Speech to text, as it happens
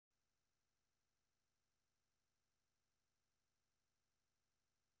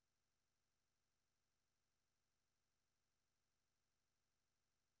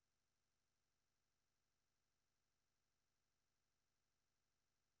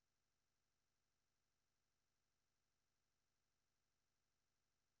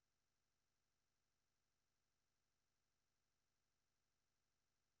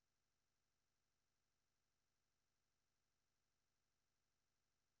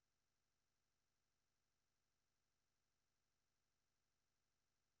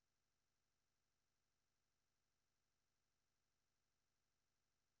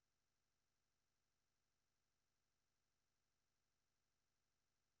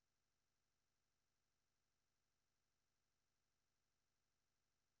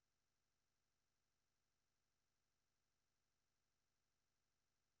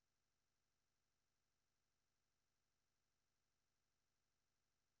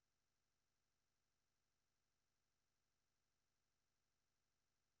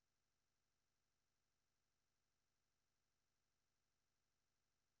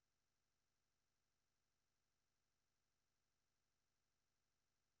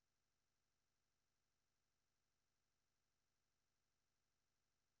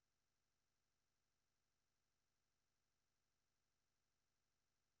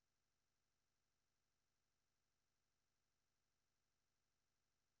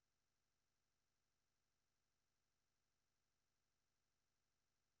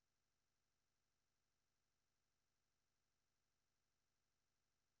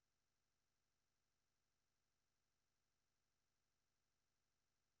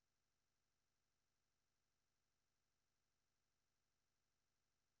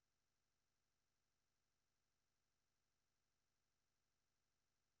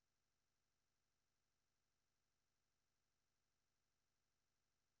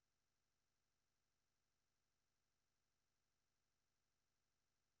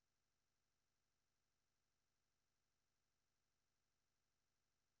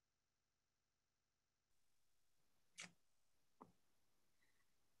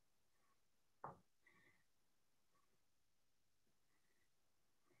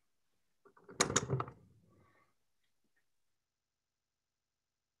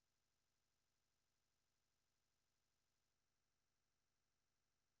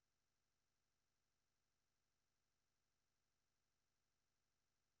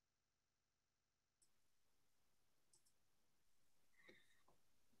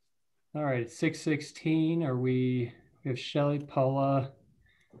All right, it's 6:16. We have Shelley, Paula,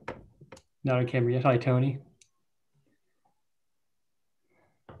 not on camera yet. Hi, Tony.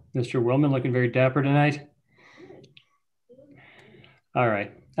 Mr. Willman looking very dapper tonight. All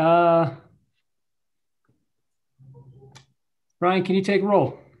right. Ryan, can you take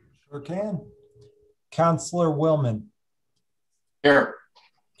roll? Sure can. Counselor Willman. Here.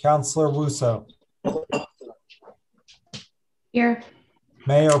 Counselor Wusso. Here.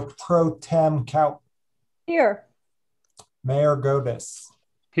 Mayor Pro Tem Kaut. Here. Mayor Godis.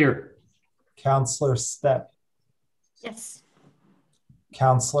 Here. Counselor Stepp. Yes.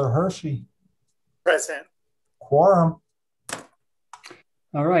 Counselor Hershey. Present. Quorum.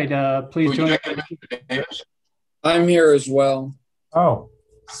 All right. Please join. Davis? I'm here as well. Oh,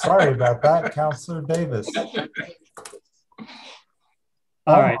 sorry about that, Counselor Davis.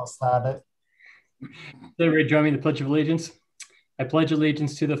 All right. Almost had it. Everybody join me in the Pledge of Allegiance. I pledge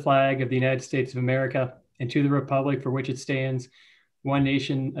allegiance to the flag of the United States of America and to the republic for which it stands, one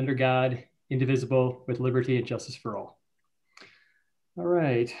nation under God, indivisible, with liberty and justice for all. All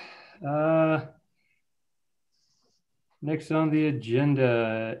right. Next on the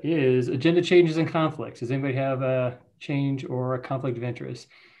agenda is agenda changes and conflicts. Does anybody have a change or a conflict of interest?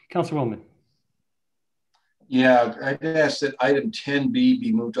 Councilor Willman. Yeah, I'd ask that item 10B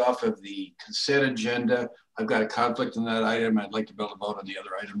be moved off of the consent agenda. I've got a conflict in that item. I'd like to be able to vote on the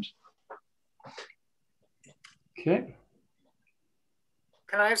other items. Okay.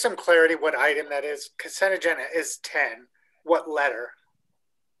 Can I have some clarity what item that is? Consent agenda is 10. What letter?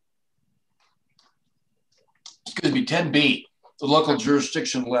 It's going to be 10B, the local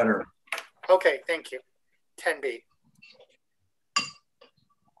jurisdiction letter. Okay, thank you. 10B.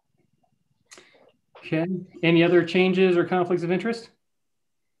 Okay. Any other changes or conflicts of interest?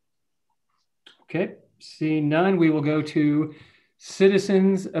 Okay. Seeing none, we will go to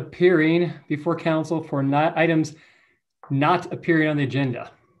citizens appearing before council for items not appearing on the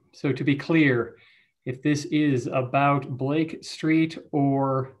agenda. So to be clear, if this is about Blake Street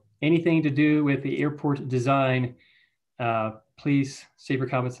or anything to do with the airport design, please save your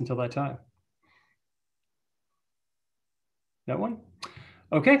comments until that time. That one?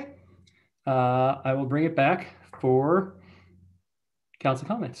 Okay. I will bring it back for council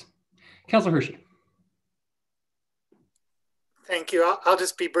comments. Councilor Hershey. Thank you. I'll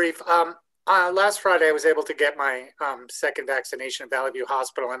just be brief. Last Friday, I was able to get my second vaccination at Valley View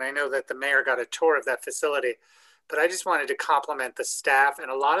Hospital, and I know that the mayor got a tour of that facility, but I just wanted to compliment the staff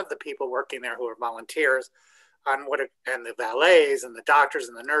and a lot of the people working there who are volunteers on and the valets and the doctors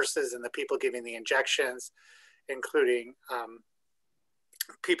and the nurses and the people giving the injections, including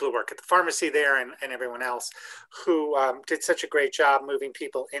people who work at the pharmacy there and everyone else who did such a great job moving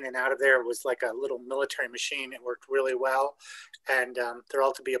people in and out of there. It was like a little military machine. It worked really well, and they're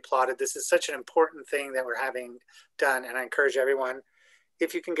all to be applauded. This is such an important thing that we're having done, and I encourage everyone,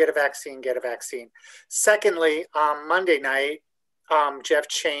 if you can get a vaccine, get a vaccine. Secondly, Monday night, Jeff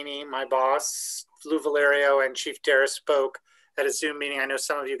Cheney, my boss, Lou Valerio, and Chief Darris spoke at a Zoom meeting. I know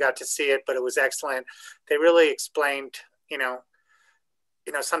some of you got to see it, but it was excellent. They really explained,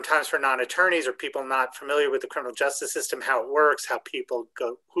 sometimes for non-attorneys or people not familiar with the criminal justice system, how it works, how people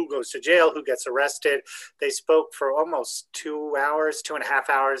go, who goes to jail, who gets arrested. They spoke for almost 2 hours, 2.5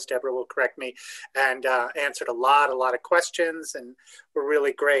 hours, Deborah will correct me, and answered a lot of questions and were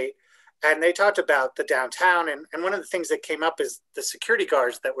really great. And they talked about the downtown. And one of the things that came up is the security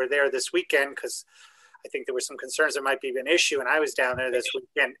guards that were there this weekend, because I think there were some concerns there might be an issue. And I was down there this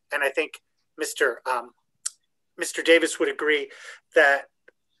weekend. And I think Mr. Davis would agree that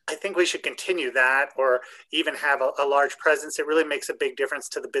I think we should continue that or even have a large presence. It really makes a big difference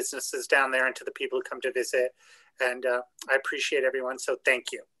to the businesses down there and to the people who come to visit. And I appreciate everyone. So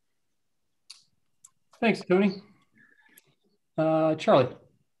thank you. Thanks, Tony. Charlie.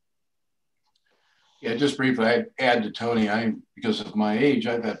 Yeah, just briefly, I'd add to Tony, because of my age,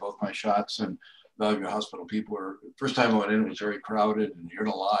 I've had both my shots, and Valley View Hospital people first time I went in, it was very crowded and you're in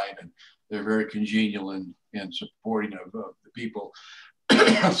a line, and they're very congenial and supporting of the people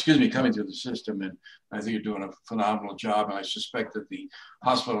excuse me, coming through the system. And I think you're doing a phenomenal job. And I suspect that the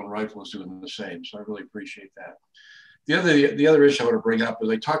hospital in Rifle is doing the same. So I really appreciate that. The other issue I want to bring up is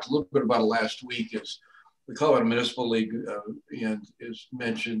I talked a little bit about it last week, is we call it a municipal league and is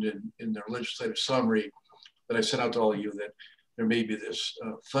mentioned in their legislative summary that I sent out to all of you, that there may be this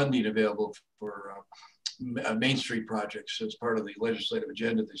funding available for Main Street projects as part of the legislative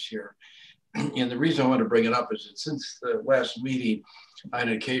agenda this year. And the reason I want to bring it up is that since the last meeting, I had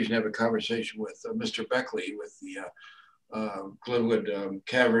an occasion to have a conversation with Mr. Beckley with the Glenwood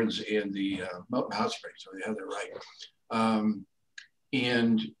Caverns and the Mountain Hot Springs, so they have that right.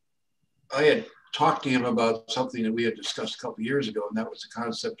 And I had talked to him about something that we had discussed a couple of years ago, and that was the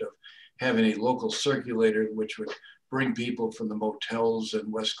concept of having a local circulator, which would bring people from the motels in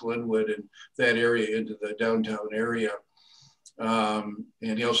West Glenwood and that area into the downtown area. And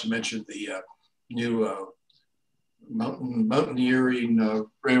he also mentioned the new mountaineering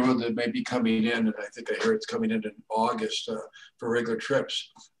railroad that may be coming in, and I think I heard it's coming in August for regular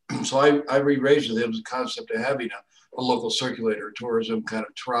trips. So I re-raised with him the concept of having a local circulator, tourism kind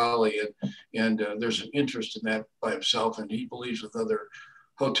of trolley, and there's an interest in that by himself, and he believes with other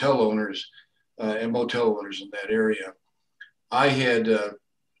hotel owners and motel owners in that area. I had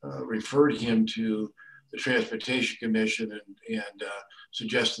referred him to the Transportation Commission and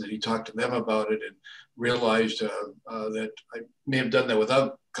suggested that he talk to them about it, and realized that I may have done that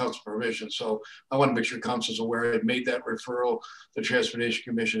without council permission. So I want to make sure council's aware. I had made that referral to the Transportation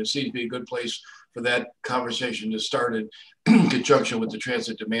Commission. It seems to be a good place for that conversation to start in conjunction with the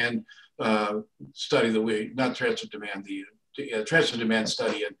transit demand study that we, not transit demand, the transit demand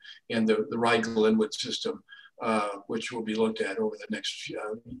study and the Ride Glenwood system, which will be looked at over the next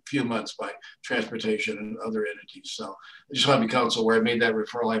few months by transportation and other entities. So I just want to be council where I made that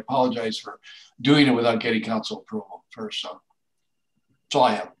referral. I apologize for doing it without getting council approval first. So that's all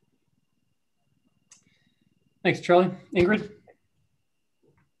I have. Thanks, Charlie. Ingrid?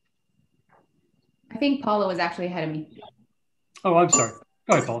 I think Paula was actually ahead of me. Oh, I'm sorry.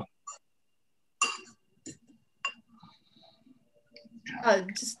 Go ahead, Paula.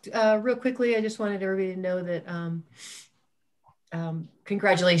 Just real quickly, I just wanted everybody to know that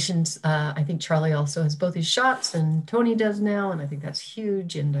congratulations. I think Charlie also has both his shots and Tony does now, and I think that's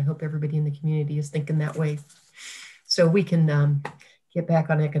huge, and I hope everybody in the community is thinking that way so we can get back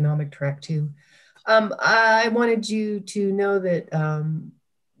on economic track too. I wanted you to know that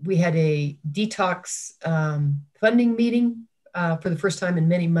we had a detox funding meeting for the first time in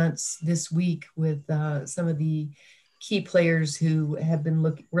many months this week with some of the key players who have been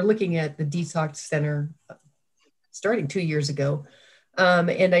we're looking at the detox center starting 2 years ago.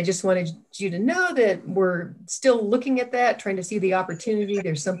 And I just wanted you to know that we're still looking at that, trying to see the opportunity.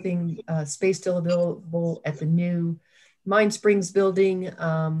 There's something, space still available at the new Mind Springs building.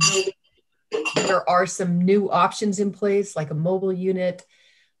 There are some new options in place, like a mobile unit.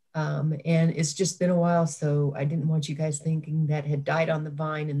 And it's just been a while, so I didn't want you guys thinking that had died on the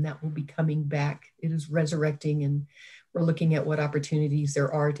vine, and that will be coming back. It is resurrecting, and we're looking at what opportunities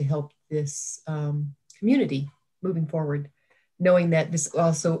there are to help this community moving forward, knowing that this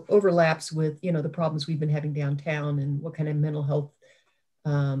also overlaps with, you know, the problems we've been having downtown and what kind of mental health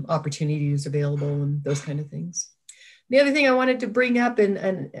opportunities available and those kind of things. The other thing I wanted to bring up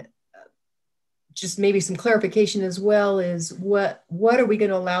and just maybe some clarification as well is what are we going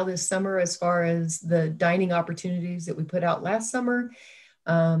to allow this summer as far as the dining opportunities that we put out last summer?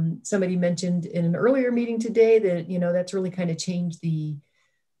 Somebody mentioned in an earlier meeting today that, you know, that's really kind of changed the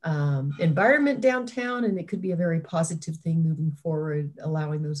environment downtown, and it could be a very positive thing moving forward,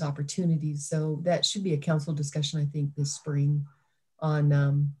 allowing those opportunities. So that should be a council discussion, I think, this spring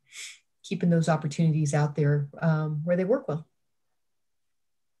on keeping those opportunities out there where they work well.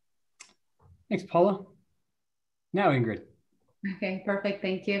 Thanks, Paula. Now, Ingrid. Okay, perfect.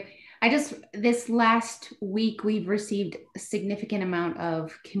 Thank you. This last week, we've received a significant amount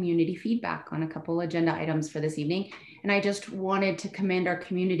of community feedback on a couple agenda items for this evening. And I just wanted to commend our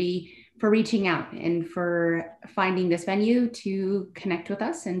community for reaching out and for finding this venue to connect with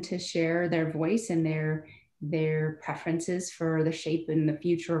us and to share their voice and their preferences for the shape and the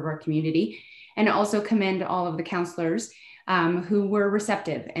future of our community. And also commend all of the counselors who were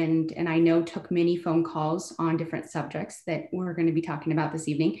receptive and I know took many phone calls on different subjects that we're going to be talking about this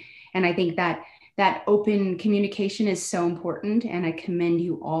evening. And I think that open communication is so important, and I commend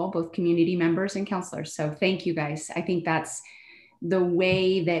you all, both community members and counselors. So thank you guys. I think that's the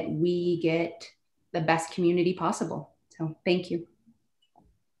way that we get the best community possible. So thank you.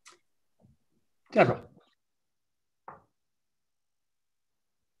 Deborah.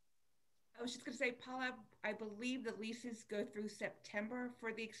 I was just going to say, Paula, I believe the leases go through September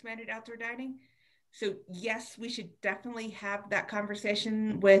for the expanded outdoor dining. So yes, we should definitely have that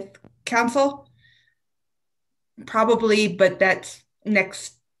conversation with council. Probably, but that's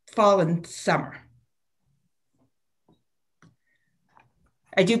next fall and summer.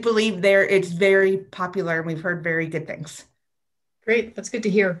 I do believe it's very popular and we've heard very good things. Great, that's good to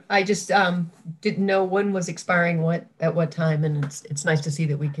hear. I just didn't know when was expiring at what time, and it's nice to see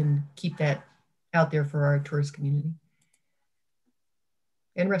that we can keep that out there for our tourist community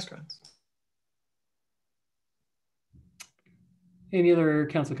and restaurants. Any other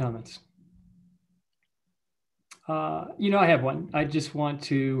council comments? I have one. I just want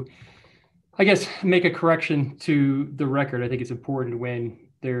to I guess, make a correction to the record. I think it's important when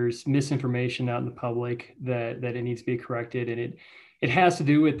there's misinformation out in the public that it needs to be corrected. And it has to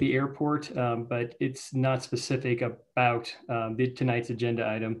do with the airport, but it's not specific about tonight's agenda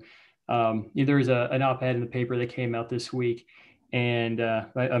item. There is an op-ed in the paper that came out this week, and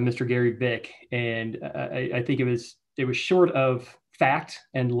by Mr. Gary Vick, and I think it was short of fact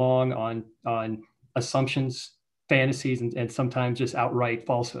and long on assumptions, fantasies, and sometimes just outright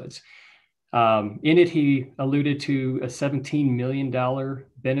falsehoods. In it, he alluded to a $17 million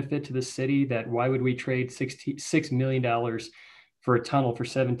benefit to the city. That why would we trade $6 million for a tunnel for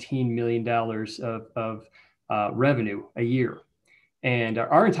 $17 million of revenue a year? And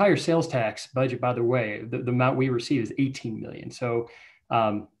our entire sales tax budget, by the way, the amount we receive is $18 million. So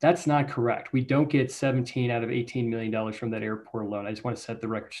that's not correct. We don't get 17 out of $18 million from that airport alone. I just want to set the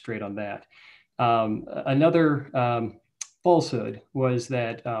record straight on that. Another falsehood was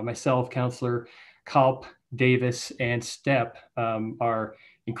that myself, Councilor Kalp, Davis, and Stepp are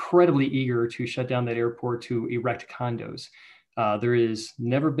incredibly eager to shut down that airport to erect condos. There has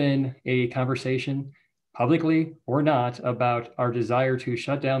never been a conversation, publicly or not, about our desire to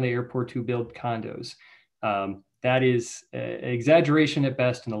shut down the airport to build condos. That is an exaggeration at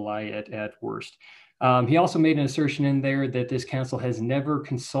best and a lie at worst. He also made an assertion in there that this council has never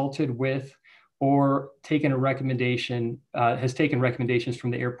consulted with or taken has taken recommendations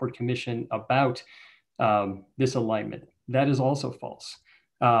from the Airport Commission about this alignment. That is also false.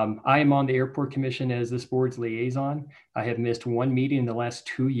 I am on the Airport Commission as this board's liaison. I have missed one meeting in the last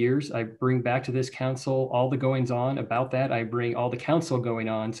 2 years. I bring back to this council all the goings on about that. I bring all the council going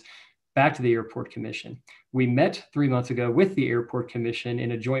ons back to the Airport Commission. We met 3 months ago with the Airport Commission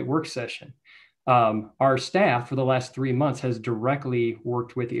in a joint work session. Our staff for the last 3 months has directly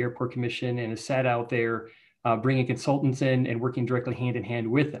worked with the Airport Commission and has sat out there bringing consultants in and working directly hand in hand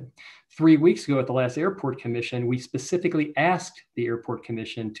with them. 3 weeks ago at the last Airport Commission, we specifically asked the Airport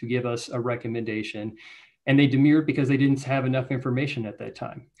Commission to give us a recommendation, and they demurred because they didn't have enough information at that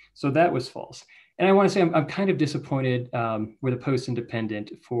time. So that was false. And I want to say I'm kind of disappointed with the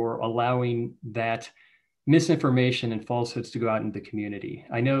Post-Independent for allowing that misinformation and falsehoods to go out into the community.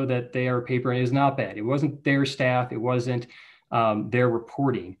 I know that they are a paper and it is not bad. It wasn't their staff. It wasn't their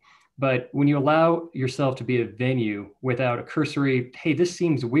reporting. But when you allow yourself to be a venue without a cursory, hey, this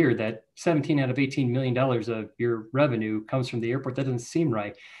seems weird that 17 out of $18 million of your revenue comes from the airport, that doesn't seem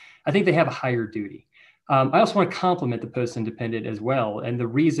right. I think they have a higher duty. I also want to compliment the Post-Independent as well. And the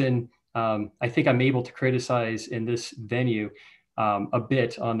reason I think I'm able to criticize in this venue a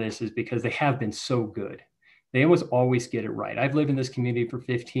bit on this is because they have been so good. They almost always get it right. I've lived in this community for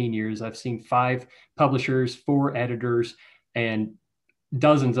 15 years. I've seen 5 publishers, 4 editors, and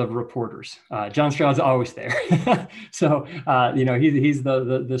dozens of reporters. John Stroud's always there. So, he's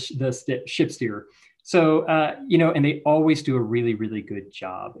the ship steerer. So, and they always do a really, really good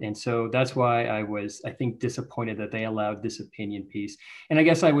job. And so that's why I was, I think, disappointed that they allowed this opinion piece. And I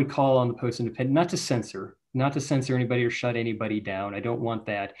guess I would call on the Post-Independent not to censor anybody or shut anybody down. I don't want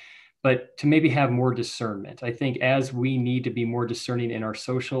that, but to maybe have more discernment. I think as we need to be more discerning in our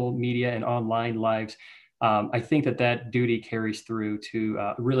social media and online lives, I think that duty carries through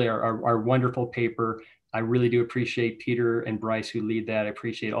to really our wonderful paper. I really do appreciate Peter and Bryce who lead that. I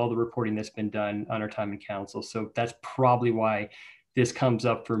appreciate all the reporting that's been done on our time in council. So that's probably why this comes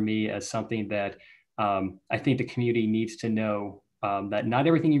up for me as something that I think the community needs to know, that not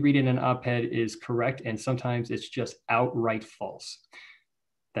everything you read in an op-ed is correct. And sometimes it's just outright false.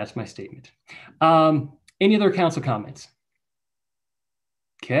 That's my statement. Any other council comments?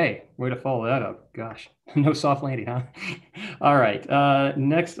 Okay, way to follow that up. Gosh, no soft landing, huh? All right,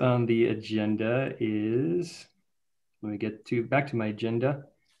 next on the agenda is, let me get back to my agenda.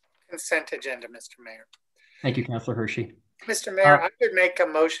 Consent agenda, Mr. Mayor. Thank you, Councilor Hershey. Mr. Mayor, I would make a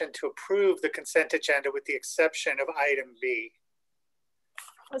motion to approve the consent agenda with the exception of item B.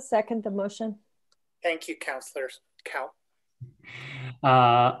 I'll second the motion. Thank you, Councilor Kalp.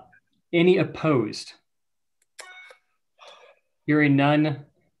 Any opposed? Hearing none,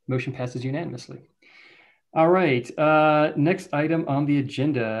 motion passes unanimously. All right, next item on the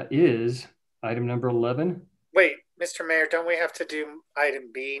agenda is item number 11. Wait, Mr. Mayor, don't we have to do item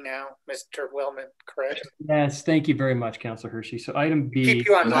B now, Mr. Willman, correct? Yes, thank you very much, Councilor Hershey. So item B. Keep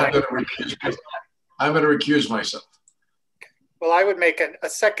you on I'm going to recuse myself. Well, I would make a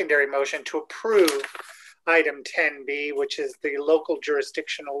secondary motion to approve item 10B, which is the local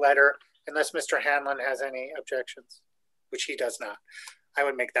jurisdictional letter, unless Mr. Hanlon has any objections, which he does not. I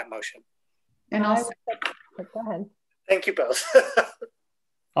would make that motion. And I'll go ahead. Thank you both.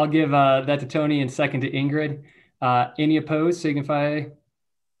 I'll give that to Tony and second to Ingrid. Any opposed signify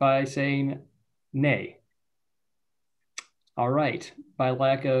by saying Nay. All right. By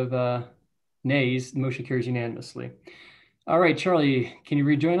lack of nays, the motion carries unanimously. All right, Charlie, can you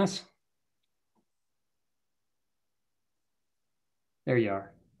rejoin us? There you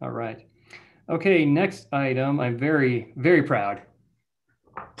are. All right. Okay, next item. I'm very, very proud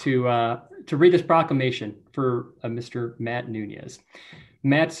to read this proclamation for Mr. Matt Nunez.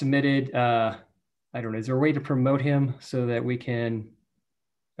 Matt submitted, I don't know, is there a way to promote him so that we can,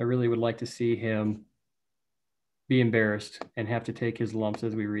 I really would like to see him be embarrassed and have to take his lumps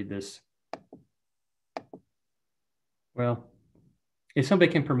as we read this. Well, if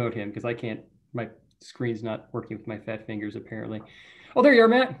somebody can promote him, because I can't, my screen's not working with my fat fingers apparently. Oh, there you are,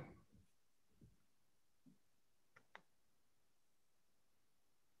 Matt.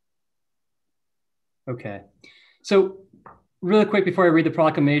 Okay, so really quick before I read the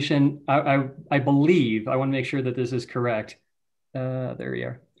proclamation, I believe, I want to make sure that this is correct. There you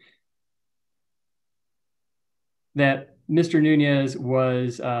are. That Mr. Nunez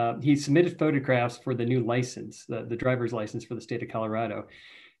was, he submitted photographs for the new license, the driver's license for the state of Colorado.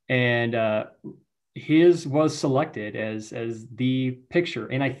 And his was selected as the picture.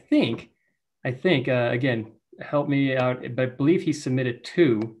 And I think, again, help me out, but I believe he submitted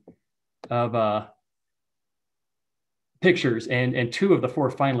 2 of pictures, and 2 of the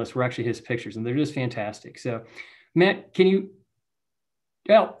 4 finalists were actually his pictures, and they're just fantastic. So Matt, can you,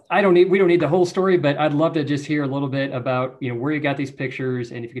 well, we don't need the whole story, but I'd love to just hear a little bit about, where you got these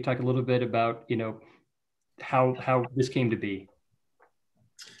pictures, and if you could talk a little bit about, how this came to be.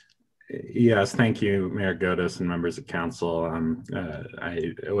 Yes, thank you, Mayor Godis and members of council.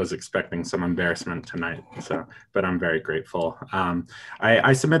 I was expecting some embarrassment tonight, but I'm very grateful.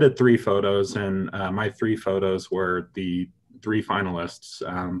 I submitted 3 photos, and my 3 photos were the 3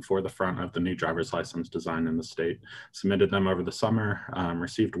 finalists for the front of the new driver's license design in the state. Submitted them over the summer,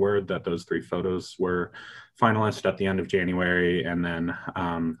 received word that those 3 photos were finalists at the end of January, and then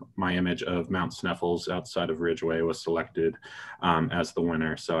my image of Mount Sneffels outside of Ridgway was selected as the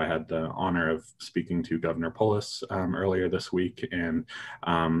winner. So I had the honor of speaking to Governor Polis earlier this week, and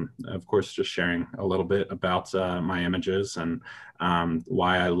of course just sharing a little bit about my images and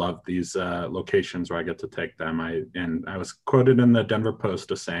why I love these locations where I get to take them. I was quoted in the Denver Post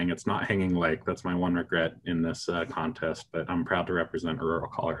as saying, "It's not Hanging Lake." That's my one regret in this contest, but I'm proud to represent rural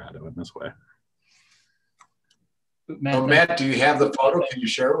Colorado in this way. Matt, do you have the photo? Can you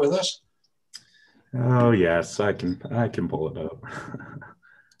share it with us? Oh yes, I can pull it up.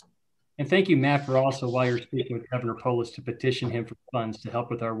 And thank you, Matt, for also, while you're speaking with Governor Polis, to petition him for funds to help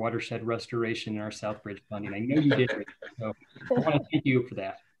with our watershed restoration and our Southbridge funding. I know you did, so I want to thank you for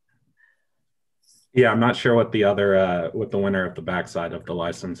that. Yeah, I'm not sure what the other, what the winner of the backside of the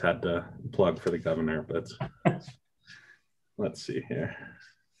license had to plug for the governor, but let's see here.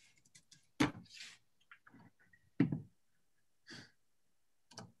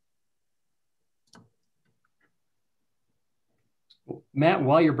 Matt,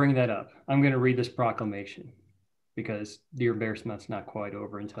 while you're bringing that up, I'm going to read this proclamation because the embarrassment's not quite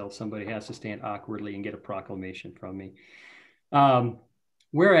over until somebody has to stand awkwardly and get a proclamation from me.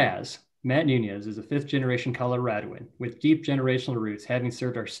 Whereas Matt Nunez is a 5th-generation Coloradoan with deep generational roots, having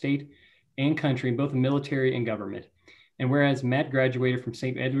served our state and country in both the military and government. And whereas Matt graduated from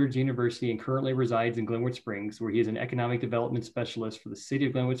St. Edward's University and currently resides in Glenwood Springs, where he is an economic development specialist for the city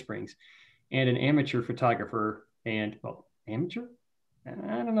of Glenwood Springs and an amateur photographer and, well, amateur?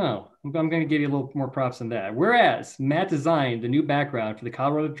 I don't know. I'm going to give you a little more props than that. Whereas Matt designed the new background for the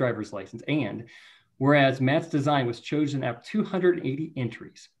Colorado driver's license, and whereas Matt's design was chosen out of 280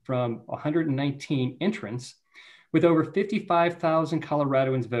 entries from 119 entrants with over 55,000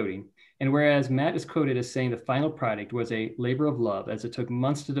 Coloradoans voting. And whereas Matt is quoted as saying the final product was a labor of love as it took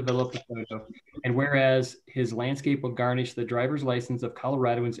months to develop the photo. And whereas his landscape will garnish the driver's license of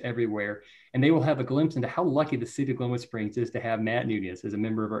Coloradoans everywhere, and they will have a glimpse into how lucky the city of Glenwood Springs is to have Matt Nunez as a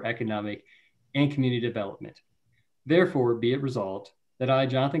member of our economic and community development. Therefore, be it resolved that I,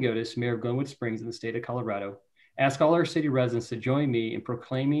 Jonathan Godis, Mayor of Glenwood Springs in the state of Colorado, ask all our city residents to join me in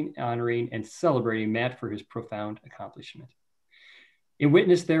proclaiming, honoring, and celebrating Matt for his profound accomplishment. In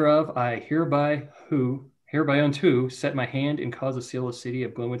witness thereof, I hereby unto set my hand and cause the seal of the city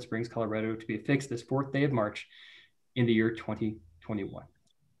of Glenwood Springs, Colorado to be affixed this 4th day of March in the year 2021.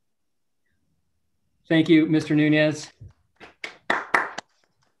 Thank you, Mr. Nunez.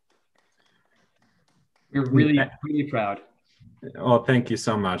 We're really, really proud. Well, thank you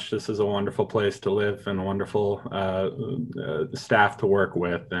so much. This is a wonderful place to live and a wonderful staff to work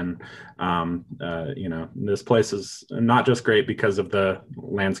with. And, you know, this place is not just great because of the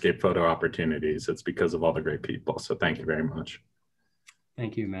landscape photo opportunities. It's because of all the great people. So thank you very much.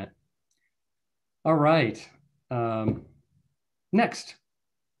 Thank you, Matt. All right. Next.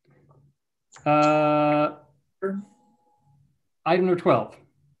 Item number 12,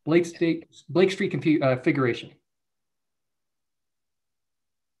 Blake Street configuration.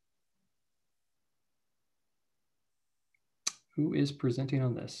 Who is presenting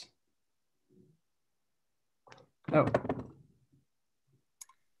on this? Oh.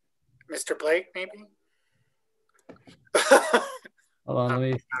 Mr. Blake, maybe? Hold on, let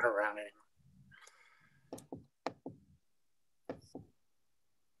me. Not around anymore.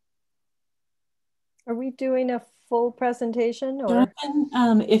 Are we doing a full presentation or?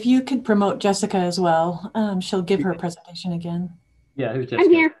 Jonathan, if you could promote Jessica as well, she'll give her presentation again. Yeah, who's Jessica?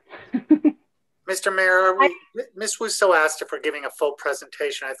 I'm here. Mr. Mayor, Ms. Wusso asked if we're giving a full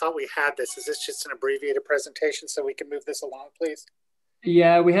presentation. I thought we had this. Is this just an abbreviated presentation so we can move this along, please?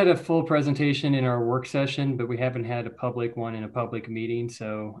 Yeah, we had a full presentation in our work session, but we haven't had a public one in a public meeting.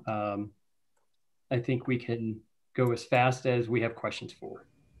 So I think we can go as fast as we have questions for.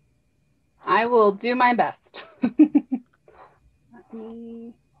 I will do my best. Let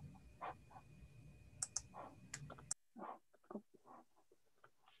me...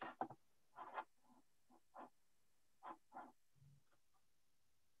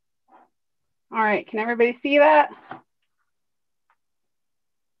 All right, can everybody see that?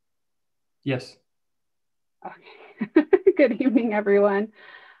 Yes. Okay. Good evening, everyone.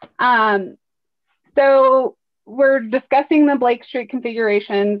 So we're discussing the Blake Street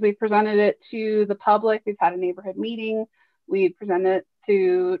configurations. We presented it to the public. We've had a neighborhood meeting. We presented it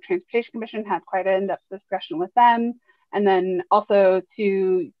to Transportation Commission, had quite an in-depth discussion with them, and then also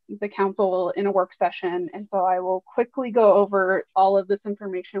to the council in a work session. And so I will quickly go over all of this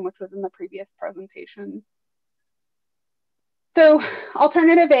information, which was in the previous presentation. So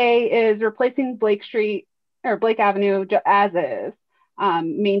alternative A is replacing Blake Street or Blake Avenue as is,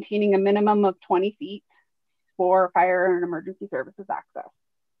 maintaining a minimum of 20 feet for fire and emergency services access.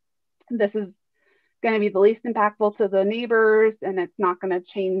 This is going to be the least impactful to the neighbors, and it's not going to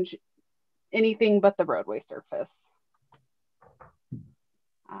change anything but the roadway surface.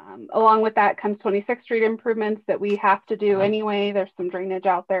 Along with that comes 26th Street improvements that we have to do anyway. There's some drainage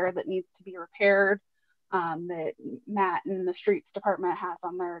out there that needs to be repaired that Matt and the streets department has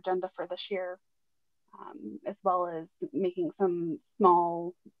on their agenda for this year, as well as making some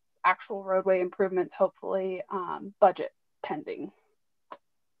small actual roadway improvements, hopefully budget pending.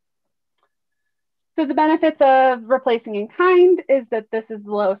 So the benefits of replacing in kind is that this is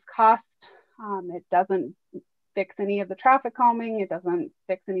the lowest cost. It doesn't fix any of the traffic calming. It doesn't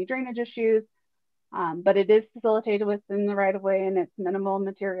fix any drainage issues, but it is facilitated within the right of way and it's minimal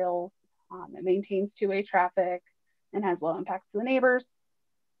materials. It maintains two-way traffic and has low impacts to the neighbors.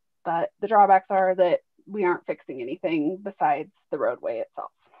 But the drawbacks are that we aren't fixing anything besides the roadway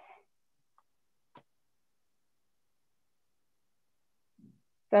itself.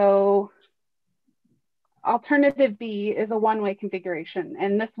 So alternative B is a one-way configuration.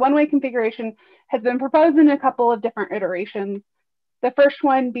 And this one-way configuration has been proposed in a couple of different iterations. The first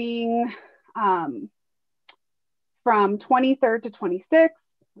one being from 23rd to 26th,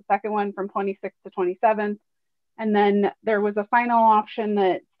 the second one from 26th to 27th. And then there was a final option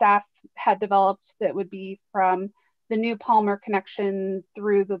that staff had developed that would be from the new Palmer connection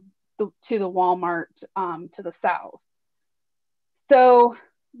through to the Walmart to the south. So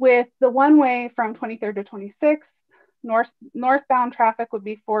with the one-way from 23rd to 26th, northbound traffic would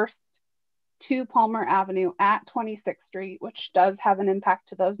be forced to Palmer Avenue at 26th Street, which does have an impact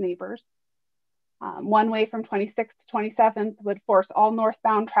to those neighbors. One-way from 26th to 27th would force all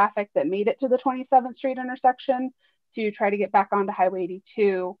northbound traffic that made it to the 27th Street intersection to try to get back onto Highway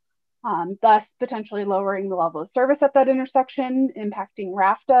 82, thus potentially lowering the level of service at that intersection, impacting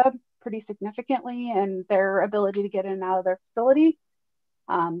RAFTA pretty significantly and their ability to get in and out of their facility.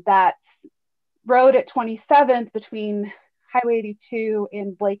 That road at 27th between Highway 82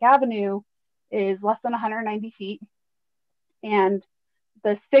 and Blake Avenue is less than 190 feet. And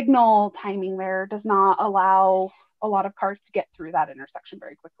the signal timing there does not allow a lot of cars to get through that intersection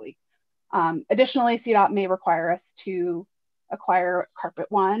very quickly. Additionally, CDOT may require us to acquire Carpet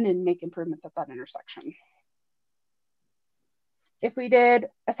One and make improvements at that intersection. If we did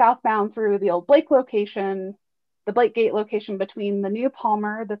a southbound through the old Blake location, the Blake Gate location between the new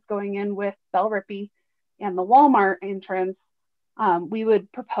Palmer that's going in with Bell Rippey and the Walmart entrance, we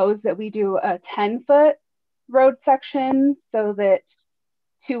would propose that we do a 10-foot road section so that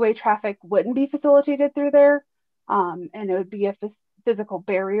two-way traffic wouldn't be facilitated through there, and it would be a physical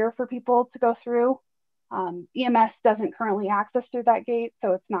barrier for people to go through. EMS doesn't currently access through that gate,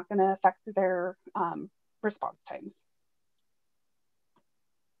 so it's not going to affect their response times.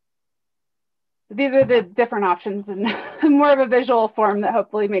 these are the different options in more of a visual form that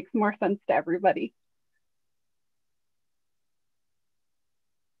hopefully makes more sense to everybody.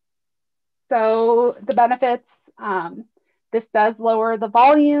 So the benefits, this does lower the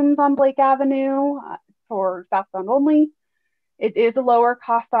volumes on Blake Avenue for southbound only. It is a lower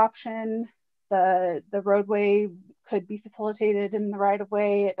cost option. The roadway could be facilitated in the right of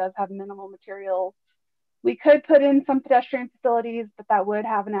way. It does have minimal materials. We could put in some pedestrian facilities, but that would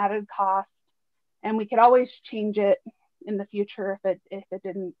have an added cost. And we could always change it in the future if it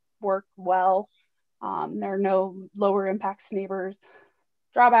didn't work well. There are no lower impacts to neighbors.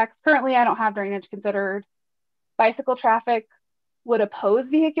 Drawbacks, currently I don't have drainage considered. Bicycle traffic would oppose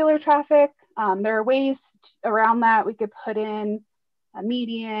vehicular traffic. There are ways around that. We could put in a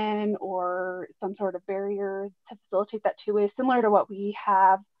median or some sort of barrier to facilitate that two-way, similar to what we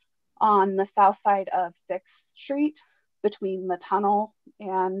have on the south side of 6th Street between the tunnel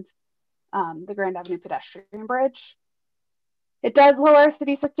and the Grand Avenue pedestrian bridge. It does lower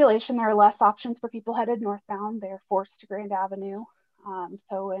city circulation. There are less options for people headed northbound. They're forced to Grand Avenue.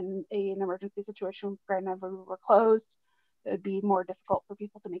 So in an emergency situation, if Grand Avenue were closed, it would be more difficult for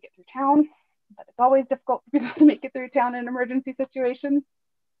people to make it through town. But it's always difficult for people to make it through town in emergency situations.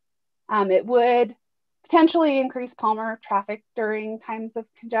 It would potentially increase Palmer traffic during times of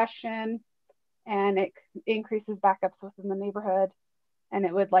congestion, and it increases backups within the neighborhood, and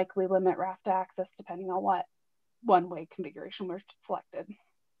it would likely limit raft access depending on what one-way configuration was selected.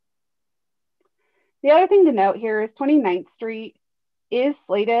 The other thing to note here is 29th Street is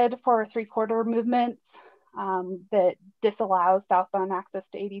slated for a 3/4 movement that disallows southbound access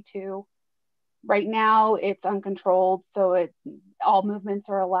to 82. Right now it's uncontrolled, so all movements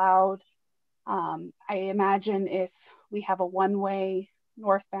are allowed. I imagine if we have a one-way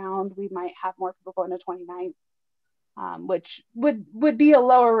northbound, we might have more people going to 29th, which would be a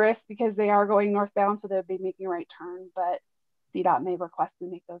lower risk because they are going northbound, so they'd be making a right turn, but CDOT may request we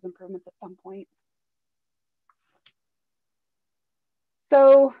make those improvements at some point.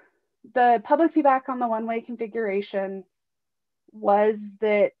 So the public feedback on the one-way configuration was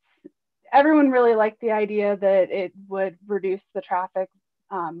that everyone really liked the idea that it would reduce the traffic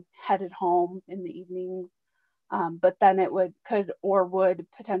headed home in the evenings, but then it would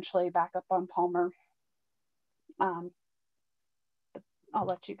potentially back up on Palmer. I'll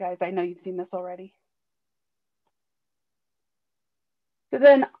let you guys, I know you've seen this already. So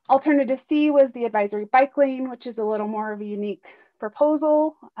then alternative C was the advisory bike lane, which is a little more of a unique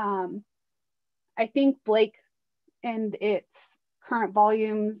proposal. I think Blake and its current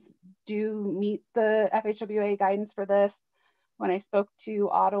volumes do meet the FHWA guidance for this. When I spoke to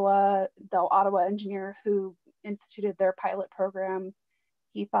the Ottawa engineer who instituted their pilot program,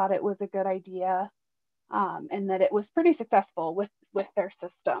 he thought it was a good idea and that it was pretty successful with their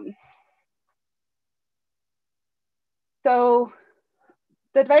system. So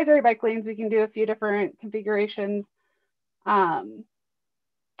the advisory bike lanes, we can do a few different configurations.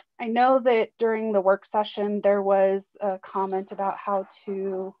 I know that during the work session, there was a comment about how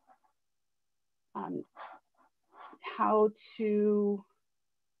to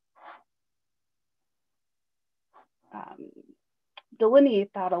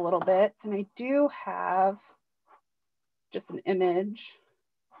delineate that a little bit. And I do have just an image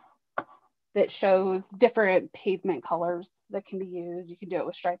that shows different pavement colors that can be used. You can do it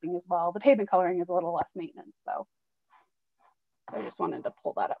with striping as well. The pavement coloring is a little less maintenance, though. I just wanted to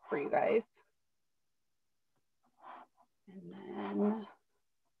pull that up for you guys. And then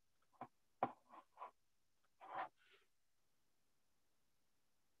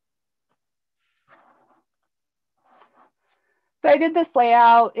so I did this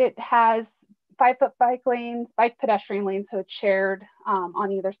layout. It has 5-foot bike lanes, bike pedestrian lanes, so it's shared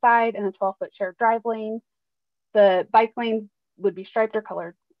on either side, and a 12-foot shared drive lane. The bike lanes would be striped or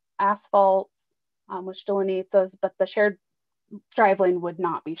colored asphalt, which delineates those, but the shared drive lane would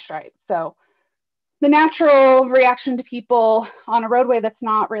not be striped. So the natural reaction to people on a roadway that's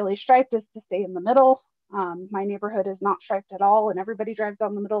not really striped is to stay in the middle. My neighborhood is not striped at all, and everybody drives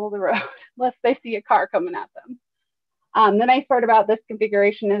down the middle of the road unless they see a car coming at them. The nice part about this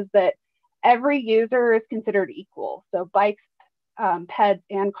configuration is that every user is considered equal. So bikes, peds,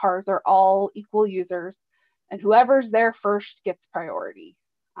 and cars are all equal users, and whoever's there first gets priority.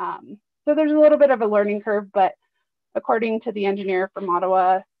 So there's a little bit of a learning curve, but according to the engineer from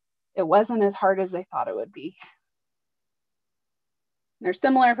Ottawa, it wasn't as hard as they thought it would be. There's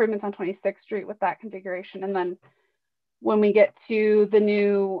similar improvements on 26th Street with that configuration. And then when we get to the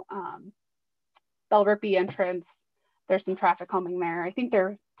new Belle Rippe entrance, there's some traffic calming there. I think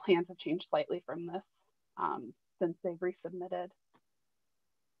their plans have changed slightly from this since they've resubmitted.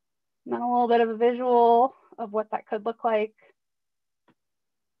 And then a little bit of a visual of what that could look like.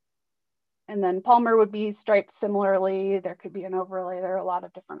 And then Palmer would be striped similarly. There could be an overlay. There are a lot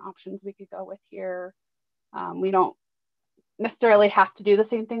of different options we could go with here. We don't necessarily have to do the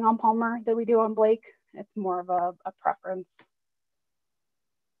same thing on Palmer that we do on Blake. It's more of a preference.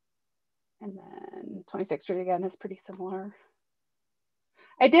 And then 26th Street again is pretty similar.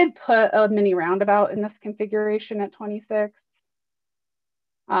 I did put a mini roundabout in this configuration at 26.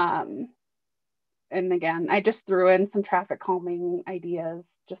 And again, I just threw in some traffic calming ideas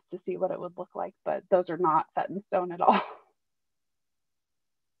just to see what it would look like, but those are not set in stone at all.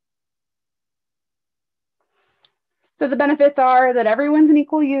 So the benefits are that everyone's an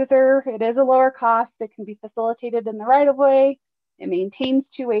equal user. It is a lower cost. It can be facilitated in the right of way. It maintains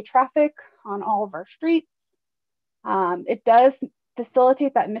two-way traffic on all of our streets. It does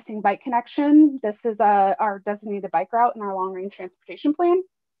facilitate that missing bike connection. This is our designated bike route in our long range transportation plan.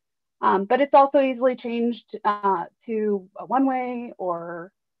 But it's also easily changed to a one-way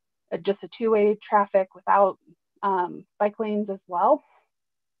or just a two-way traffic without bike lanes as well.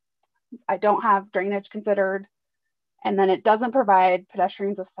 I don't have drainage considered. And then it doesn't provide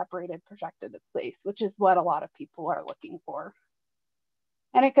pedestrians with separated projected space, which is what a lot of people are looking for.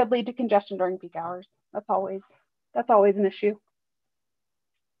 And it could lead to congestion during peak hours. That's always an issue.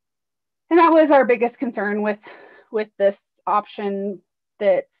 And that was our biggest concern with this option,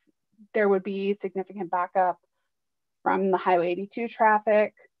 that there would be significant backup from the Highway 82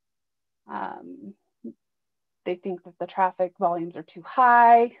 traffic. They think that the traffic volumes are too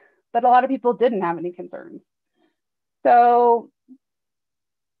high, but a lot of people didn't have any concerns. So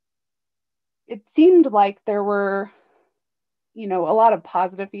it seemed like there were, a lot of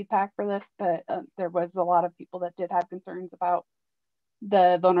positive feedback for this, but there was a lot of people that did have concerns about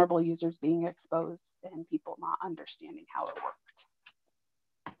the vulnerable users being exposed and people not understanding how it worked.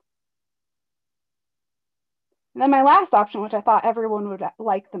 And then my last option, which I thought everyone would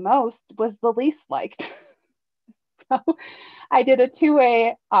like the most, was the least liked. So I did a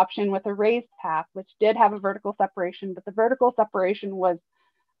two-way option with a raised path, which did have a vertical separation, but the vertical separation was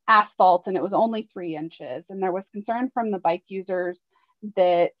asphalt and it was only 3 inches. And there was concern from the bike users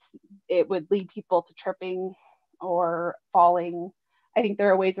that it would lead people to tripping or falling. I think there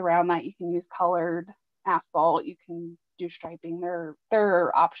are ways around that. You can use colored asphalt, you can do striping. There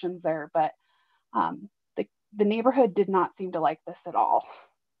are options there, but the neighborhood did not seem to like this at all.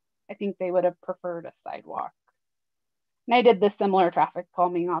 I think they would have preferred a sidewalk. And I did the similar traffic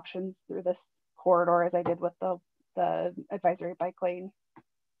calming options through this corridor as I did with the advisory bike lane.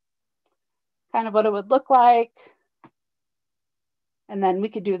 Kind of what it would look like. And then we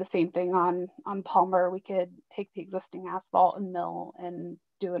could do the same thing on Palmer. We could take the existing asphalt and mill and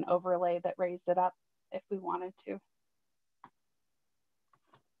do an overlay that raised it up if we wanted to.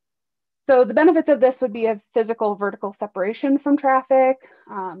 So the benefits of this would be a physical vertical separation from traffic.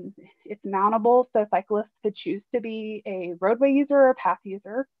 It's mountable, so cyclists could choose to be a roadway user or a path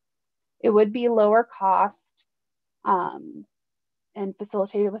user. It would be lower cost and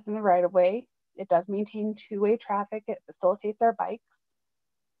facilitated within the right of way. It does maintain two-way traffic. It facilitates our bikes.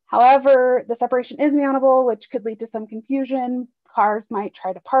 However, the separation is mountable, which could lead to some confusion. Cars might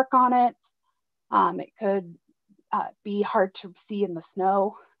try to park on it. It could be hard to see in the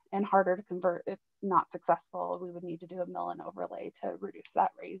snow and harder to convert if not successful. We would need to do a mill and overlay to reduce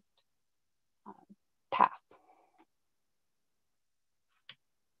that raised path.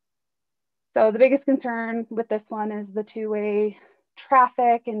 So the biggest concern with this one is the two-way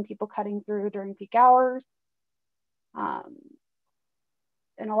traffic and people cutting through during peak hours.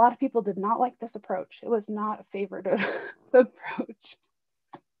 And a lot of people did not like this approach. It was not a favorite approach.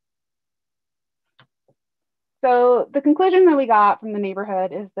 So the conclusion that we got from the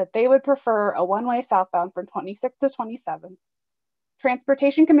neighborhood is that they would prefer a one-way southbound from 26th to 27th.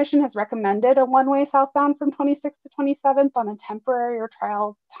 Transportation Commission has recommended a one-way southbound from 26th to 27th on a temporary or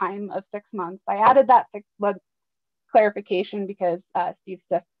trial time of 6 months. I added that 6-month clarification because Steve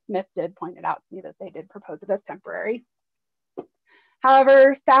Smith did point it out to me that they did propose it as temporary.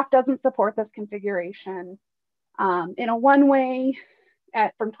 However, staff doesn't support this configuration. In a one-way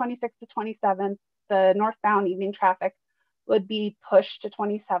from 26th to 27th, the northbound evening traffic would be pushed to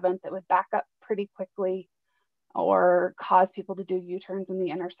 27th. It would back up pretty quickly or cause people to do U-turns in the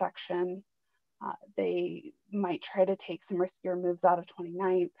intersection. They might try to take some riskier moves out of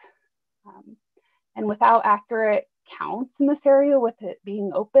 29th. And without accurate counts in this area, with it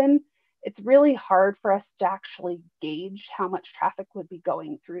being open, it's really hard for us to actually gauge how much traffic would be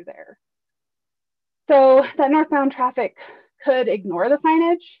going through there. So that northbound traffic could ignore the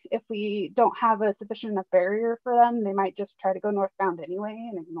signage. If we don't have a sufficient enough barrier for them, they might just try to go northbound anyway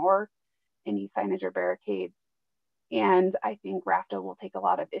and ignore any signage or barricades. And I think RAFTA will take a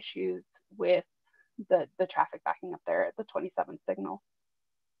lot of issues with the traffic backing up there at the 27th signal.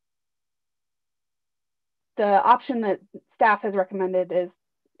 The option that staff has recommended is,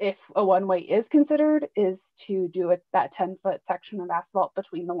 if a one-way is considered, is to do that 10-foot section of asphalt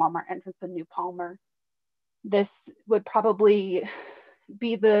between the Walmart entrance and New Palmer. This would probably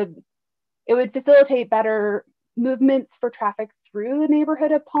be it would facilitate better movements for traffic through the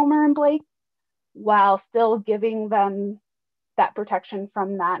neighborhood of Palmer and Blake, while still giving them that protection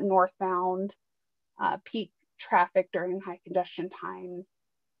from that northbound peak traffic during high congestion times,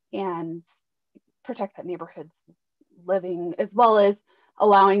 and protect that neighborhood's living, as well as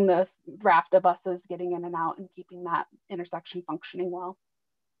allowing the RAFTA buses getting in and out and keeping that intersection functioning well.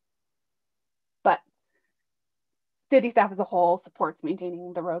 But city staff as a whole supports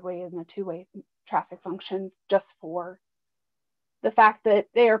maintaining the roadway and the two-way traffic functions, just for the fact that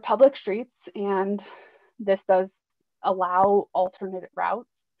they are public streets, and this does allow alternate routes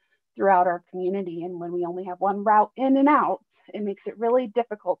throughout our community. And when we only have one route in and out, it makes it really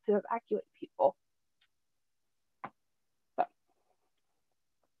difficult to evacuate people. So,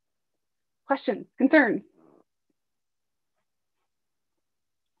 questions, concerns?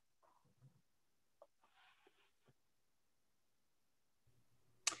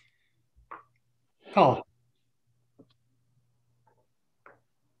 Call.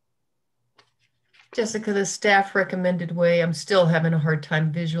 Jessica, the staff recommended way, I'm still having a hard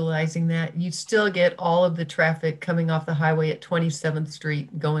time visualizing that. You still get all of the traffic coming off the highway at 27th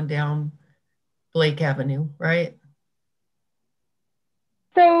Street going down Blake Avenue, right?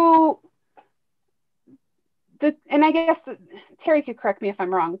 So, and I guess Terry could correct me if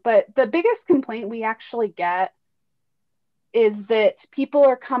I'm wrong, but the biggest complaint we actually get is that people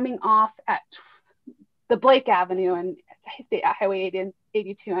are coming off at the Blake Avenue and State Highway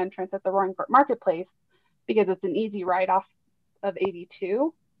 82 entrance at the Roaring Fork Marketplace, because it's an easy ride off of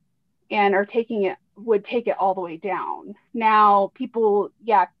 82, and would take it all the way down. Now people,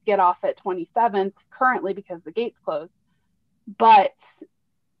 get off at 27th currently because the gate's closed. But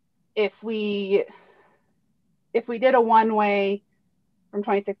if we did a one-way from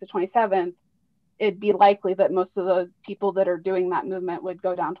 26th to 27th, it'd be likely that most of those people that are doing that movement would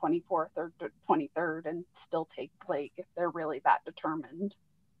go down 24th or 23rd and still take Blake if they're really that determined.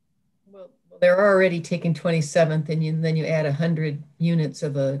 Well, they're already taking 27th, and then you add 100 units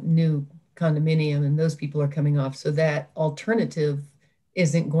of a new condominium, and those people are coming off. So that alternative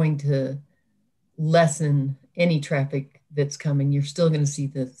isn't going to lessen any traffic that's coming. You're still going to see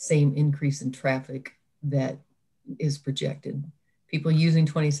the same increase in traffic that is projected. People using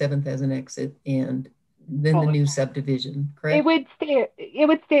 27th as an exit, and then the new subdivision, correct? It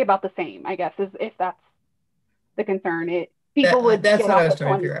would stay about the same, I guess, if that's the concern. People would get off at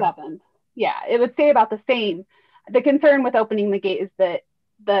 27th. Yeah, it would stay about the same. The concern with opening the gate is that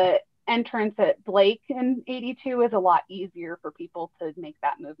the entrance at Blake and 82 is a lot easier for people to make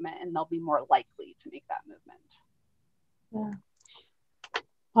that movement, and they'll be more likely to make that movement. Yeah.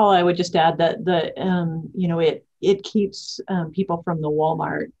 Paul, I would just add that it keeps people from the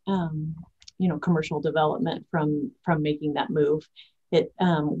Walmart, commercial development from making that move. It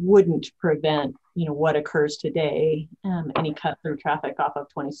wouldn't prevent, what occurs today, any cut through traffic off of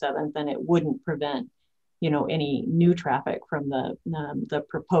 27th, and it wouldn't prevent, any new traffic from the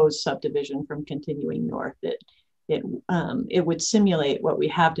proposed subdivision from continuing north. It would simulate what we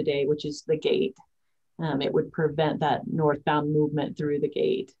have today, which is the gate. It would prevent that northbound movement through the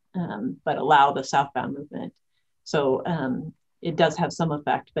gate, but allow the southbound movement. So it does have some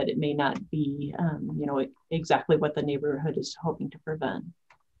effect, but it may not be, exactly what the neighborhood is hoping to prevent.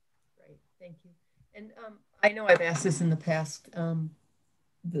 Right, thank you. And I know I've asked this in the past,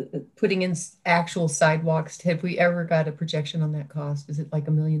 putting in actual sidewalks, have we ever got a projection on that cost? Is it like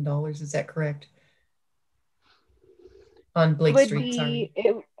 $1 million? Is that correct? On Blake Street, sorry.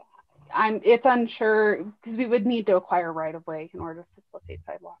 It's unsure, because we would need to acquire right of way in order to facilitate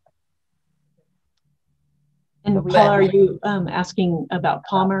sidewalks. And Paul, are you asking about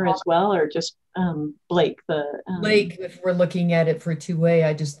Palmer as well, or just Blake? Blake, if we're looking at it for two-way,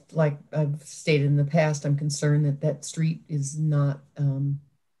 I just, like I've stated in the past, I'm concerned that street is not,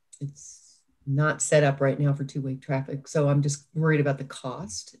 it's not set up right now for two-way traffic. So I'm just worried about the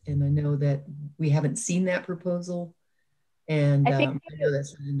cost. And I know that we haven't seen that proposal. And I know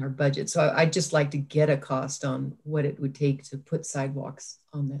that's in our budget. So I'd just like to get a cost on what it would take to put sidewalks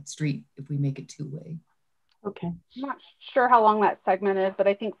on that street if we make it two-way. Okay. I'm not sure how long that segment is, but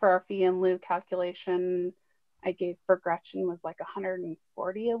I think for our fee and lieu calculation, I gave for Gretchen was like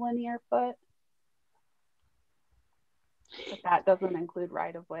 140 a linear foot. but that doesn't include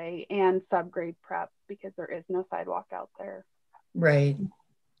right-of-way and subgrade prep because there is no sidewalk out there. Right.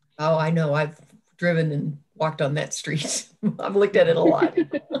 Oh, I know. I've driven and walked on that street. I've looked at it a lot. And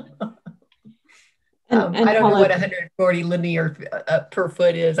I don't know Paula, what 140 linear per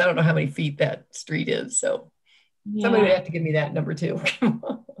foot is. I don't know how many feet that street is. So somebody would have to give me that number too.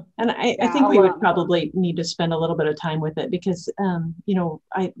 And I think we would probably need to spend a little bit of time with it because, you know,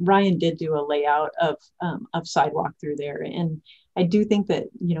 Ryan did do a layout of sidewalk through there. And I do think that,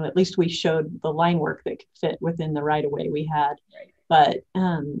 you know, at least we showed the line work that could fit within the right of way we had. Right. But,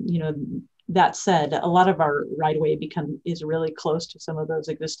 you know, that said, a lot of our right of way is really close to some of those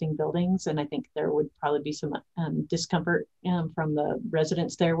existing buildings. And I think there would probably be some discomfort from the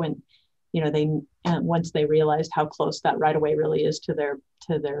residents there when, you know, they once they realized how close that right of way really is to their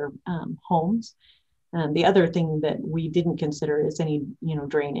homes. The other thing that we didn't consider is any, you know,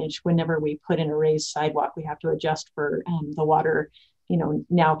 drainage. Whenever we put in a raised sidewalk, we have to adjust for the water. You know,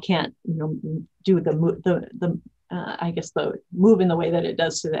 now can't, you know, do the move in the way that it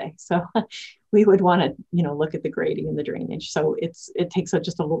does today. So we would want to, you know, look at the grading and the drainage. So it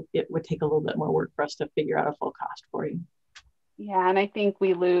would take a little bit more work for us to figure out a full cost for you. Yeah, and I think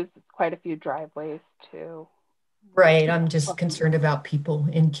we lose quite a few driveways too. Right. I'm just concerned about people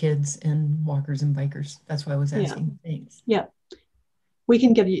and kids and walkers and bikers. That's why I was asking. Yeah. Thanks. Yeah. We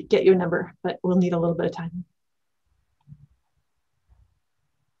can get you a number, but we'll need a little bit of time.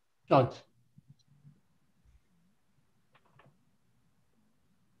 John.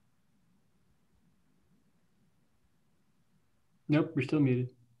 Nope, you're still muted.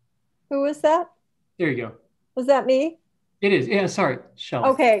 Who was that? There you go. Was that me? It is. Yeah, sorry, Shelley.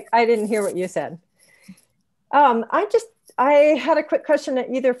 Okay, I didn't hear what you said. I had a quick question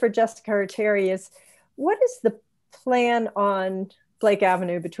either for Jessica or Terry is, what is the plan on Blake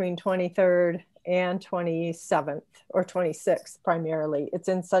Avenue between 23rd and 27th or 26th primarily? It's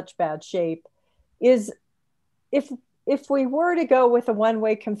in such bad shape. If we were to go with a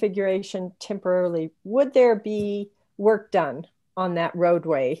one-way configuration temporarily, would there be work done on that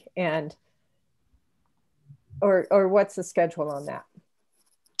roadway or what's the schedule on that?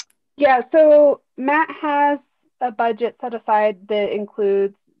 Yeah, so Matt has a budget set aside that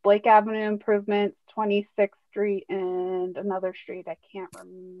includes Blake Avenue improvements, 26th Street, and another street I can't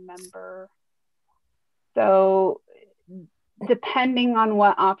remember. So depending on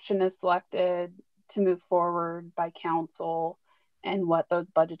what option is selected to move forward by council and what those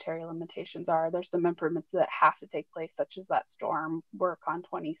budgetary limitations are, there's some improvements that have to take place, such as that storm work on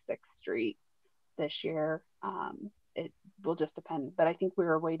 26th Street this year. It will just depend, but I think we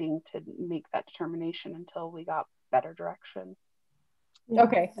were waiting to make that determination until we got better direction.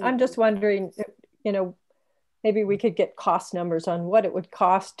 Okay, I'm just wondering, you know, maybe we could get cost numbers on what it would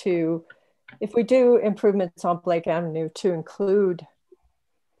cost to, if we do improvements on Blake Avenue, to include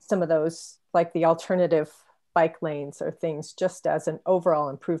some of those, like the alternative bike lanes or things, just as an overall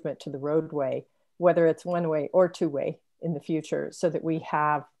improvement to the roadway, whether it's one way or two way in the future, so that we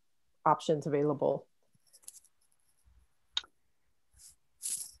have options available.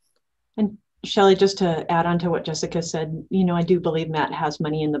 And Shelley, just to add on to what Jessica said, you know, I do believe Matt has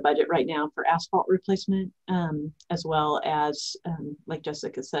money in the budget right now for asphalt replacement, as well as, like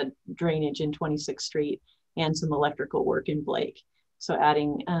Jessica said, drainage in 26th Street and some electrical work in Blake. So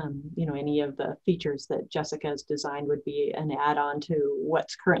adding, you know, any of the features that Jessica has designed would be an add-on to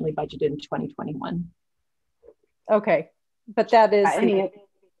what's currently budgeted in 2021. Okay, but that is...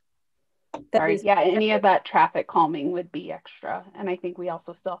 any of that traffic calming would be extra. And I think we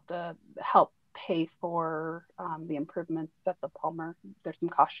also still have to help pay for the improvements at the Palmer. There's some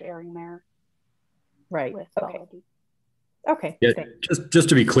cost sharing there. Right. Okay. Okay. Yeah, just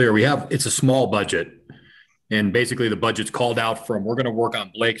to be clear, it's a small budget. And basically the budget's called out from, we're going to work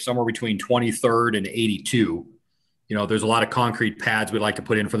on Blake somewhere between 23rd and 82. You know, there's a lot of concrete pads we'd like to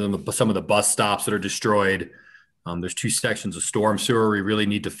put in for some of the bus stops that are destroyed. There's 2 sections of storm sewer we really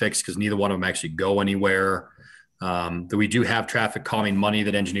need to fix because neither one of them actually go anywhere. We do have traffic calming money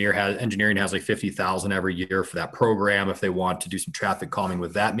that engineering has like $50,000 every year for that program. If they want to do some traffic calming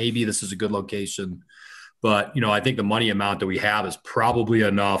with that, maybe this is a good location. But, you know, I think the money amount that we have is probably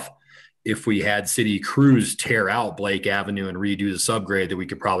enough. If we had city crews tear out Blake Avenue and redo the subgrade, that we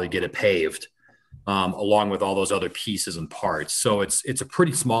could probably get it paved along with all those other pieces and parts. So it's a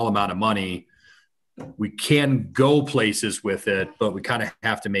pretty small amount of money. We can go places with it, but we kind of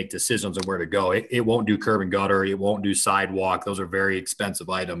have to make decisions on where to go. It won't do curb and gutter. It won't do sidewalk. Those are very expensive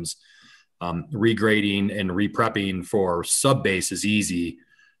items. Regrading and reprepping for sub base is easy.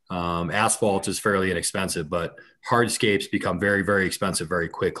 Asphalt is fairly inexpensive, but hardscapes become very, very expensive very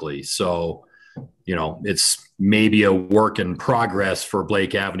quickly. So it's maybe a work in progress for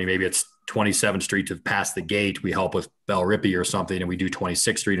Blake Avenue. Maybe it's 27th Street to past the gate. We help with Bell Rippey or something, and we do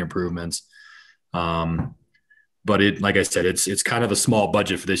 26th Street improvements. But like I said, it's kind of a small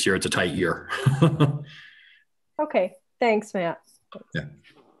budget for this year. It's a tight year. Okay, thanks, Matt. Yeah.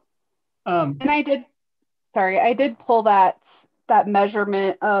 And I did pull that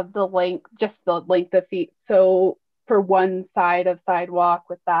measurement of the length, just the length of feet. So for one side of sidewalk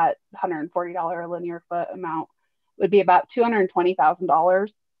with that $140 linear foot amount would be about $220,000.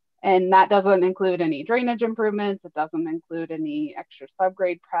 And that doesn't include any drainage improvements. It doesn't include any extra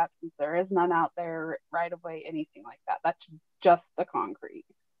subgrade prep, since there is none out there right away, anything like that. That's just the concrete.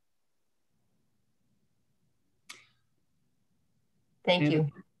 Thank you.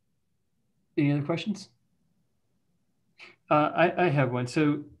 Any other questions? I have one.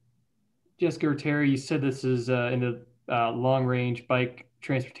 So Jessica or Terry, you said this is in the long range bike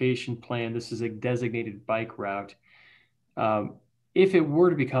transportation plan. This is a designated bike route. If it were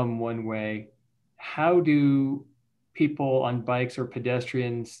to become one way, how do people on bikes or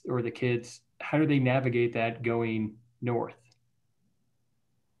pedestrians or the kids, how do they navigate that going north?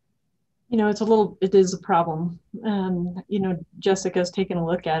 It is a problem. Jessica's taken a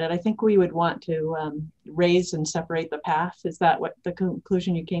look at it. I think we would want to raise and separate the path. Is that what the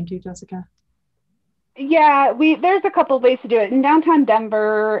conclusion you came to, Jessica? Yeah, there's a couple of ways to do it. In downtown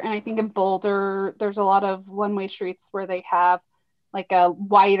Denver, and I think in Boulder, there's a lot of one-way streets where they have like a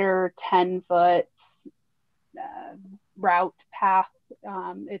wider 10-foot route path.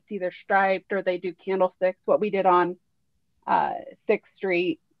 It's either striped or they do candlesticks. What we did on 6th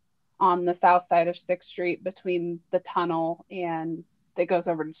Street, on the south side of 6th Street between the tunnel and that goes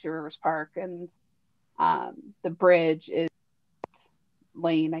over to Two Rivers Park, and the bridge is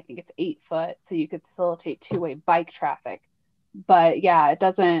lane, I think it's 8 foot, so you could facilitate two-way bike traffic. But yeah, it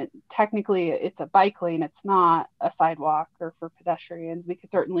doesn't, technically it's a bike lane, it's not a sidewalk or for pedestrians. We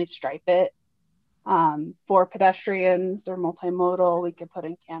could certainly stripe it. For pedestrians or multimodal, we could put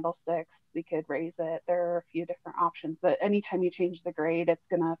in candlesticks, we could raise it. There are a few different options, but anytime you change the grade, it's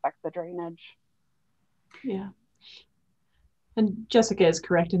going to affect the drainage. Yeah. And Jessica is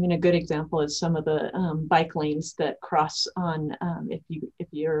correct. I mean, a good example is some of the bike lanes that cross on, if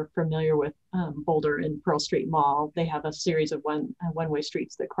you're familiar with Boulder and Pearl Street Mall, they have a series of one-way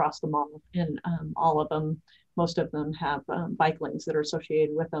streets that cross the mall, and all of them, most of them have bike lanes that are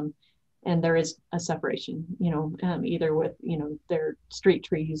associated with them. And there is a separation, either with, their street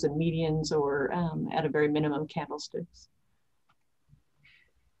trees and medians, or at a very minimum candlesticks.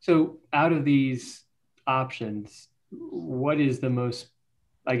 So out of these options, what is the most,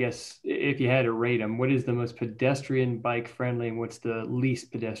 I guess, if you had to rate them, what is the most pedestrian bike friendly and what's the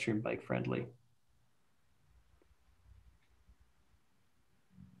least pedestrian bike friendly?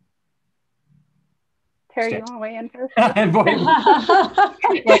 Terry, you want to weigh in first? I know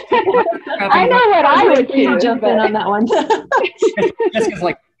what I would choose. Jump in on that one. Jessica's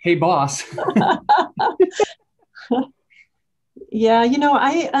like, hey, boss. Yeah,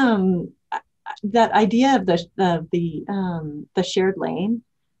 that idea of the shared lane,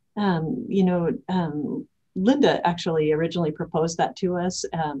 Linda actually originally proposed that to us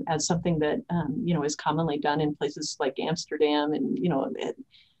as something that is commonly done in places like Amsterdam, and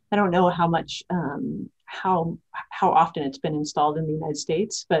I don't know how much how often it's been installed in the United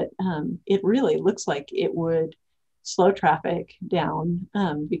States, but it really looks like it would slow traffic down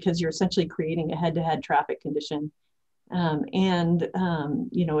because you're essentially creating a head-to-head traffic condition.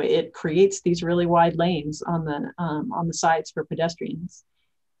 It creates these really wide lanes on the sides for pedestrians.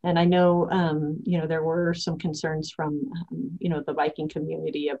 And I know, there were some concerns from, the biking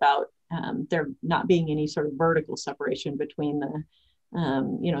community about there not being any sort of vertical separation between the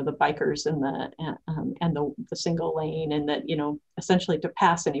bikers and the single lane, and that, essentially to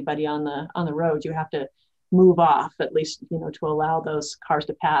pass anybody on the road, you have to move off at least, to allow those cars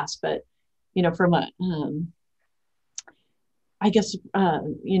to pass. But, from a, I guess,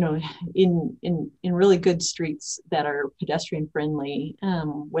 in really good streets that are pedestrian friendly,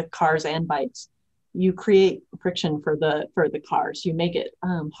 with cars and bikes, you create friction for the cars. You make it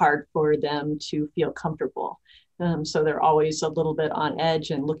hard for them to feel comfortable. So they're always a little bit on edge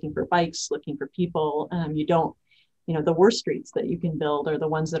and looking for bikes, looking for people. You don't, the worst streets that you can build are the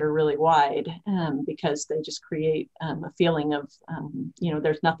ones that are really wide, because they just create a feeling of,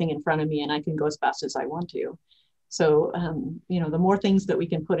 there's nothing in front of me and I can go as fast as I want to. So, the more things that we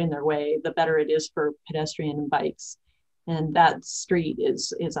can put in their way, the better it is for pedestrian and bikes. And that street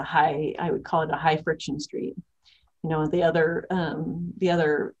is a high, I would call it a high friction street. You know, the other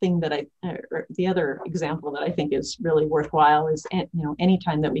thing that the other example that I think is really worthwhile is, you know,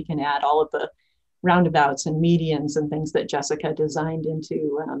 anytime that we can add all of the roundabouts and medians and things that Jessica designed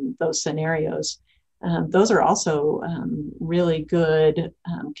into those scenarios. Those are also really good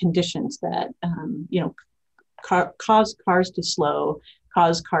conditions that, you know, cause cars to slow,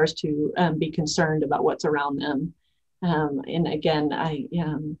 cause cars to be concerned about what's around them. And again,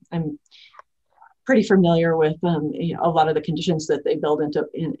 I'm pretty familiar with you know, a lot of the conditions that they build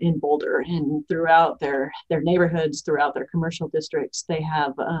in Boulder, and throughout their neighborhoods, throughout their commercial districts, they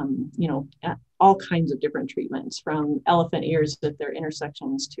have you know, all kinds of different treatments, from elephant ears at their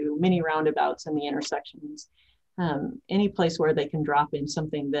intersections to mini roundabouts in the intersections. Any place where they can drop in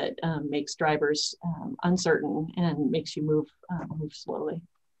something that makes drivers uncertain and makes you move slowly.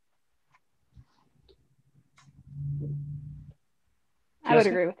 I would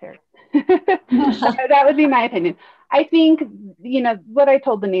agree with her. That would be my opinion. I think, you know, what I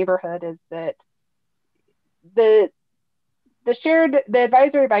told the neighborhood is that the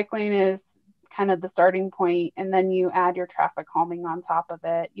advisory bike lane is kind of the starting point, and then you add your traffic calming on top of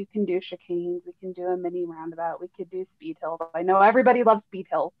it. You can do chicanes, we can do a mini roundabout, we could do speed hills. I know everybody loves speed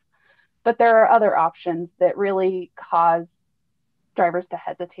hills, but there are other options that really cause drivers to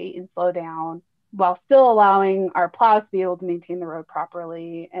hesitate and slow down, while still allowing our plows to be able to maintain the road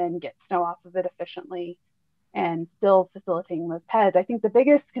properly and get snow off of it efficiently, and still facilitating those PEDs. I think the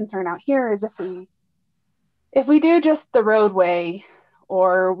biggest concern out here is if we do just the roadway,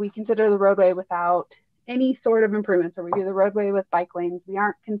 or we consider the roadway without any sort of improvements, or we do the roadway with bike lanes, we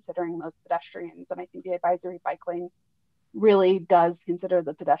aren't considering those pedestrians. And I think the advisory bike lane really does consider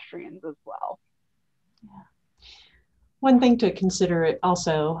the pedestrians as well. Yeah. One thing to consider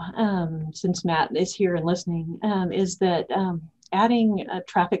also, since Matt is here and listening, is that adding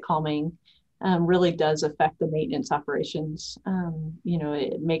traffic calming really does affect the maintenance operations. You know,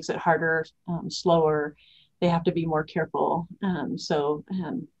 it makes it harder, slower. They have to be more careful. So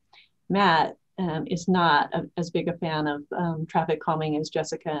Matt is not as big a fan of traffic calming as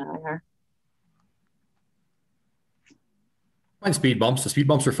Jessica and I are. Fine speed bumps. The speed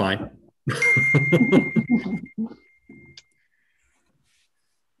bumps are fine.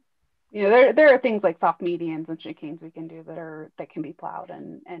 You know, there are things like soft medians and chicanes we can do that can be plowed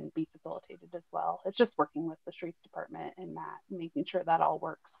and be facilitated as well. It's just working with the streets department and Matt, making sure that all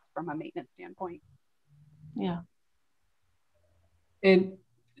works from a maintenance standpoint. Yeah. And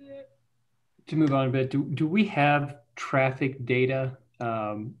to move on a bit, do we have traffic data?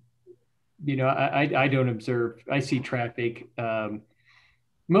 You know, I don't observe. I see traffic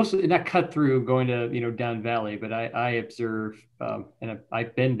mostly not cut through going to, you know, down valley, but I observe and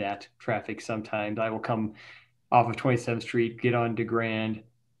I've been that traffic sometimes. I will come off of 27th Street, get on DeGrand,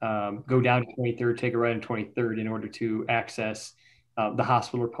 go down to 23rd, take a right on 23rd in order to access the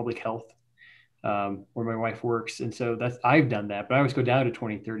hospital or public health where my wife works. And so I've done that, but I always go down to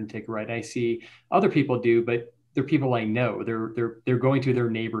 23rd and take a right. I see other people do, but they're people I know. They're going to their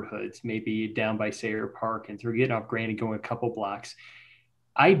neighborhoods, maybe down by Sayre Park, and they're getting off Grand and going a couple blocks.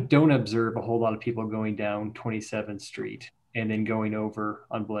 I don't observe a whole lot of people going down 27th Street and then going over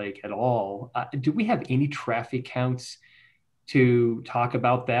on Blake at all. Do we have any traffic counts to talk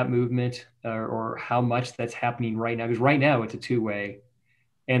about that movement or how much that's happening right now? Because right now it's a two-way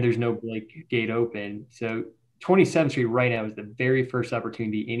and there's no Blake gate open. So 27th Street right now is the very first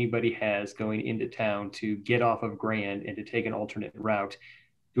opportunity anybody has going into town to get off of Grand and to take an alternate route.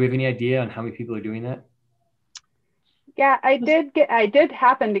 Do we have any idea on how many people are doing that? Yeah, I did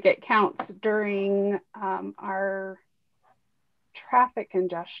happen to get counts during our traffic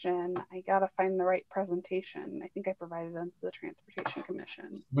congestion. I gotta find the right presentation. I think I provided them to the Transportation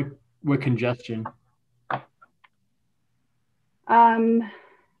Commission. What congestion? It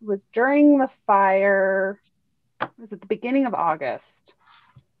was during the fire. It was at the beginning of August,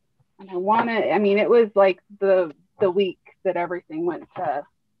 and I mean, it was like the week that everything went to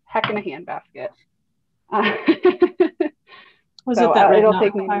heck in a handbasket. Was it that Red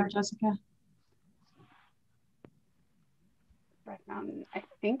Mountain fire, Jessica? Red Mountain, I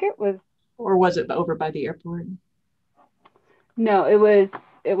think it was. Or was it over by the airport? No, it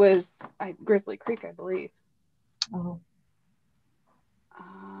was Grizzly Creek, I believe. Oh.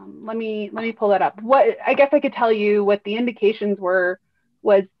 Let me pull that up. What I guess I could tell you what the indications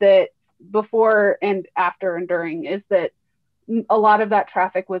was that before and after and during is that a lot of that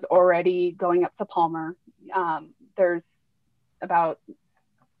traffic was already going up to Palmer. There's I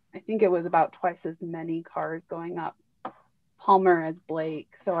think it was about twice as many cars going up Palmer as Blake.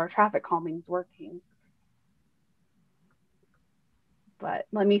 So our traffic calming is working. But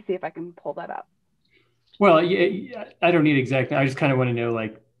let me see if I can pull that up. Well, yeah, I don't need exactly. I just kind of want to know,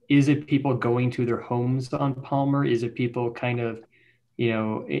 like, is it people going to their homes on Palmer? Is it people kind of,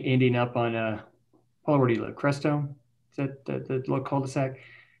 ending up on a, Paul, where do you live? Crestone? Is that the little cul-de-sac?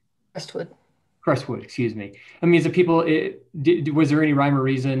 Crestwood. Crestwood, excuse me. I mean, is it people, was there any rhyme or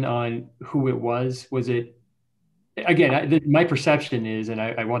reason on who it was? Was it, again, my perception is, and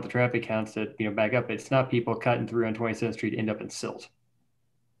I want the traffic counts to, back up, it's not people cutting through on 27th Street end up in Silt.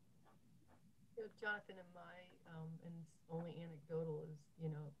 Jonathan, and only anecdotal is,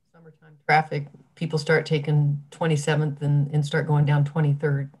 summertime traffic, people start taking 27th and start going down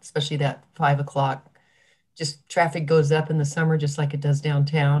 23rd, especially that 5 o'clock. Just traffic goes up in the summer, just like it does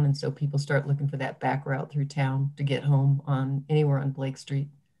downtown. And so people start looking for that back route through town to get home on anywhere on Blake Street.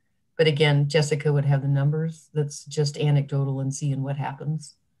 But again, Jessica would have the numbers. That's just anecdotal and seeing what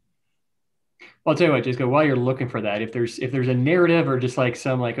happens. Well, I'll tell you what, Jessica, while you're looking for that, if there's a narrative or just like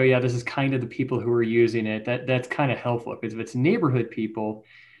some like, oh yeah, this is kind of the people who are using it, that's kind of helpful. Because if it's neighborhood people,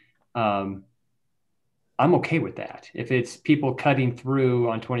 I'm okay with that. If it's people cutting through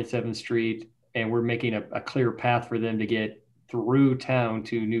on 27th Street and we're making a clear path for them to get through town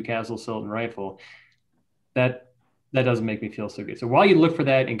to Newcastle, Silt, and Rifle, that doesn't make me feel so good. So while you look for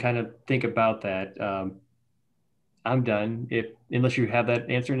that and kind of think about that, I'm done. Unless you have that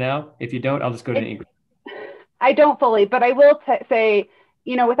answer now. If you don't, I'll just go to Ingrid. I don't fully, but I will say,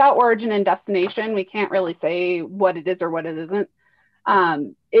 without origin and destination, we can't really say what it is or what it isn't.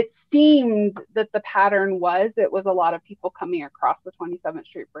 It seemed that the pattern it was a lot of people coming across the 27th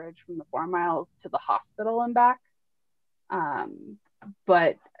Street Bridge from the 4 miles to the hospital and back.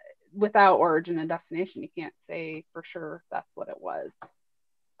 But without origin and destination, you can't say for sure that's what it was.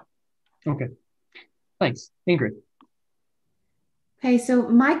 Okay. Thanks. Ingrid. Okay, so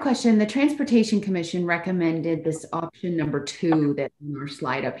my question, the Transportation Commission recommended this option number 2 that's on our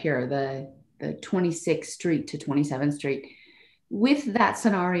slide up here, the 26th Street to 27th Street. With that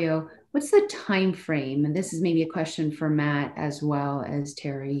scenario, what's the time frame? And this is maybe a question for Matt as well as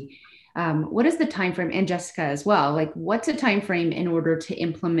Terry. What is the time frame, and Jessica as well? Like, what's a time frame in order to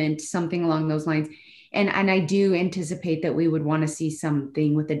implement something along those lines? And I do anticipate that we would want to see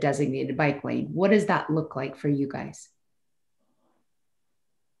something with a designated bike lane. What does that look like for you guys?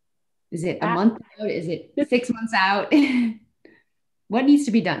 Is it a month out? Is it 6 months out? What needs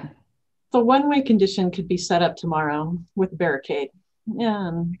to be done? The one-way condition could be set up tomorrow with a barricade.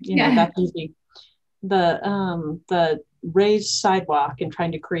 And that's easy. The raised sidewalk and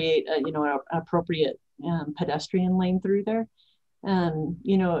trying to create an appropriate pedestrian lane through there.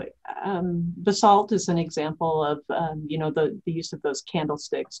 Basalt is an example of the use of those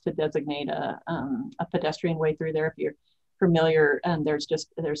candlesticks to designate a pedestrian way through there. If you're familiar, and there's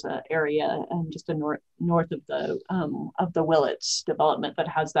an area just north of the Willits development that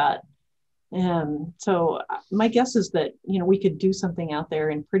has that. So my guess is that we could do something out there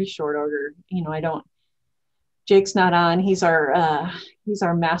in pretty short order. Jake's not on. He's our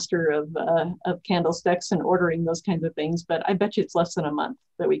master of candlesticks and ordering those kinds of things. But I bet you it's less than a month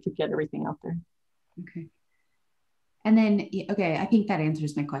that we could get everything out there. Okay. And then, okay, I think that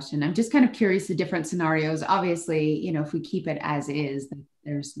answers my question. I'm just kind of curious the different scenarios. Obviously, if we keep it as is,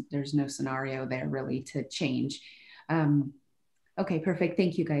 there's no scenario there really to change. Okay, perfect.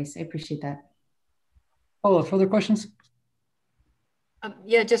 Thank you, guys. I appreciate that. Oh, further questions?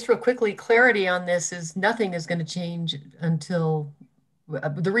 Yeah, just real quickly, clarity on this is nothing is going to change until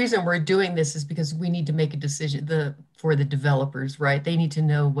the reason we're doing this is because we need to make a decision for the developers, right? They need to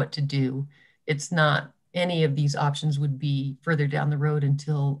know what to do. It's not any of these options would be further down the road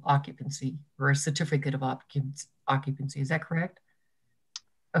until occupancy or a certificate of occupancy. Is that correct?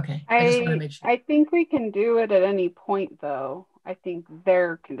 Okay. I just want to make sure. I think we can do it at any point, though. I think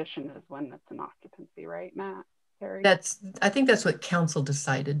their condition is when it's an occupancy, right, Matt? Terry? I think that's what council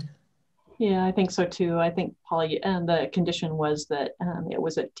decided. Yeah, I think so too. I think Polly, and the condition was that it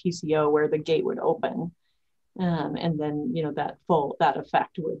was at TCO where the gate would open, and then that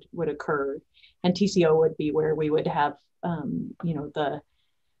effect would occur, and TCO would be where we would have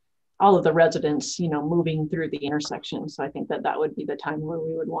all of the residents moving through the intersection. So I think that would be the time where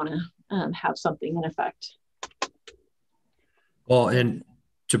we would want to have something in effect. Well, and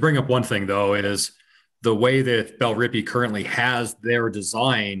to bring up one thing though is the way that Bell Rippey currently has their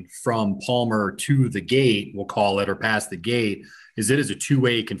design from Palmer to the gate, we'll call it, or past the gate, is it is a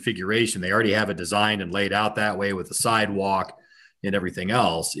two-way configuration. They already have it designed and laid out that way with the sidewalk and everything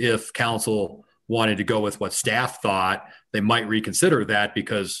else. If council wanted to go with what staff thought, they might reconsider that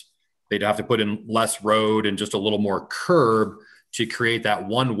because they'd have to put in less road and just a little more curb to create that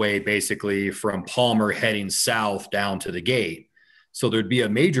one way basically from Palmer heading south down to the gate. So there'd be a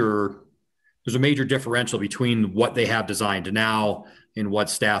major there's a major differential between what they have designed now and what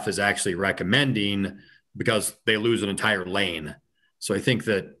staff is actually recommending, because they lose an entire lane. So I think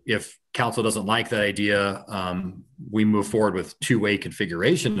that if council doesn't like that idea, we move forward with two-way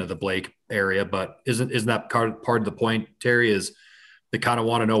configuration of the Blake area. But isn't that part of the point, Terry, is they kind of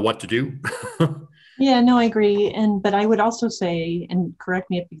want to know what to do? Yeah, no, I agree. But I would also say, and correct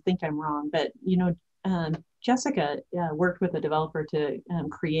me if you think I'm wrong, but Jessica worked with a developer to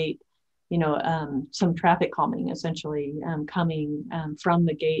create, some traffic calming, essentially coming from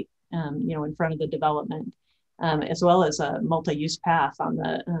the gate, in front of the development, as well as a multi-use path on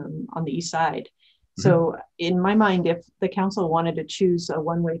the east side. Mm-hmm. So in my mind, if the council wanted to choose a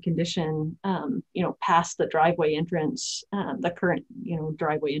one-way condition, past the driveway entrance, the current,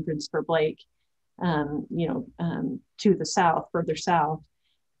 driveway entrance for Blake, to the south, further south,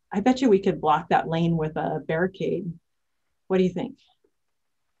 I bet you we could block that lane with a barricade. What do you think?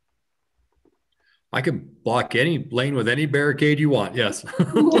 I could block any lane with any barricade you want. Yes.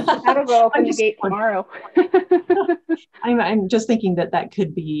 That'll go open the gate tomorrow. I'm just thinking that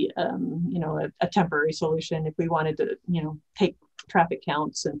could be, a temporary solution if we wanted to, take traffic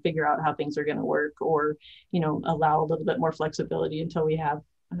counts and figure out how things are going to work, or, allow a little bit more flexibility until we have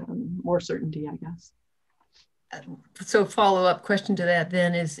more certainty, I guess. So follow-up question to that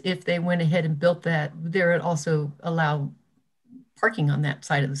then is, if they went ahead and built that, there would also allow parking on that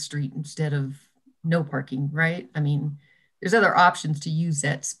side of the street instead of no parking, right? I mean, there's other options to use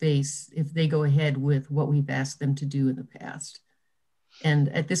that space if they go ahead with what we've asked them to do in the past. And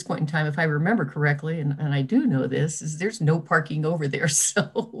at this point in time, if I remember correctly, and I do know this, is there's no parking over there.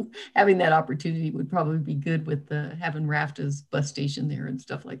 So having that opportunity would probably be good with having RAFTA's bus station there and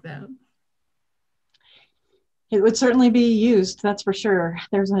stuff like that. It would certainly be used, that's for sure.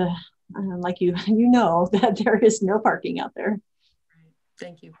 There's like that there is no parking out there.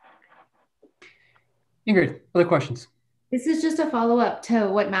 Thank you. Ingrid, other questions? This is just a follow-up to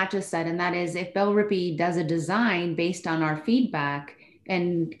what Matt just said, and that is, if Bell Rippey does a design based on our feedback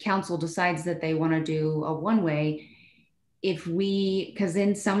and council decides that they want to do a one-way, because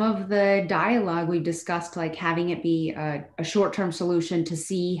in some of the dialogue we've discussed, like having it be a short-term solution to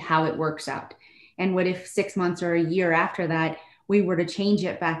see how it works out. And what if 6 months or a year after that, we were to change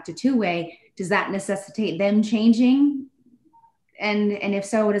it back to two-way? Does that necessitate them changing? And if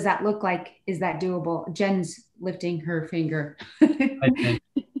so, what does that look like? Is that doable? Jen's lifting her finger.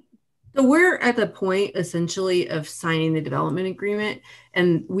 So we're at the point essentially of signing the development agreement,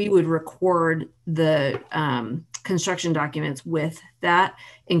 and we would record the construction documents with that,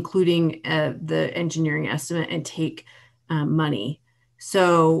 including the engineering estimate, and take money.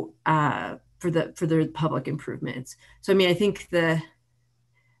 So for the public improvements. So I mean, I think the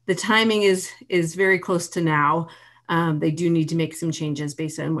timing is very close to now. They do need to make some changes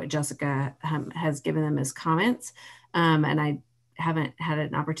based on what Jessica has given them as comments. And I haven't had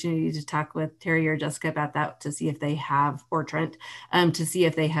an opportunity to talk with Terry or Jessica about that to see if they have, or Trent, to see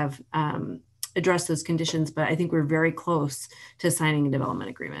if they have addressed those conditions. But I think we're very close to signing a development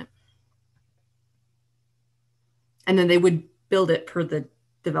agreement. And then they would build it per the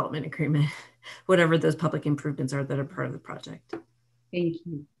development agreement, whatever those public improvements are that are part of the project. Thank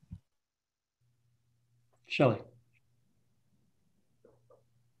you. Shelley.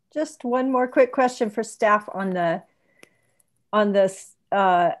 Just one more quick question for staff on this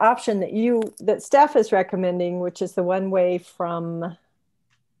option that staff is recommending, which is the one way from,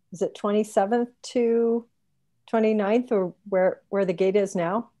 is it 27th to 29th, or where the gate is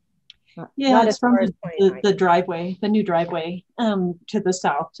now? Yeah, it's from the driveway, the new driveway, to the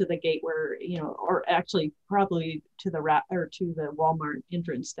south, to the gate where, or actually probably to the Walmart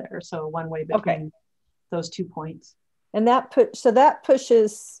entrance there. So one way between those 2 points. And that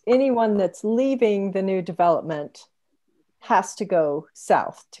pushes anyone that's leaving the new development has to go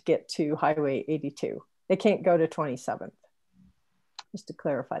south to get to Highway 82. They can't go to 27th. Just to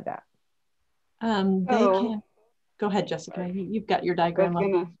clarify that. They can. Go ahead, Jessica. You've got your diagram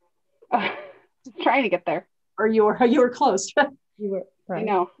up. Trying to get there. Or you were close. You were right. I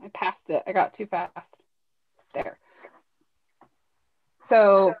know. I passed it. I got too fast. There.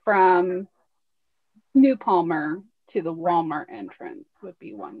 So from New Palmer to the Walmart entrance would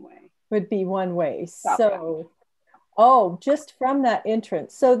be one way. Would be one way. Southbound. So, just from that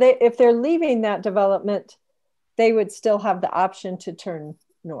entrance. So if they're leaving that development, they would still have the option to turn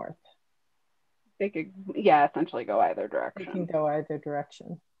north. They could, essentially go either direction. They can go either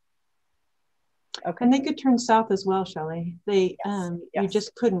direction. Okay. And they could turn south as well, Shelley. They yes. You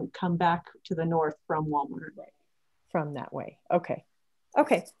just couldn't come back to the north from Walmart. Right. From that way. Okay.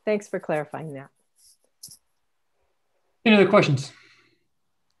 Okay. Thanks for clarifying that. Any other questions?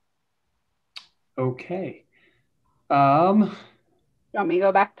 Okay. You want me to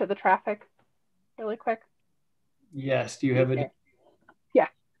go back to the traffic really quick? Yes, do you have Okay. Yeah.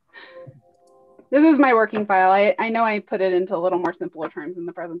 This is my working file. I know I put it into a little more simpler terms in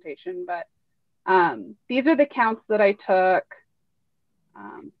the presentation, but these are the counts that I took.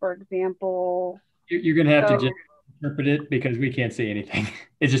 For example, you're going to have to just interpret it because we can't see anything.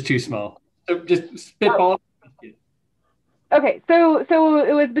 It's just too small. So just spitball. Okay, so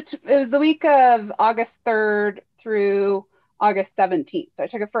it was the week of August 3rd through August 17th. So I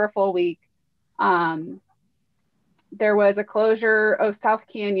took it for a full week. There was a closure of South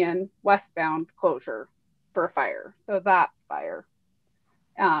Canyon westbound closure for a fire. So that fire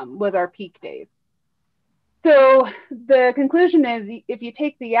was our peak days. So the conclusion is, if you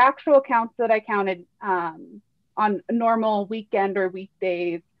take the actual counts that I counted on a normal weekend or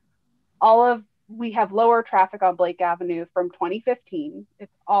weekdays, we have lower traffic on Blake Avenue from 2015.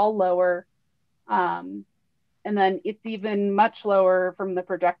 It's all lower. And then it's even much lower from the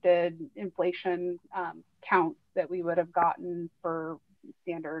projected inflation counts that we would have gotten for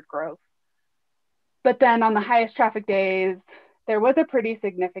standard growth. But then on the highest traffic days, there was a pretty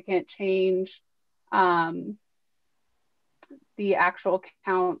significant change. The actual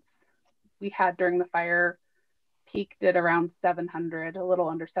counts we had during the fire peaked at around 700, a little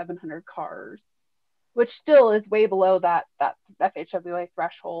under 700 cars, which still is way below that FHWA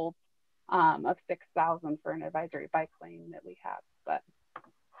threshold of 6,000 for an advisory bike lane that we have. But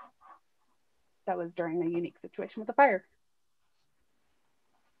that was during a unique situation with the fire.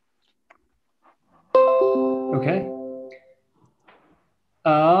 Okay.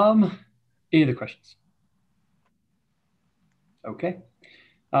 Any other questions? Okay.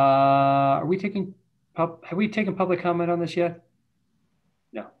 Have we taken public comment on this yet?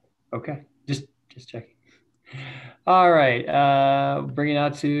 No. Okay. Just checking. All right. Bringing it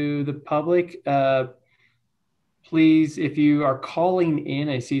out to the public. Please, if you are calling in,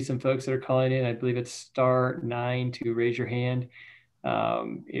 I see some folks that are calling in. I believe it's *9 to raise your hand.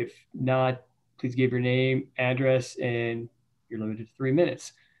 If not, please give your name, address, and you're limited to 3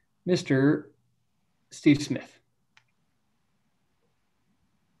 minutes. Mr. Steve Smith.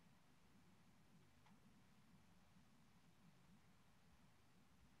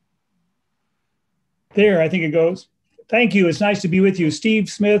 There, I think it goes. Thank you. It's nice to be with you. Steve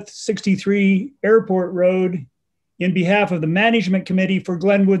Smith, 63 Airport Road, in behalf of the Management Committee for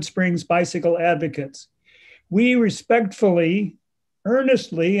Glenwood Springs Bicycle Advocates. We respectfully,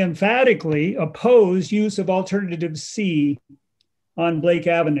 earnestly, emphatically oppose use of Alternative C on Blake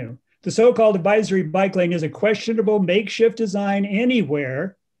Avenue. The so-called advisory bike lane is a questionable makeshift design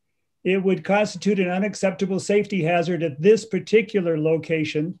anywhere. It would constitute an unacceptable safety hazard at this particular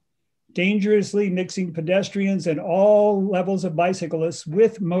location, dangerously mixing pedestrians and all levels of bicyclists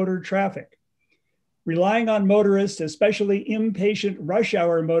with motor traffic. Relying on motorists, especially impatient rush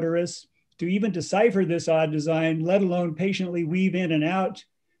hour motorists, to even decipher this odd design, let alone patiently weave in and out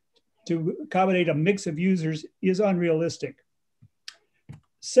to accommodate a mix of users, is unrealistic.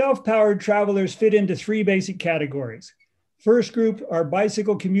 Self-powered travelers fit into 3 basic categories. First group are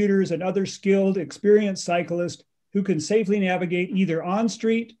bicycle commuters and other skilled, experienced cyclists who can safely navigate either on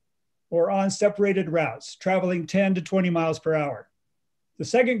street or on separated routes, traveling 10 to 20 miles per hour. The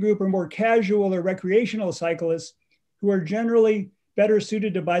second group are more casual or recreational cyclists who are generally better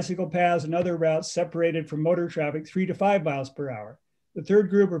suited to bicycle paths and other routes separated from motor traffic 3 to 5 miles per hour. The third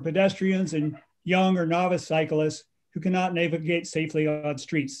group are pedestrians and young or novice cyclists who cannot navigate safely on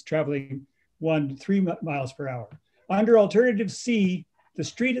streets, traveling 1 to 3 miles per hour. Under Alternative C, the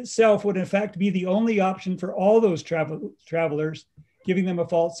street itself would in fact be the only option for all those travelers, giving them a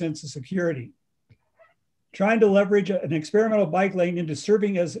false sense of security. Trying to leverage an experimental bike lane into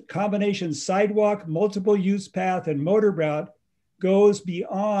serving as a combination sidewalk, multiple use path, and motor route goes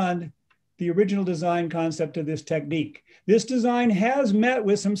beyond the original design concept of this technique. This design has met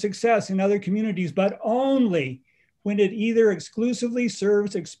with some success in other communities, but only when it either exclusively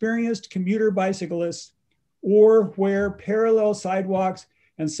serves experienced commuter bicyclists or where parallel sidewalks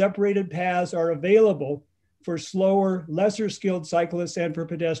and separated paths are available for slower, lesser skilled cyclists and for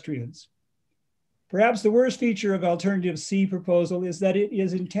pedestrians. Perhaps the worst feature of Alternative C proposal is that it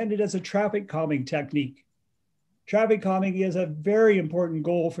is intended as a traffic calming technique. Traffic calming is a very important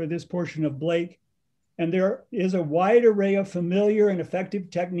goal for this portion of Blake, and there is a wide array of familiar and effective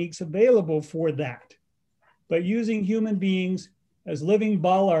techniques available for that. But using human beings as living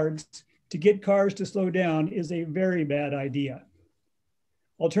bollards to get cars to slow down is a very bad idea.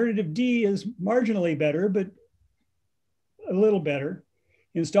 Alternative D is marginally better, but a little better.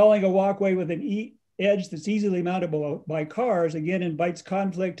 Installing a walkway with an edge that's easily mountable by cars, again, invites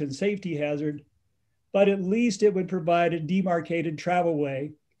conflict and safety hazard, but at least it would provide a demarcated travel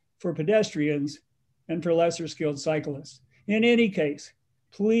way for pedestrians and for lesser skilled cyclists. In any case,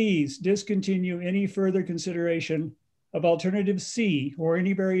 please discontinue any further consideration of alternative C or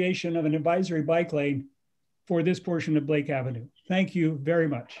any variation of an advisory bike lane for this portion of Blake Avenue. Thank you very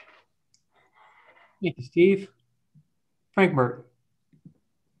much. Thank you, Steve. Frank Merton.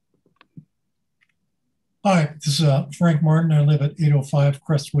 Hi, this is Frank Martin. I live at 805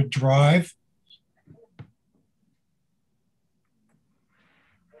 Crestwood Drive.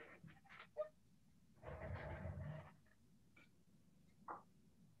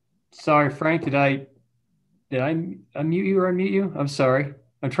 Sorry, Frank, did I unmute you or unmute you? I'm sorry.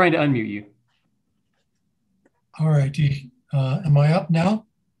 I'm trying to unmute you. All right. Am I up now?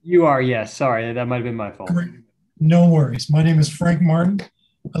 You are, yes. Sorry, that might have been my fault. Great. No worries. My name is Frank Martin.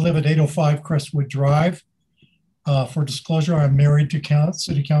 I live at 805 Crestwood Drive. For disclosure, I'm married to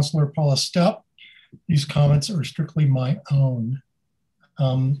City Councilor Paula Stepp. These comments are strictly my own.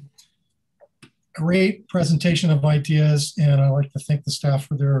 Great presentation of ideas, and I'd like to thank the staff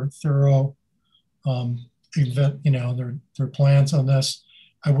for their thorough, their plans on this.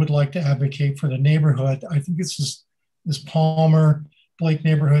 I would like to advocate for the neighborhood. I think it's just this Palmer Blake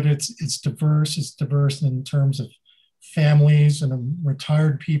neighborhood. It's diverse. It's diverse in terms of families and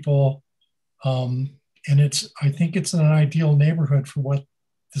retired people, and I think it's an ideal neighborhood for what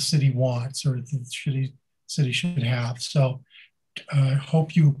the city wants or the city should have. So I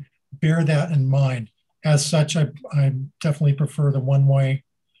hope you bear that in mind. As such, I definitely prefer the one-way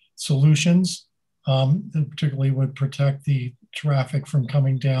solutions that particularly would protect the traffic from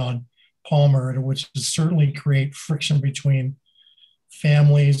coming down Palmer, which would certainly create friction between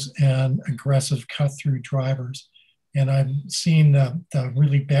families and aggressive cut-through drivers. And I've seen the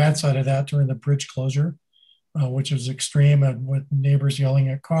really bad side of that during the bridge closure, which was extreme, and with neighbors yelling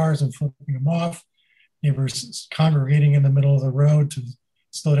at cars and flipping them off, neighbors congregating in the middle of the road to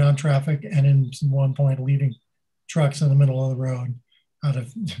slow down traffic, and in one point leaving trucks in the middle of the road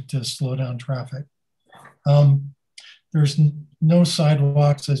to slow down traffic. There's no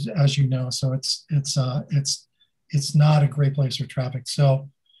sidewalks, as you know, so it's not a great place for traffic. So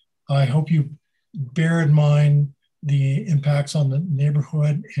I hope you bear in mind the impacts on the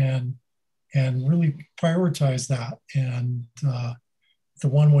neighborhood and really prioritize that. And the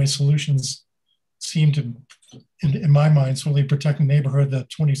one-way solutions seem to, in my mind, really protect the neighborhood. The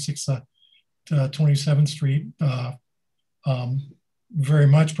 26th to 27th Street very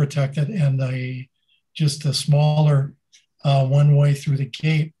much protected, and just a smaller one-way through the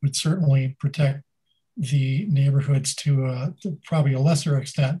gate would certainly protect the neighborhoods to probably a lesser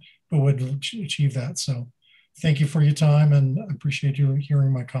extent, but would achieve that. So thank you for your time, and I appreciate you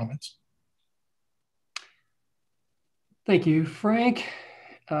hearing my comments. Thank you, Frank.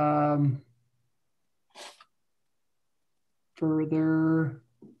 Further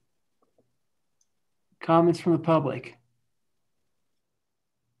comments from the public?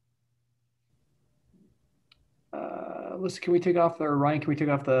 Listen, can we take off Ryan, can we take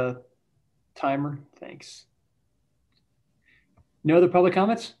off the timer? Thanks. No other public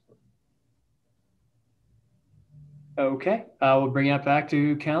comments? Okay, we'll bring it back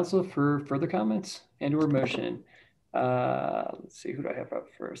to council for further comments and or motion. Let's see, who do I have up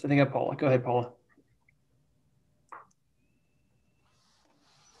first? I think I have Paula. Go ahead, Paula.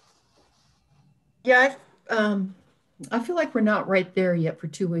 Yeah, I feel like we're not right there yet for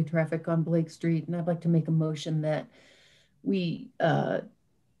two-way traffic on Blake Street, and I'd like to make a motion that we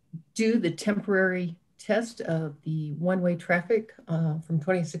do the temporary test of the one-way traffic from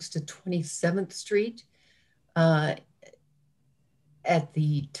 26th to 27th Street at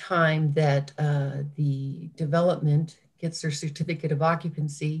the time that the development gets their certificate of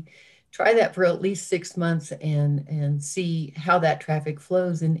occupancy. Try that for at least 6 months and see how that traffic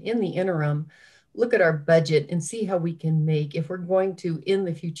flows. And in the interim, look at our budget and see how we can make, if we're going to in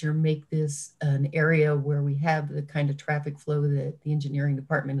the future make this an area where we have the kind of traffic flow that the engineering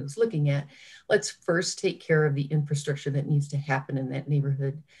department is looking at, let's first take care of the infrastructure that needs to happen in that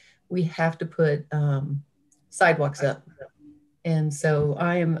neighborhood. We have to put sidewalks up. And so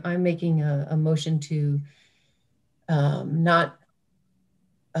I'm making a motion to not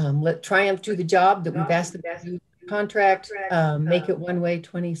let Triumph do the job that we've asked them to do. Contract, make it one way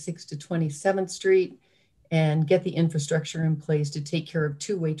 26th to 27th Street, and get the infrastructure in place to take care of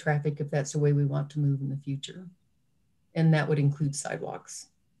two-way traffic if that's the way we want to move in the future. And that would include sidewalks.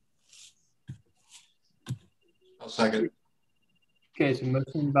 I'll second. Okay, so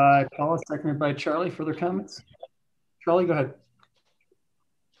motion by Paula, seconded by Charlie. Further comments? Charlie, go ahead.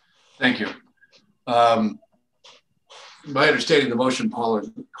 Thank you. My understanding of the motion, Paula,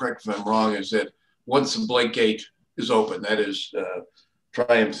 correct if I'm wrong, is that once the Blake Gate is open, that is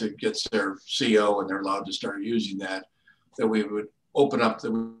Triumph gets their CO and they're allowed to start using that, that we would open up,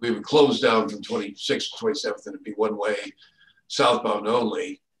 that we would close down from 26th to 27th and it'd be one way southbound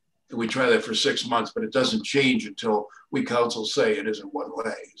only. And we try that for 6 months, but it doesn't change until we council say it isn't one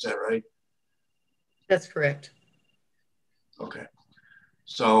way. Is that right? That's correct. Okay.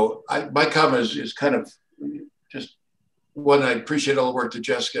 So my comment is kind of just one, I appreciate all the work that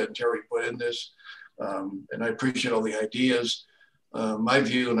Jessica and Terry put in this. And I appreciate all the ideas. My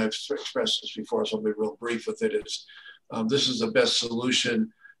view, and I've expressed this before, so I'll be real brief with it, is this is the best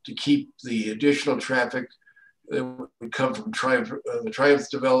solution to keep the additional traffic that would come from the Triumph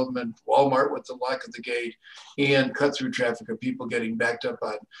development, Walmart with the lack of the gate, and cut through traffic of people getting backed up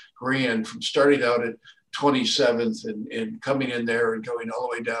on Grand from starting out at 27th and coming in there and going all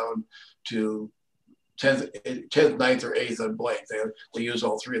the way down to 10th, 9th, or 8th on Blake. They use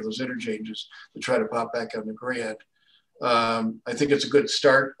all three of those interchanges to try to pop back on the Grand. I think it's a good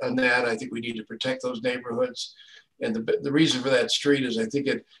start on that. I think we need to protect those neighborhoods. And the reason for that street is I think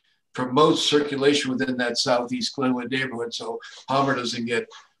it promotes circulation within that southeast Glenwood neighborhood. So Palmer doesn't get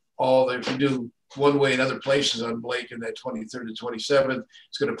if you do one way in other places on Blake in that 23rd and 27th,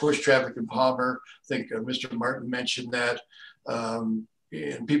 it's going to push traffic in Palmer. I think Mr. Martin mentioned that.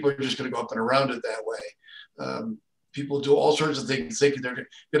 And people are just going to go up and around it that way. People do all sorts of things thinking they're going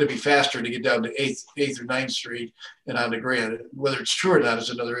to be faster to get down to 8th or 9th Street and on the Grand. Whether it's true or not is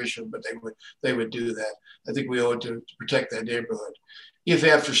another issue, but they would do that. I think we owe it to protect that neighborhood. If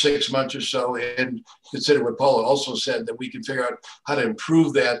after 6 months or so, and consider what Paula also said, that we can figure out how to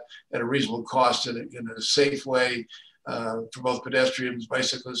improve that at a reasonable cost in a safe way for both pedestrians,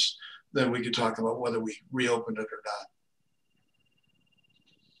 bicyclists, then we could talk about whether we reopen it or not.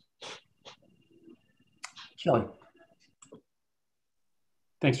 Kelly.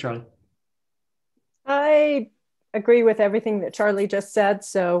 Thanks, Charlie. I agree with everything that Charlie just said.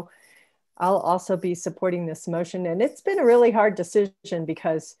 So I'll also be supporting this motion. And it's been a really hard decision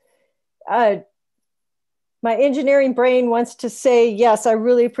because my engineering brain wants to say, yes, I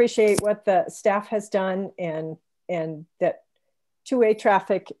really appreciate what the staff has done and that two-way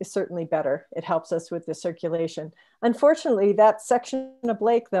traffic is certainly better. It helps us with the circulation. Unfortunately, that section of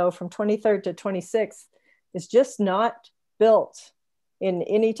Blake, though, from 23rd to 26th is just not built in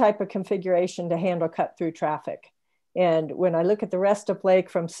any type of configuration to handle cut through traffic. And when I look at the rest of Blake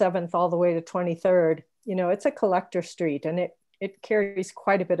from 7th all the way to 23rd, you know, it's a collector street and it carries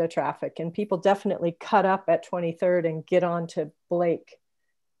quite a bit of traffic, and people definitely cut up at 23rd and get onto Blake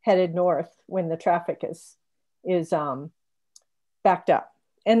headed north when the traffic is backed up.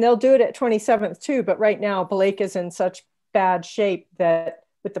 And they'll do it at 27th too, but right now Blake is in such bad shape that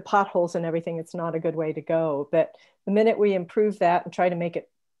with the potholes and everything, it's not a good way to go. But the minute we improve that and try to make it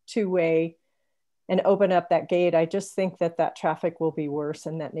two-way and open up that gate, I just think that traffic will be worse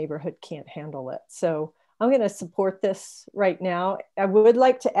and that neighborhood can't handle it. So I'm going to support this right now. I would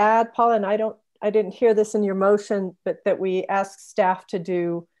like to add, Paula, and I didn't hear this in your motion, but that we ask staff to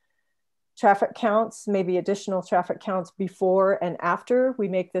do traffic counts, maybe additional traffic counts before and after we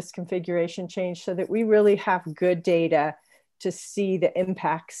make this configuration change so that we really have good data to see the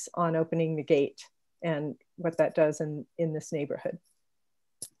impacts on opening the gate and what that does in this neighborhood.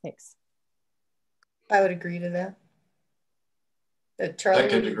 Thanks. I would agree to that. Charlie?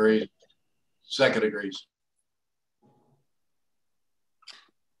 Second agrees. Second agrees.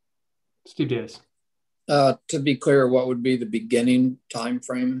 Steve Davis. To be clear, what would be the beginning time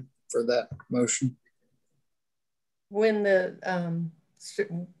frame for that motion? When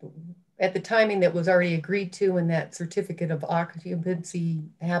at the timing that was already agreed to when that certificate of occupancy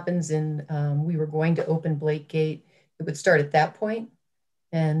happens and we were going to open Blake Gate, it would start at that point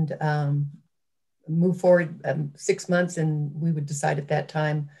and move forward 6 months, and we would decide at that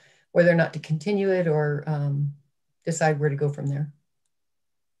time whether or not to continue it or decide where to go from there.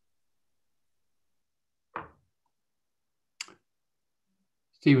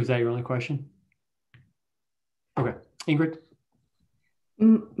 Steve, was that your only question? Okay, Ingrid.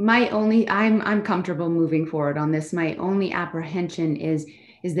 I'm comfortable moving forward on this. My only apprehension is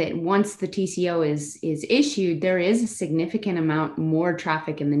that once the TCO is issued, there is a significant amount more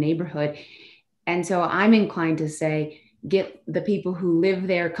traffic in the neighborhood. And so I'm inclined to say, get the people who live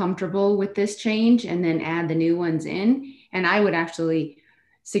there comfortable with this change and then add the new ones in. And I would actually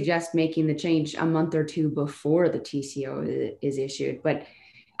suggest making the change a month or two before the TCO is issued. But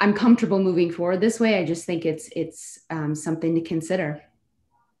I'm comfortable moving forward this way. I just think it's something to consider.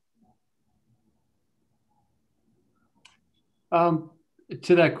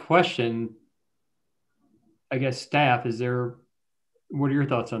 To that question, I guess staff, what are your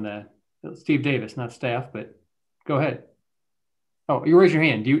thoughts on that? Steve Davis, not staff, but go ahead. Oh, you raise your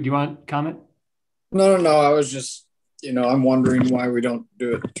hand. Do you want to comment? No. I was just, I'm wondering why we don't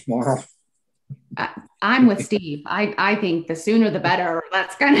do it tomorrow. I'm with Steve. I think the sooner the better.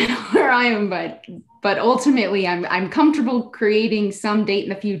 That's kind of where I am, but ultimately I'm comfortable creating some date in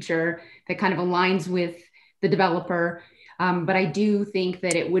the future that kind of aligns with the developer. But I do think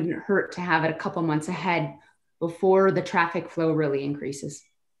that it wouldn't hurt to have it a couple months ahead before the traffic flow really increases.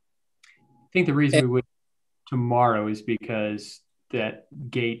 I think the reason we would tomorrow is because that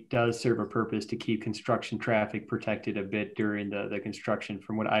gate does serve a purpose to keep construction traffic protected a bit during the construction,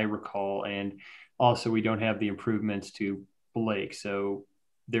 from what I recall. And also we don't have the improvements to Blake. So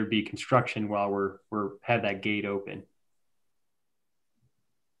there'd be construction while we're have that gate open.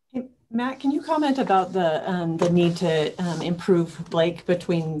 Hey, Matt, can you comment about the need to improve Blake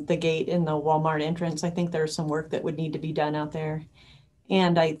between the gate and the Walmart entrance? I think there's some work that would need to be done out there.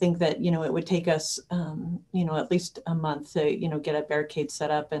 And I think that, it would take us, at least a month to, get a barricade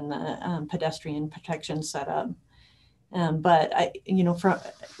set up and the pedestrian protection set up. But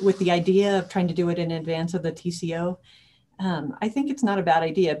with the idea of trying to do it in advance of the TCO, I think it's not a bad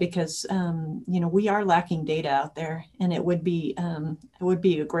idea because, we are lacking data out there, and it would be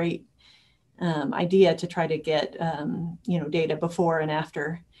a great idea to try to get, data before and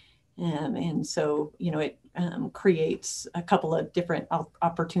after. And so, it creates a couple of different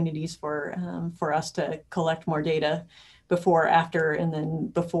opportunities for us to collect more data before, after, and then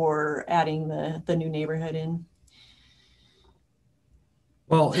before adding the new neighborhood in.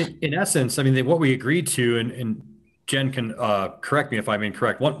 Well, in essence, I mean, what we agreed to, and Jen can correct me if I'm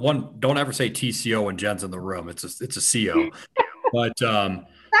incorrect. One, don't ever say TCO when Jen's in the room. It's a CO. But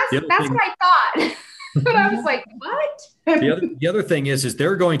that's what I thought. But I was like, what? The other thing is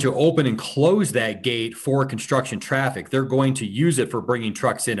they're going to open and close that gate for construction traffic. They're going to use it for bringing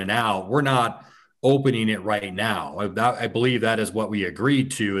trucks in and out. We're not opening it right now. I believe that is what we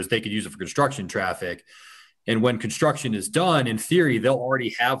agreed to, is they could use it for construction traffic. And when construction is done, in theory, they'll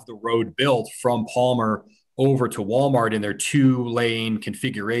already have the road built from Palmer over to Walmart in their 2-lane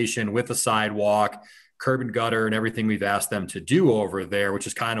configuration with a sidewalk, curb and gutter, and everything we've asked them to do over there, which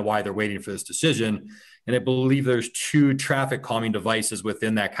is kind of why they're waiting for this decision. And I believe there's 2 traffic calming devices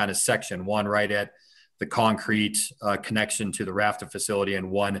within that kind of section, one right at the concrete connection to the RAFTA facility,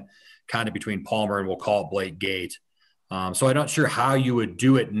 and one kind of between Palmer and we'll call it Blake Gate. So I'm not sure how you would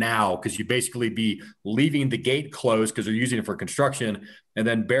do it now, because you'd basically be leaving the gate closed because they're using it for construction and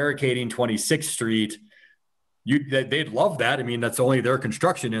then barricading 26th Street. They'd love that. I mean, that's only their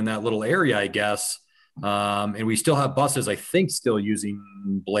construction in that little area, I guess. And we still have buses, I think, still using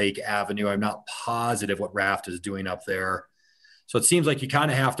Blake Avenue. I'm not positive what RAFT is doing up there. So it seems like you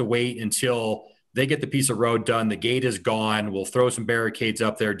kind of have to wait until they get the piece of road done. The gate is gone. We'll throw some barricades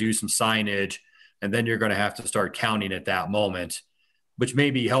up there, do some signage, and then you're going to have to start counting at that moment, which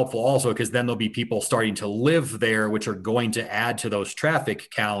may be helpful also because then there'll be people starting to live there, which are going to add to those traffic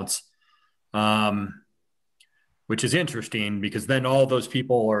counts, which is interesting because then all those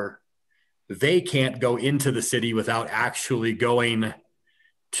people they can't go into the city without actually going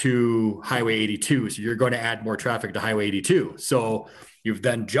to Highway 82. So you're going to add more traffic to Highway 82. So you've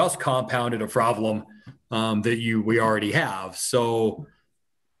then just compounded a problem that we already have. So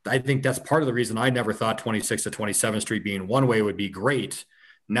I think that's part of the reason I never thought 26th to 27th Street being one way would be great.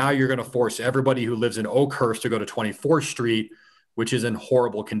 Now you're going to force everybody who lives in Oakhurst to go to 24th Street, which is in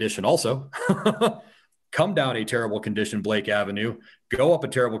horrible condition also. Come down a terrible condition, Blake Avenue, go up a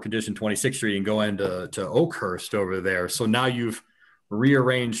terrible condition, 26th Street, and go into Oakhurst over there. So now you've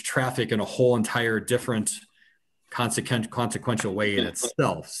rearranged traffic in a whole entire different consequential way in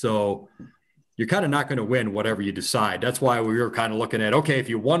itself. So you're kind of not going to win whatever you decide. That's why we were kind of looking at, okay, if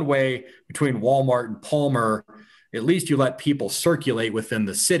you one way between Walmart and Palmer, at least you let people circulate within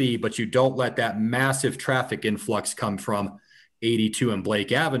the city, but you don't let that massive traffic influx come from 82 and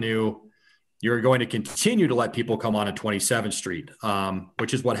Blake Avenue. You're going to continue to let people come on at 27th Street,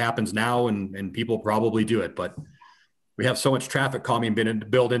 which is what happens now, and people probably do it. But we have so much traffic calming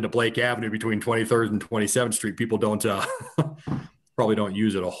built into Blake Avenue between 23rd and 27th Street. People don't probably don't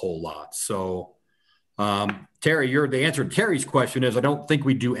use it a whole lot. So, Terry, the answer to Terry's question is I don't think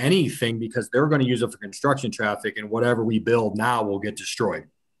we do anything because they're going to use it for construction traffic, and whatever we build now will get destroyed.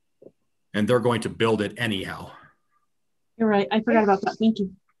 And they're going to build it anyhow. You're right. I forgot about that. Thank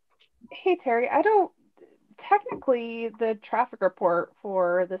you. Hey, Terry, technically the traffic report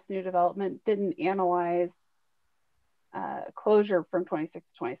for this new development didn't analyze closure from 26th to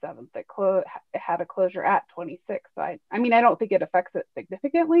 27th. It had a closure at 26. So I mean, I don't think it affects it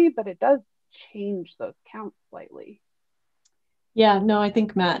significantly, but it does change those counts slightly. Yeah, no, I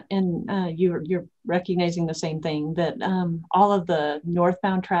think Matt and you're recognizing the same thing, that all of the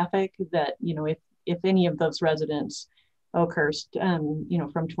northbound traffic that, if any of those residents, Oakhurst, from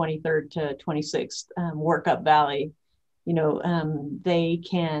 23rd to 26th, work up Valley, they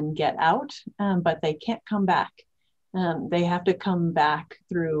can get out, but they can't come back. They have to come back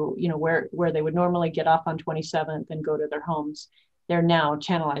through, where they would normally get off on 27th and go to their homes. They're now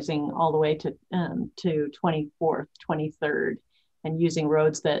channelizing all the way to 24th, 23rd, and using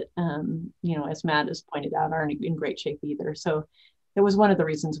roads that, as Matt has pointed out, aren't in great shape either. So it was one of the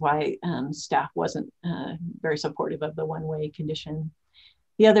reasons why staff wasn't very supportive of the one-way condition.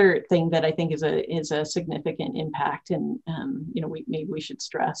 The other thing that I think is a significant impact, and maybe we should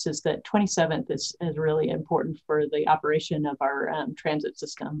stress, is that 27th is really important for the operation of our transit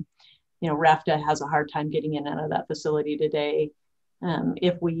system. RAFTA has a hard time getting in and out of that facility today.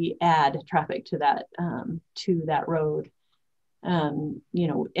 If we add traffic to that road, and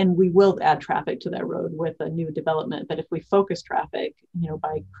we will add traffic to that road with a new development. But if we focus traffic,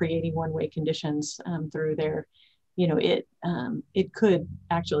 by creating one-way conditions through there, it could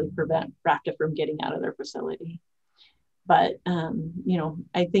actually prevent RAFTA from getting out of their facility. But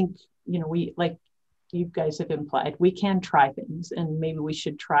I think we, like you guys have implied, we can try things, and maybe we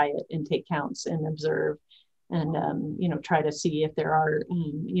should try it and take counts and observe, and try to see if there are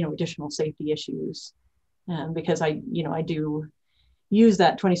additional safety issues. Because I do use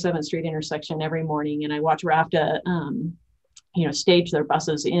that 27th Street intersection every morning, and I watch RAFTA, stage their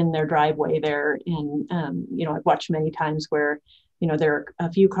buses in their driveway there. And, I've watched many times where, there are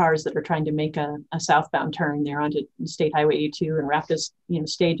a few cars that are trying to make a southbound turn there onto State Highway 82, and RAFTA's,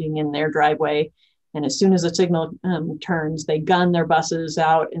 staging in their driveway. And as soon as the signal turns, they gun their buses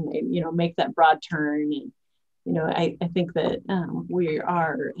out and they, make that broad turn. And, I think that we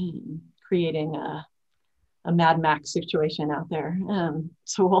are creating a Mad Max situation out there.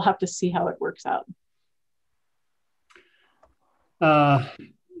 So we'll have to see how it works out.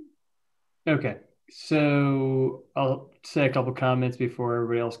 Okay, so I'll say a couple comments before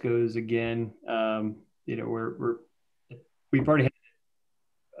everybody else goes again. We've already had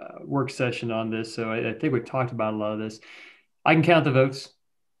a work session on this, so I think we've talked about a lot of this. I can count the votes.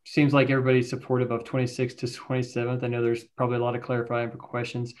 Seems like everybody's supportive of 26th to 27th. I know there's probably a lot of clarifying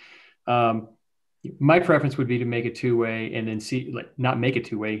questions. My preference would be to make it two-way and then not make it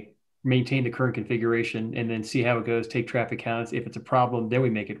two-way, maintain the current configuration and then see how it goes, take traffic counts. If it's a problem, then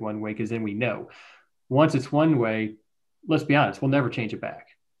we make it one-way, because then we know. Once it's one-way, let's be honest, we'll never change it back.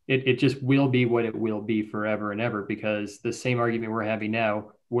 It just will be what it will be forever and ever, because the same argument we're having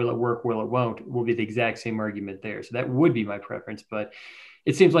now, will it work, will it won't, will be the exact same argument there. So that would be my preference, but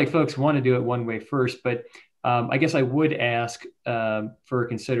it seems like folks want to do it one way first. But I guess I would ask for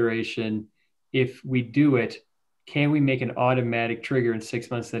consideration, if we do it, can we make an automatic trigger in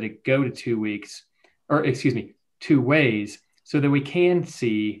 6 months that it go to 2 weeks, or 2 ways, so that we can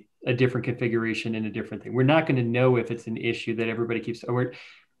see a different configuration and a different thing? We're not going to know if it's an issue that everybody keeps.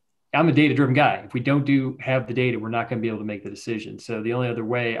 I'm a data-driven guy. If we don't have the data, we're not going to be able to make the decision. So the only other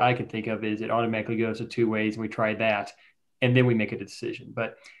way I can think of is it automatically goes to 2 ways, and we try that, and then we make a decision.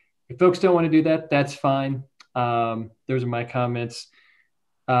 But if folks don't want to do that, that's fine. Those are my comments.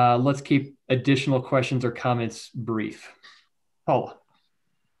 Let's keep additional questions or comments brief. Paula.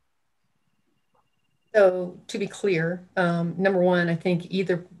 So to be clear, number one, I think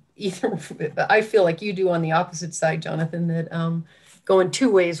either I feel like you do on the opposite side, Jonathan, that going 2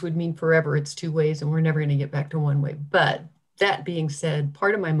 ways would mean forever it's 2 ways and we're never going to get back to 1 way. But that being said,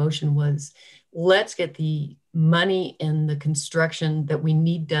 part of my motion was, let's get the money and the construction that we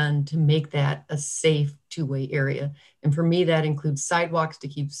need done to make that a safe 2-way area. And for me, that includes sidewalks to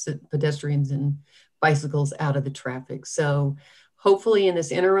keep pedestrians and bicycles out of the traffic. So hopefully in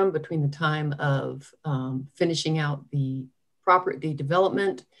this interim, between the time of finishing out the property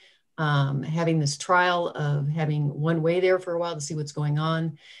development, having this trial of having 1 way there for a while to see what's going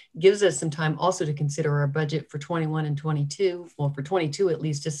on, gives us some time also to consider our budget for 21 and 22, well, for 22 at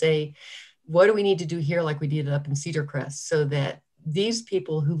least, to say, what do we need to do here like we did up in Cedar Crest, so that these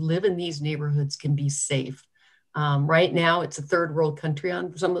people who live in these neighborhoods can be safe. Right now, it's a third world country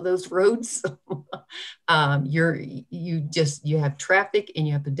on some of those roads. You have traffic and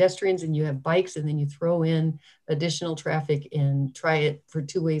you have pedestrians and you have bikes, and then you throw in additional traffic and try it for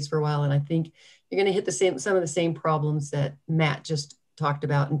 2 ways for a while. And I think you're going to hit some of the same problems that Matt just talked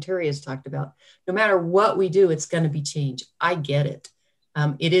about and Terry has talked about. No matter what we do, it's going to be change. I get it.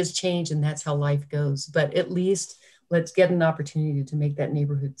 It is change, and that's how life goes. But at least let's get an opportunity to make that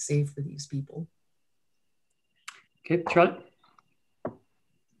neighborhood safe for these people. Okay, Charlie.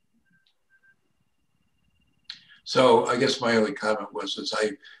 So I guess my only comment was that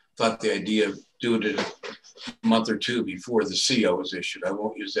I thought the idea of doing it a month or two before the CO was issued. I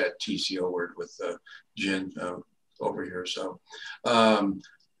won't use that TCO word with Jen over here. So,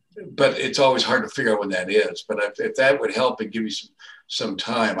 but it's always hard to figure out when that is. But if that would help and give you some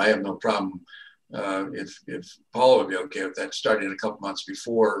time, I have no problem. If Paula would be okay with that, starting a couple months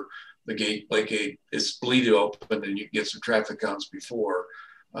before the Blake Gate is bleeding open, and you get some traffic counts before,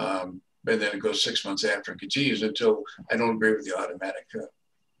 and then it goes 6 months after and continues until I don't agree with the automatic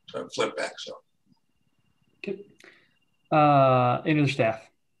flip back. So, okay. Any other staff,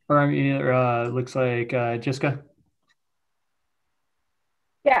 or I mean, looks like Jessica.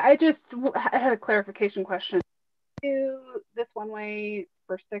 Yeah, I had a clarification question. Do this one way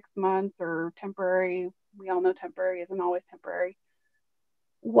for 6 months or temporary? We all know temporary isn't always temporary.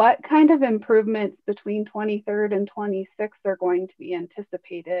 What kind of improvements between 23rd and 26th are going to be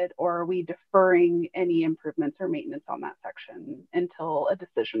anticipated, or are we deferring any improvements or maintenance on that section until a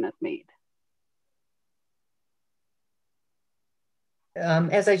decision is made?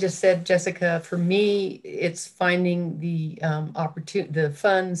 As I just said, Jessica, for me, it's finding the the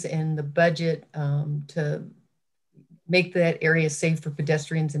funds and the budget to make that area safe for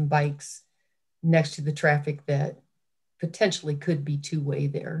pedestrians and bikes next to the traffic that potentially could be two-way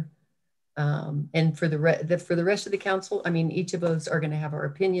there. And for the rest of the council, I mean, each of us are going to have our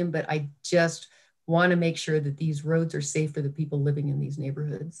opinion, but I just want to make sure that these roads are safe for the people living in these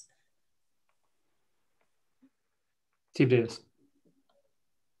neighborhoods. Steve Davis.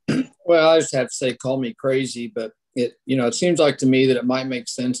 Well, I just have to say, call me crazy, but it seems like to me that it might make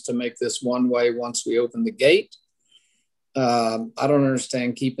sense to make this one way once we open the gate. I don't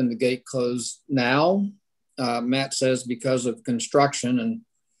understand keeping the gate closed now. Matt says because of construction, and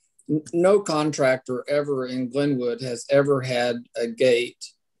no contractor ever in Glenwood has ever had a gate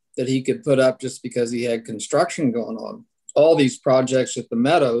that he could put up just because he had construction going on. All these projects at the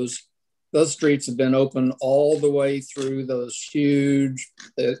Meadows, those streets have been open all the way through those huge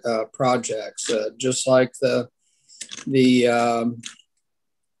projects, just like the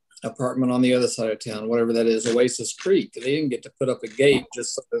apartment on the other side of town, whatever that is, Oasis Creek. They didn't get to put up a gate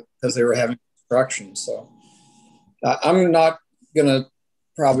just because they were having construction. So I'm not going to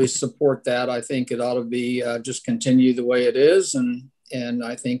probably support that. I think it ought to be just continue the way it is. And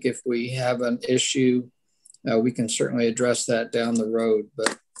I think if we have an issue, we can certainly address that down the road.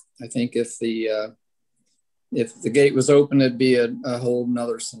 But I think if the gate was open, it'd be a whole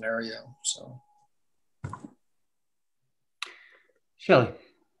nother scenario. So, Shelley,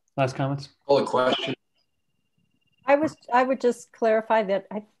 last comments. Call a question. I would just clarify that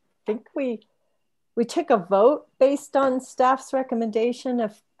I think we took a vote based on staff's recommendation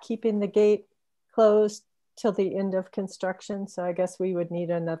of keeping the gate closed till the end of construction. So I guess we would need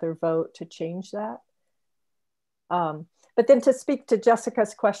another vote to change that. But then to speak to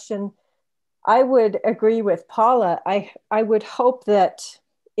Jessica's question, I would agree with Paula. I would hope that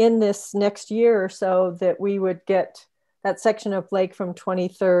in this next year or so that we would get that section of Blake from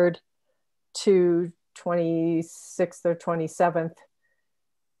 23rd to 26th or 27th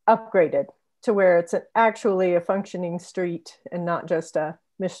upgraded to where it's actually a functioning street and not just a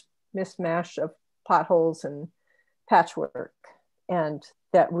mishmash of potholes and patchwork. And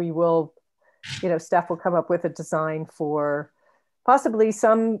that we will, staff will come up with a design for possibly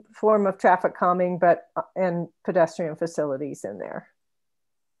some form of traffic calming, and pedestrian facilities in there.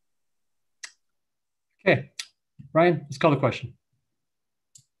 Okay, Ryan, let's call the question.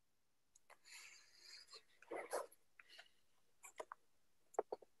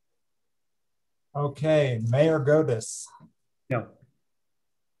 Okay, Mayor Godis. No.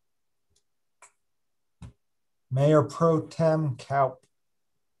 Mayor Pro Tem Kaup.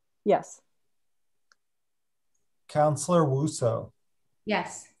 Yes. Councillor Wusso.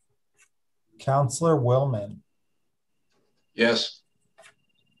 Yes. Councillor Willman. Yes.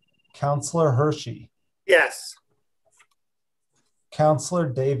 Councillor Hershey. Yes. Councillor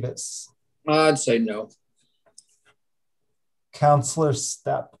Davis. I'd say no. Councillor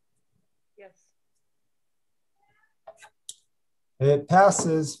Stepp. Yes. It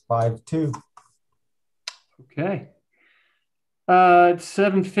passes 5-2. Okay. At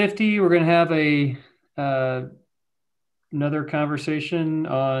 7:50, we're going to have another conversation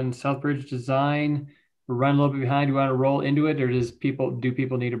on Southbridge design. We're running a little bit behind. Do you want to roll into it, or do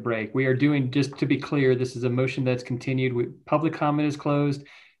people need a break? We are doing, just to be clear, this is a motion that's continued. Public comment is closed.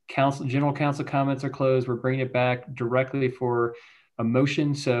 General counsel comments are closed. We're bringing it back directly for a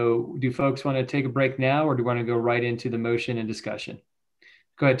motion. So do folks want to take a break now, or do you want to go right into the motion and discussion?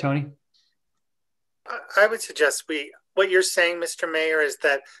 Go ahead, Tony. I would suggest what you're saying, Mr. Mayor, is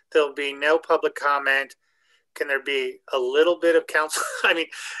that there'll be no public comment. can there be a little bit of council, I mean,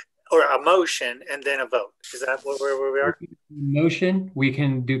 or a motion and then a vote? Is that where we are? Motion, we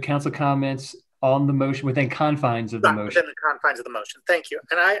can do council comments on the motion within confines of the motion. Within the confines of the motion. Thank you.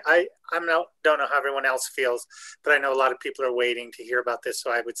 And don't know how everyone else feels, but I know a lot of people are waiting to hear about this,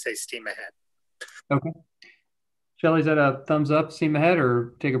 so I would say steam ahead. Okay. Shelley, is that a thumbs up, steam ahead,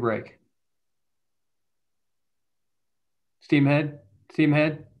 or take a break? Steam ahead? Steam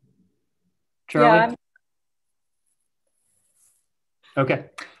ahead? Charlie? Yeah, okay.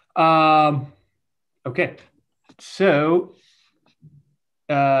 Okay. So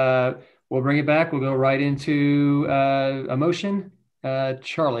we'll bring it back. We'll go right into a motion.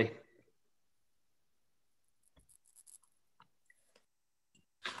 Charlie.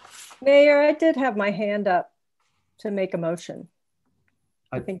 Mayor, I did have my hand up to make a motion.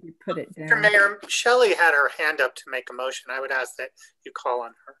 I think you put it down. Mr. Mayor, Shelley had her hand up to make a motion. I would ask that you call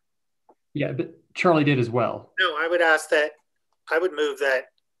on her. Yeah, but Charlie did as well. No, I would ask that, I would move that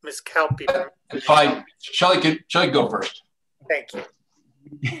Ms. Kaup be. Fine. Shelley go first. Thank you.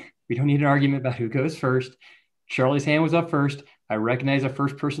 We don't need an argument about who goes first. Charlie's hand was up first. I recognize the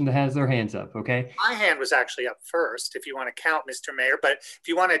first person that has their hands up. Okay. My hand was actually up first, if you want to count, Mr. Mayor. But if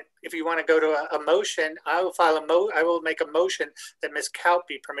you want to go to a motion, I will make a motion that Ms. Kaup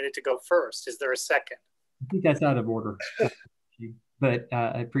be permitted to go first. Is there a second? I think that's out of order, but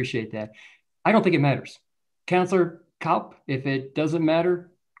I appreciate that. I don't think it matters. Councilor Kaup, if it doesn't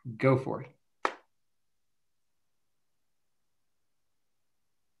matter, go for it.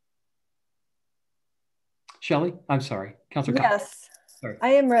 Shelley, I'm sorry. Councilor Kaup. Yes, sorry.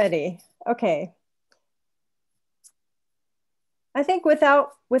 I am ready. Okay. I think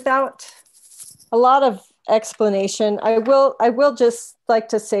without a lot of explanation, I will just like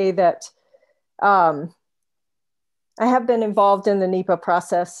to say that I have been involved in the NEPA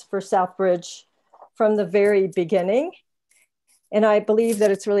process for Southbridge from the very beginning. And I believe that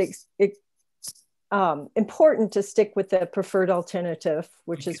it's really important to stick with the preferred alternative,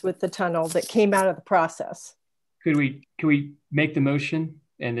 which is with the tunnel that came out of the process. Could we make the motion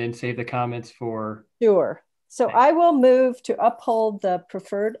and then save the comments for? Sure. So I will move to uphold the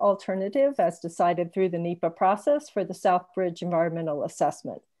preferred alternative as decided through the NEPA process for the Southbridge environmental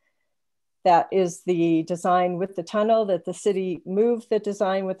assessment. That is the design with the tunnel, that the city move the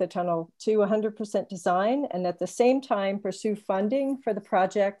design with the tunnel to 100% design, and at the same time pursue funding for the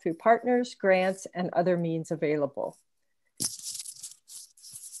project through partners, grants, and other means available.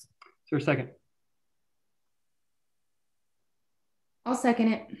 Is there a second? I'll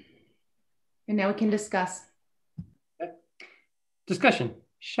second it. And now we can discuss. Okay. Discussion.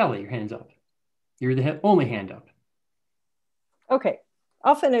 Shelley, your hand's up. You're the only hand up. Okay.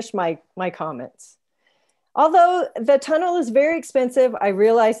 I'll finish my comments. Although the tunnel is very expensive, I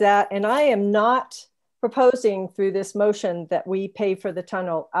realize that, and I am not proposing through this motion that we pay for the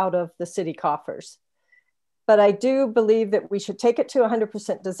tunnel out of the city coffers. But I do believe that we should take it to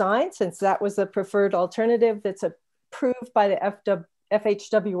 100% design, since that was the preferred alternative that's approved by the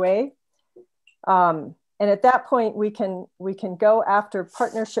FHWA. And at that point, we can go after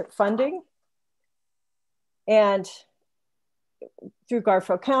partnership funding and through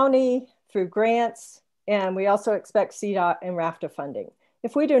Garfield County, through grants, and we also expect CDOT and RAFTA funding.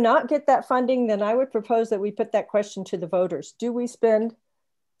 If we do not get that funding, then I would propose that we put that question to the voters. Do we spend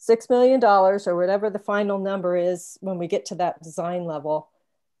 $6 million or whatever the final number is when we get to that design level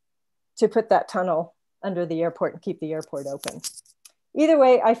to put that tunnel under the airport and keep the airport open? Either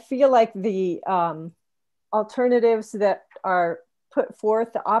way, I feel like the alternatives that are put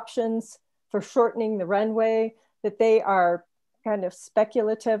forth, the options for shortening the runway, that they are kind of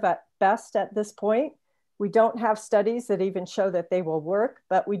speculative at best at this point. We don't have studies that even show that they will work,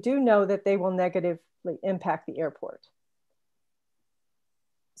 but we do know that they will negatively impact the airport.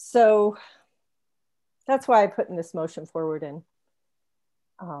 So that's why I put in this motion forward, and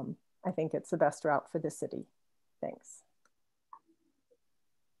I think it's the best route for the city. Thanks.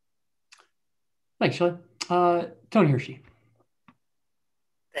 Thanks, Shelley. Tony Hershey.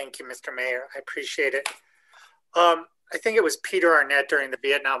 Thank you, Mr. Mayor. I appreciate it. I think it was Peter Arnett during the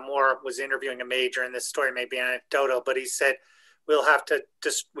Vietnam War was interviewing a major, and this story may be anecdotal, but he said, we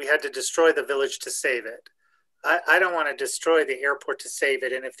had to destroy the village to save it. I don't want to destroy the airport to save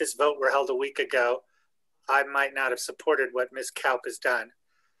it. And if this vote were held a week ago, I might not have supported what Ms. Kaup has done.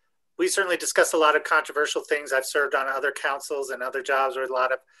 We certainly discuss a lot of controversial things. I've served on other councils and other jobs with a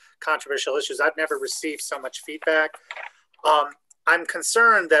lot of controversial issues. I've never received so much feedback. I'm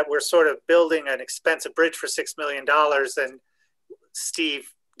concerned that we're sort of building an expensive bridge for $6 million. And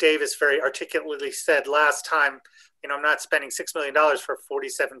Steve Davis very articulately said last time, I'm not spending $6 million for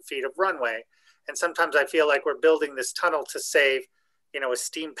 47 feet of runway. And sometimes I feel like we're building this tunnel to save, a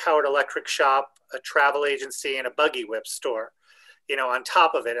steam-powered electric shop, a travel agency, and a buggy whip store, on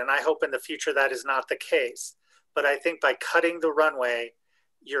top of it. And I hope in the future that is not the case. But I think by cutting the runway,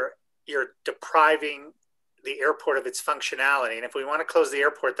 you're depriving the airport of its functionality. And if we want to close the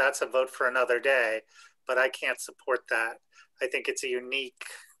airport, that's a vote for another day. But I can't support that. I think it's a unique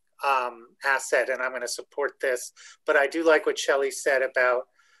asset, and I'm going to support this. But I do like what Shelley said about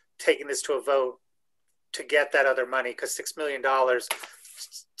taking this to a vote to get that other money, because $6 million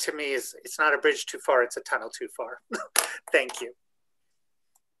to me it's not a bridge too far, it's a tunnel too far. Thank you.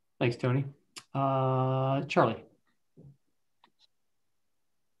 Thanks, Tony. Charlie.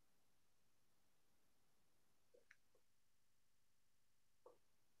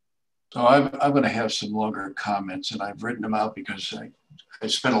 So I'm going to have some longer comments, and I've written them out because I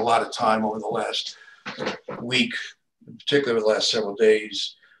spent a lot of time over the last week, particularly the last several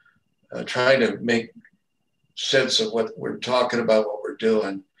days, trying to make sense of what we're talking about, what we're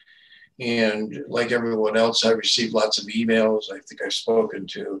doing. And like everyone else, I received lots of emails. I think I've spoken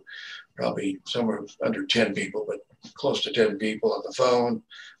to probably somewhere under 10 people, but close to 10 people on the phone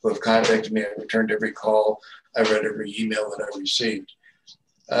who have contacted me. I returned every call. I read every email that I received.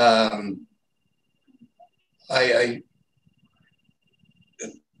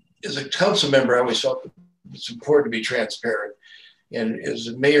 As a council member, I always felt it's important to be transparent. And as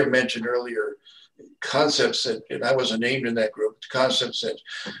the mayor mentioned earlier, concepts that, and I wasn't named in that group, concepts that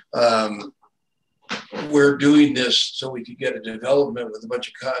we're doing this so we could get a development with a bunch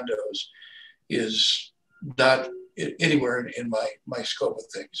of condos is not anywhere in my scope of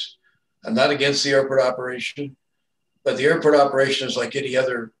things. I'm not against the airport operation, but the airport operation is like any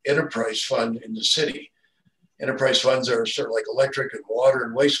other enterprise fund in the city. Enterprise funds are sort of like electric and water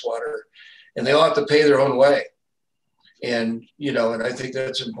and wastewater, and they all have to pay their own way. And, and I think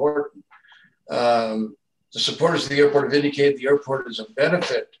that's important. The supporters of the airport have indicated the airport is a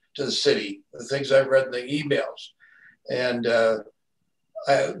benefit to the city, the things I've read in the emails. And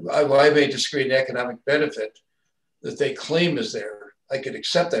I may disagree in the economic benefit that they claim is there. I could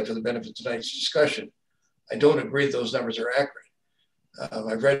accept that for the benefit of tonight's discussion. I don't agree that those numbers are accurate.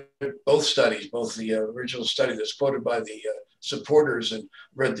 I've read both studies, both the original study that's quoted by the supporters and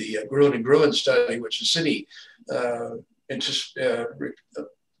read the Gruen and Gruen study, which the city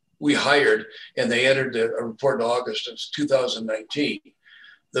we hired, and they entered a report in August of 2019.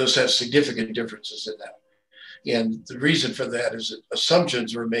 Those have significant differences in that. And the reason for that is that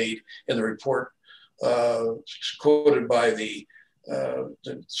assumptions were made in the report quoted by the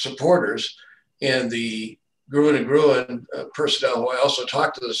supporters, and the Gruen and Gruen personnel, who I also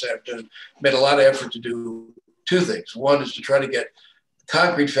talked to this afternoon, made a lot of effort to do two things. One is to try to get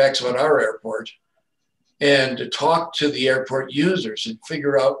concrete facts about our airport and to talk to the airport users and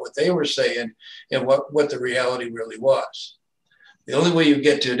figure out what they were saying and what the reality really was. The only way you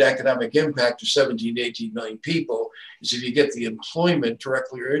get to an economic impact of 17 to 18 million people is if you get the employment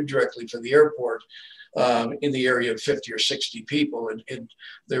directly or indirectly for the airport in the area of 50 or 60 people. And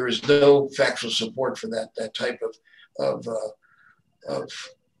there is no factual support for that type of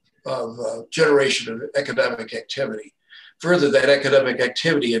generation of economic activity. Further, that economic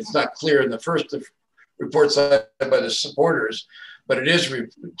activity, it's not clear in the first report cited by the supporters, but it is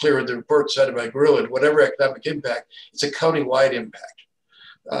clear in the report cited by Gruen, whatever economic impact, it's a county-wide impact.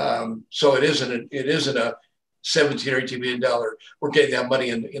 So it isn't a 17 or 18 million dollar, we're getting that money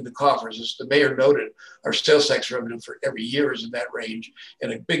in the coffers. As the mayor noted, our sales tax revenue for every year is in that range.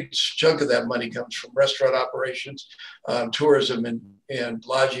 And a big chunk of that money comes from restaurant operations, tourism and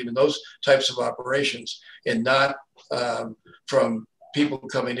lodging and those types of operations, and not from people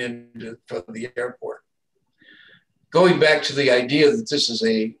coming in from the airport. Going back to the idea that this is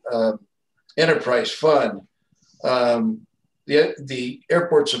a enterprise fund, the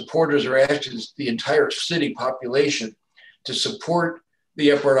airport supporters are asking the entire city population to support the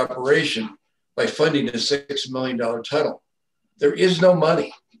airport operation by funding a $6 million tunnel. There is no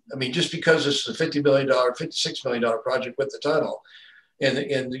money. I mean, just because it's a $56 million project with the tunnel,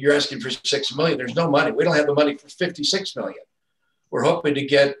 and you're asking for $6 million, there's no money. We don't have the money for $56 million. We're hoping to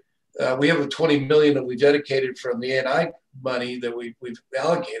get, we have a $20 million that we dedicated from the A&I money that we've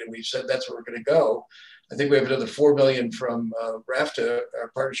allocated. We've said that's where we're going to go. I think we have another $4 million from RAFTA, our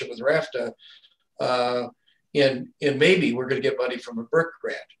partnership with RAFTA, and maybe we're going to get money from a BRIC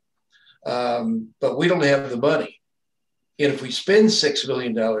grant. But we don't have the money. And if we spend $6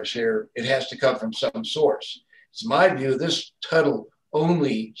 million here, it has to come from some source. It's my view, this tunnel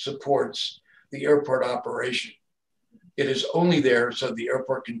only supports the airport operation. It is only there so the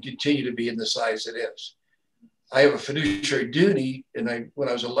airport can continue to be in the size it is. I have a fiduciary duty, and when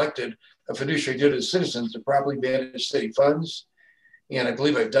I was elected, a fiduciary duty to citizens to properly manage city funds. And I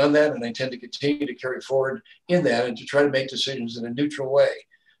believe I've done that, and I intend to continue to carry forward in that and to try to make decisions in a neutral way.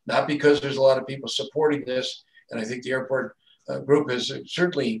 Not because there's a lot of people supporting this, and I think the airport group has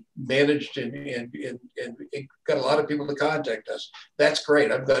certainly managed and got a lot of people to contact us. That's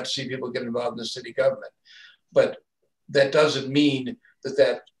great. I'm glad to see people get involved in the city government. But that doesn't mean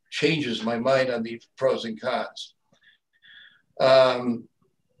that changes my mind on the pros and cons.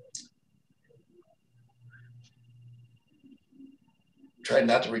 Trying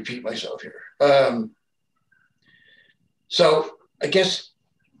not to repeat myself here. So I guess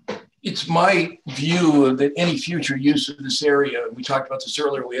it's my view that any future use of this area, we talked about this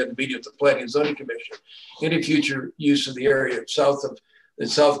earlier, we had a meeting with the Planning and Zoning Commission, any future use of the area south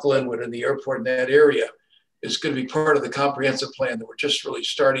Glenwood and the airport in that area is going to be part of the comprehensive plan that we're just really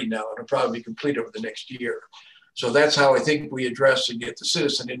starting now, and it'll probably be complete over the next year. So that's how I think we address and get the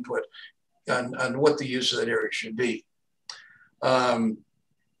citizen input on what the use of that area should be.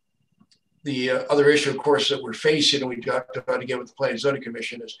 The other issue, of course, that we're facing, and we talked about again with the Planning and Zoning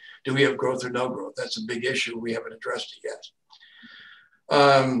Commission, is do we have growth or no growth? That's a big issue. We haven't addressed it yet.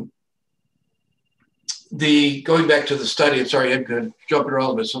 Going back to the study, I'm sorry, I'm going to jump around a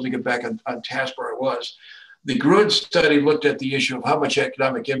little bit, so let me get back on task where I was. The Gruen study looked at the issue of how much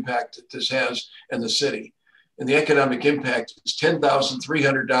economic impact that this has in the city. And the economic impact is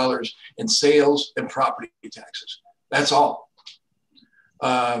 $10,300 in sales and property taxes. That's all.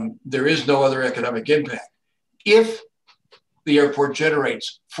 There is no other economic impact. If the airport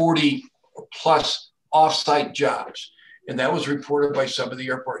generates 40 plus off-site jobs, and that was reported by some of the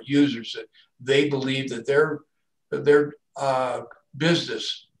airport users, that they believe that their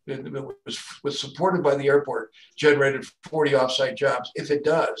business was supported by the airport, generated 40 off-site jobs. If it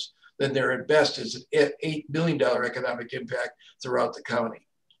does, then there at best is an $8 million economic impact throughout the county.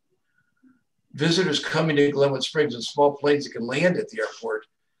 Visitors coming to Glenwood Springs in small planes that can land at the airport,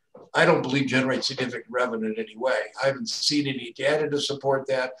 I don't believe generate significant revenue in any way. I haven't seen any data to support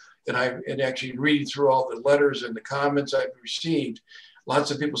that. And actually reading through all the letters and the comments I've received,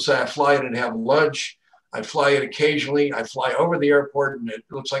 lots of people say I fly in and have lunch. I fly in occasionally. I fly over the airport and it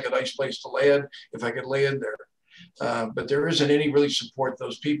looks like a nice place to land if I could land there. But there isn't any really support.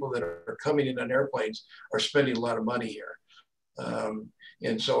 Those people that are coming in on airplanes are spending a lot of money here.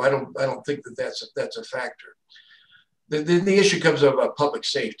 And so I don't think that that's a factor. The issue comes up about public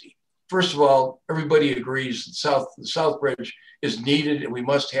safety. First of all, everybody agrees that the South Bridge is needed and we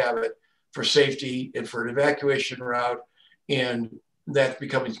must have it for safety and for an evacuation route. And that's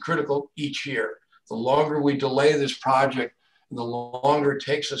becoming critical each year. The longer we delay this project and the longer it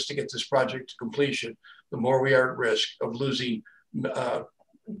takes us to get this project to completion, the more we are at risk of losing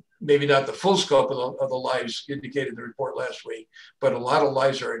maybe not the full scope of the lives indicated in the report last week, but a lot of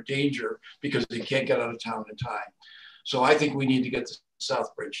lives are in danger because they can't get out of town in time. So I think we need to get the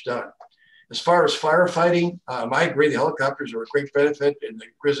South Bridge done. As far as firefighting, I agree the helicopters are a great benefit in the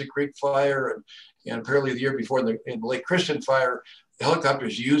Grizzly Creek fire and apparently the year before in the Lake Christian fire. The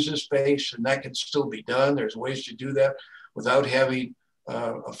helicopters use this space and that can still be done. There's ways to do that without having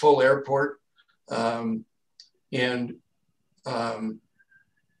a full airport.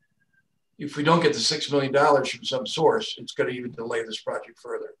 If we don't get the $6 million from some source, it's going to even delay this project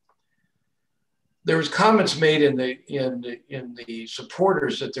further. There was comments made in the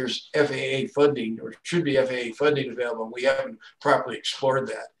supporters that there's FAA funding or should be FAA funding available. We haven't properly explored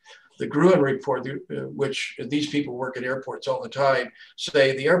that. The Gruen report, which these people work at airports all the time,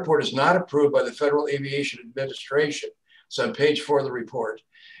 say the airport is not approved by the Federal Aviation Administration. It's on page 4 of the report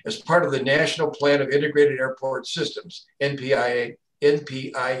as part of the National Plan of Integrated Airport Systems, NPIAS,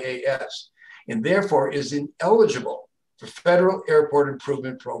 and therefore is ineligible for Federal Airport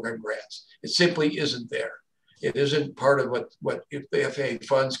Improvement Program grants. It simply isn't there. It isn't part of what the FAA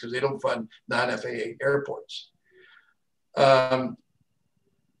funds because they don't fund non-FAA airports.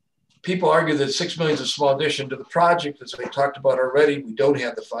 People argue that $6 million is a small addition to the project. As I talked about already, we don't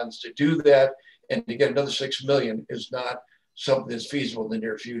have the funds to do that. And to get another $6 million is not something that's feasible in the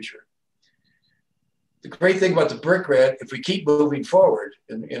near future. The great thing about the brick grant, if we keep moving forward,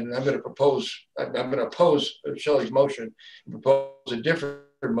 and I'm going to oppose Shelley's motion and propose a different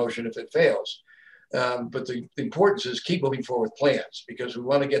motion if it fails. But the importance is keep moving forward with plans because we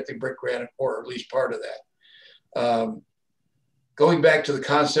want to get the brick grant or at least part of that. Going back to the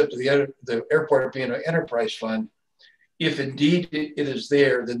concept of the airport being an enterprise fund, if indeed it is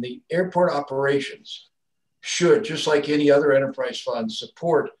there, then the airport operations should, just like any other enterprise fund,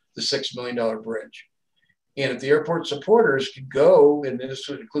 support the $6 million bridge. And if the airport supporters can go, and this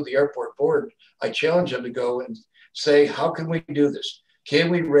would include the airport board, I challenge them to go and say, how can we do this?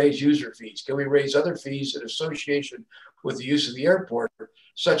 Can we raise user fees? Can we raise other fees in association with the use of the airport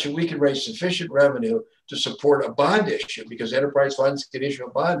such that we can raise sufficient revenue to support a bond issue, because enterprise funds can issue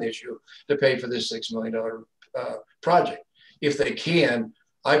a bond issue to pay for this $6 million project. If they can,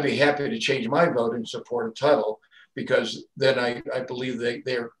 I'd be happy to change my vote and support a tunnel, because then I believe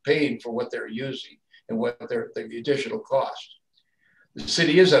they're paying for what they're using and what the additional cost. The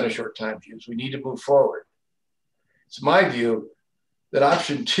city is on a short time fuse. We need to move forward. It's my view that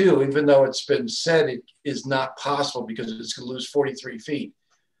option 2, even though it's been said it is not possible because it's going to lose 43 feet,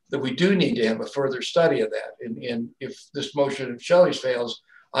 that we do need to have a further study of that. And if this motion of Shelley's fails,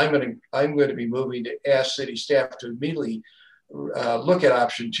 I'm going to be moving to ask city staff to immediately look at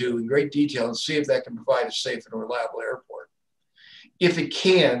option 2 in great detail and see if that can provide a safe and reliable airport. If it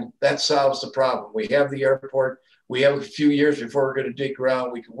can, that solves the problem. We have the airport. We have a few years before we're going to dig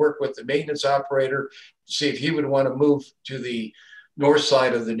ground. We can work with the maintenance operator, see if he would want to move to the north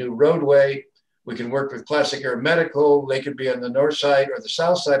side of the new roadway. We can work with Classic Air Medical. They could be on the north side or the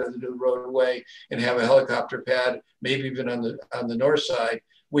south side of the new roadway and have a helicopter pad, maybe even on the north side.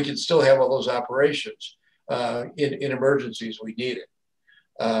 We can still have all those operations in emergencies we need it.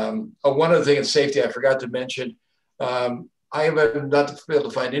 One other thing in safety I forgot to mention, I have not been able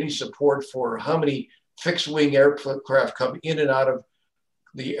to find any support for how many fixed wing aircraft come in and out of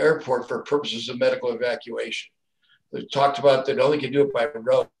the airport for purposes of medical evacuation. They talked about that only can do it by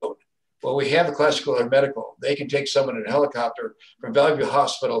road. Well, we have the Classical Air Medical. They can take someone in a helicopter from Valley View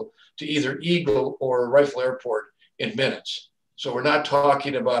Hospital to either Eagle or Rifle Airport in minutes. So we're not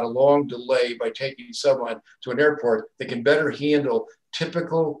talking about a long delay by taking someone to an airport that can better handle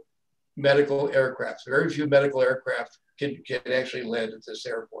typical medical aircraft. Very few medical aircraft can actually land at this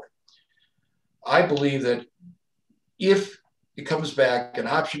airport. I believe that if it comes back and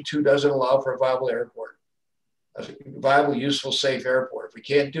option 2 doesn't allow for a viable airport, a viable, useful, safe airport, if we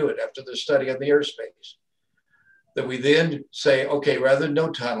can't do it after the study on the airspace, that we then say, okay, rather than no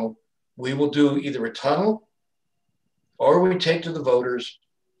tunnel, we will do either a tunnel or we take to the voters,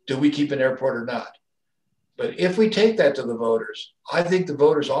 do we keep an airport or not? But if we take that to the voters, I think the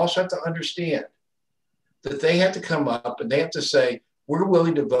voters also have to understand that they have to come up and they have to say, we're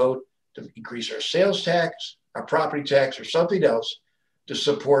willing to vote to increase our sales tax, our property tax, or something else to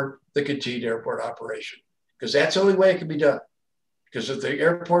support the continued airport operation. Because that's the only way it can be done. Because if the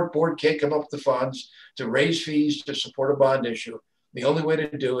airport board can't come up with the funds to raise fees to support a bond issue, the only way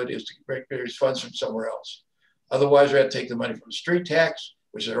to do it is to raise funds from somewhere else. Otherwise, we have to take the money from the street tax,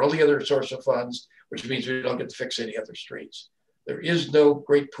 which is our only other source of funds, which means we don't get to fix any other streets. There is no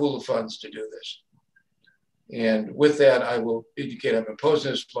great pool of funds to do this. And with that, I will indicate I'm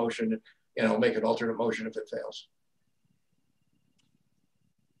opposing this motion, and I'll make an alternate motion if it fails.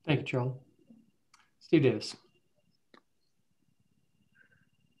 Thank you, Charlie. Steve Davis.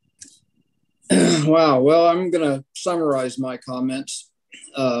 Wow. Well, I'm going to summarize my comments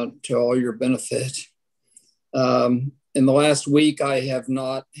to all your benefit. In the last week, I have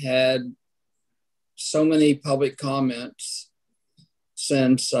not had so many public comments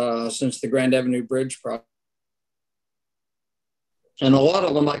since the Grand Avenue Bridge project. And a lot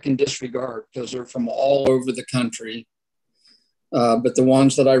of them I can disregard because they're from all over the country. But the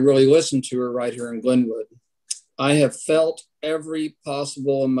ones that I really listen to are right here in Glenwood. I have felt every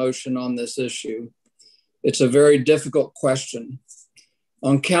possible emotion on this issue. It's a very difficult question.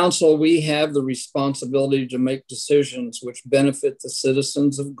 On council, we have the responsibility to make decisions which benefit the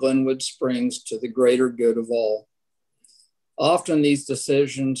citizens of Glenwood Springs to the greater good of all. Often these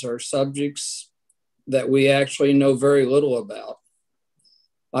decisions are subjects that we actually know very little about.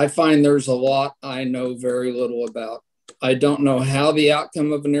 I find there's a lot I know very little about. I don't know how the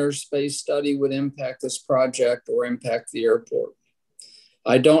outcome of an airspace study would impact this project or impact the airport.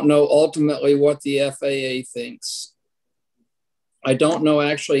 I don't know ultimately what the FAA thinks. I don't know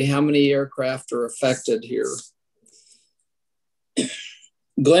actually how many aircraft are affected here.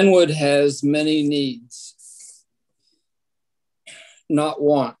 Glenwood has many needs, not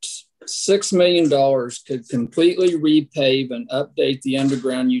wants. $6 million could completely repave and update the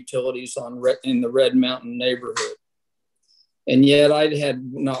underground utilities in the Red Mountain neighborhood. And yet I'd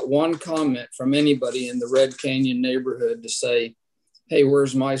had not one comment from anybody in the Red Canyon neighborhood to say, hey,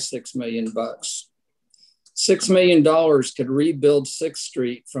 where's my $6 million? $6 million could rebuild 6th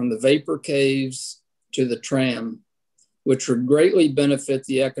Street from the Vapor Caves to the tram, which would greatly benefit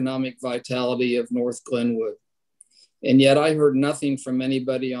the economic vitality of North Glenwood. And yet I heard nothing from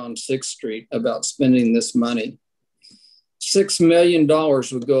anybody on 6th Street about spending this money. $6 million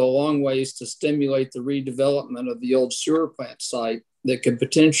would go a long ways to stimulate the redevelopment of the old sewer plant site that could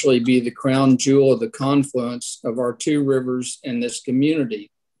potentially be the crown jewel of the confluence of our two rivers in this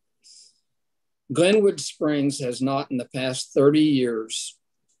community. Glenwood Springs has not in the past 30 years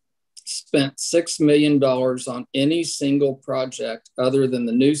spent $6 million on any single project other than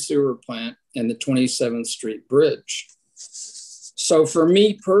the new sewer plant and the 27th Street Bridge. So for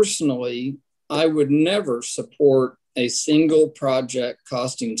me personally, I would never support a single project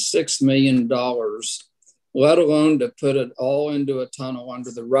costing $6 million, let alone to put it all into a tunnel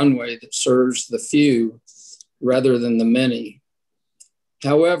under the runway that serves the few rather than the many.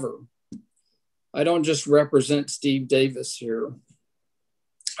 However, I don't just represent Steve Davis here.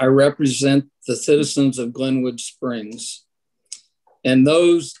 I represent the citizens of Glenwood Springs. And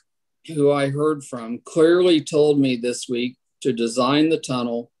those who I heard from clearly told me this week to design the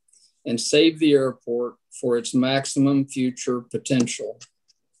tunnel and save the airport for its maximum future potential.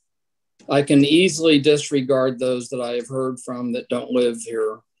 I can easily disregard those that I have heard from that don't live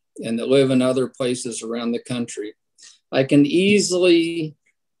here and that live in other places around the country. I can easily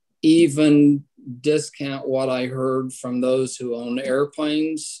even discount what I heard from those who own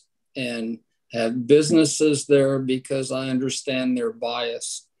airplanes and have businesses there because I understand their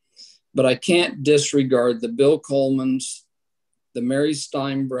bias. But I can't disregard the Bill Colemans, the Mary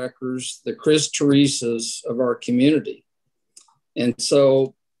Steinbreckers, the Chris Teresas of our community. And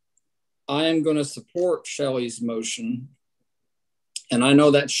so I am going to support Shelley's motion. And I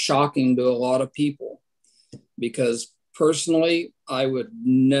know that's shocking to a lot of people because personally, I would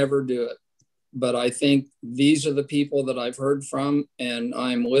never do it. But I think these are the people that I've heard from, and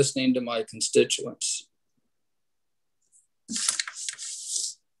I'm listening to my constituents.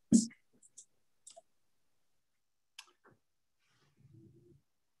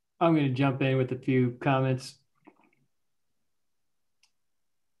 I'm going to jump in with a few comments.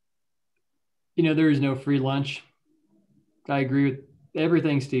 You know, there is no free lunch. I agree with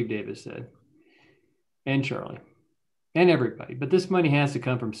everything Steve Davis said, and Charlie, and everybody. But this money has to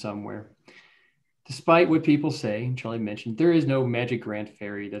come from somewhere. Despite what people say, and Charlie mentioned, there is no magic grant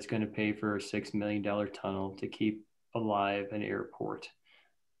fairy that's going to pay for a $6 million tunnel to keep alive an airport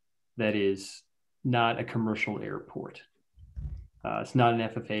that is not a commercial airport. It's not an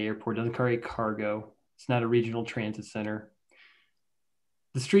FFA airport, doesn't carry cargo. It's not a regional transit center.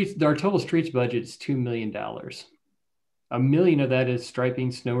 Our total streets budget is $2 million. $1 million of that is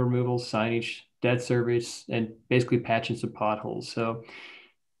striping, snow removal, signage, debt service, and basically patching some potholes. So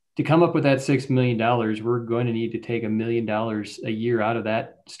to come up with that $6 million, we're going to need to take $1 million a year out of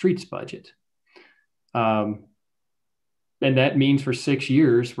that streets budget. And that means for 6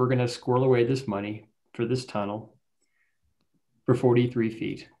 years, we're going to squirrel away this money for this tunnel for 43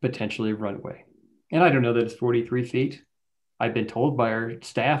 feet, potentially a runway. And I don't know that it's 43 feet. I've been told by our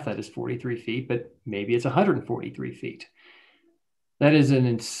staff that it's 43 feet, but maybe it's 143 feet. That is an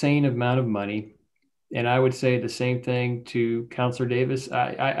insane amount of money. And I would say the same thing to Councilor Davis.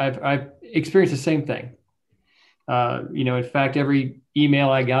 I've experienced the same thing. In fact, every email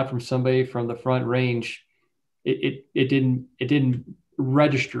I got from somebody from the Front Range, it didn't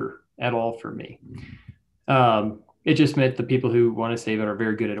register at all for me. It just meant the people who want to save it are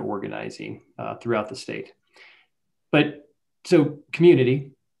very good at organizing throughout the state. But so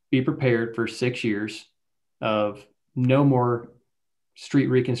community, be prepared for 6 years of no more street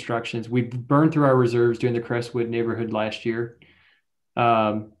reconstructions. We burned through our reserves during the Crestwood neighborhood last year.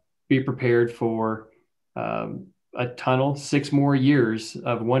 Be prepared for a tunnel, 6 more years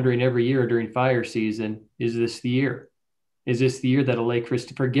of wondering every year during fire season, is this the year? Is this the year that'll lay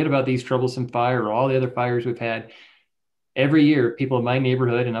Christie? Forget about these troublesome fire or all the other fires we've had. Every year, people in my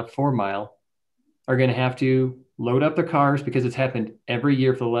neighborhood and up 4 Mile are going to have to load up their cars because it's happened every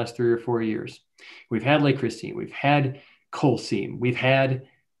year for the last 3 or 4 years. We've had Lake Christine, we've had Coal Seam, we've had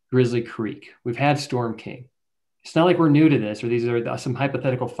Grizzly Creek, we've had Storm King. It's not like we're new to this, or these are some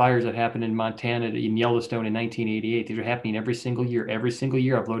hypothetical fires that happened in Montana, in Yellowstone in 1988. These are happening every single year. Every single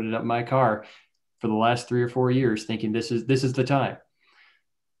year I've loaded up my car for the last 3 or 4 years thinking this is the time.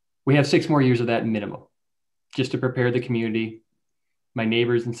 We have 6 more years of that minimum just to prepare the community, my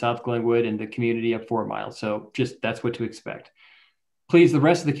neighbors in South Glenwood and the community up 4 Mile. So just that's what to expect. Please, the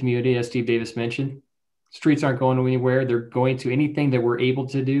rest of the community, as Steve Davis mentioned, streets aren't going anywhere. They're going to anything that we're able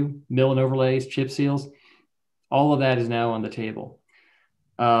to do, mill and overlays, chip seals. All of that is now on the table.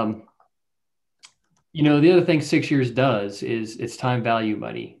 The other thing 6 years does is it's time value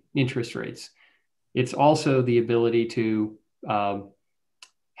money, interest rates. It's also the ability to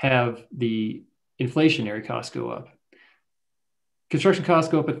have the inflationary costs go up. Construction costs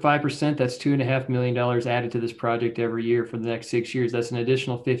go up at 5%. That's $2.5 million added to this project every year for the next 6 years. That's an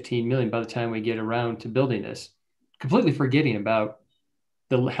additional $15 million by the time we get around to building this. Completely forgetting about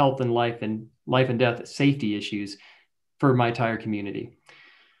the health and life and death safety issues for my entire community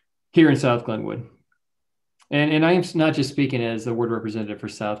here in South Glenwood. And I am not just speaking as the ward representative for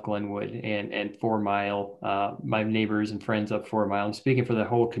South Glenwood and 4 Mile, my neighbors and friends up 4 Mile. I'm speaking for the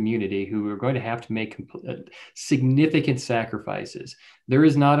whole community who are going to have to make significant sacrifices. There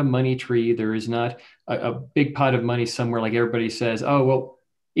is not a money tree. There is not a big pot of money somewhere like everybody says, oh, well,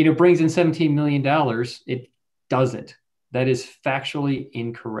 it brings in $17 million. It doesn't. That is factually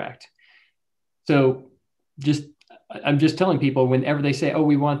incorrect. So I'm just telling people whenever they say, oh,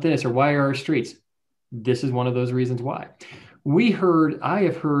 we want this, or why are our streets? This is one of those reasons why. I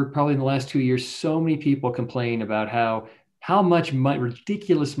have heard probably in the last 2 years, so many people complain about how much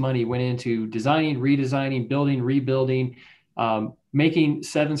ridiculous money went into designing, redesigning, building, rebuilding, making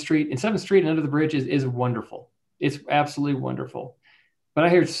 7th Street. And 7th Street and under the bridge is wonderful. It's absolutely wonderful. But I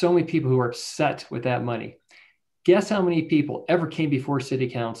heard so many people who are upset with that money. Guess how many people ever came before City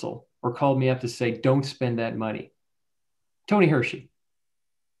Council or called me up to say, don't spend that money? Tony Hershey.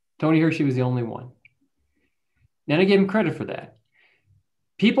 Tony Hershey was the only one. And I give him credit for that.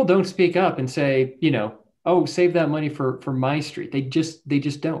 People don't speak up and say, oh, save that money for my street. They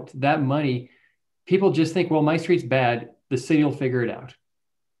just don't. That money, people just think, well, my street's bad. The city will figure it out.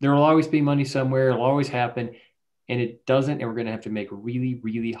 There will always be money somewhere. It'll always happen. And it doesn't. And we're going to have to make really,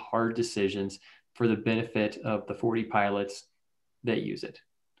 really hard decisions for the benefit of the 40 pilots that use it.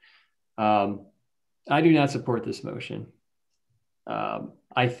 I do not support this motion.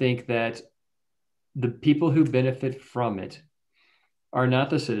 I think that the people who benefit from it are not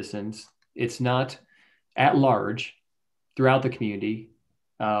the citizens. It's not at large throughout the community.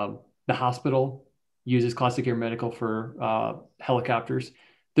 The hospital uses Classic Air Medical for helicopters.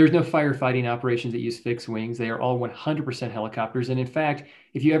 There's no firefighting operations that use fixed wings. They are all 100% helicopters. And in fact,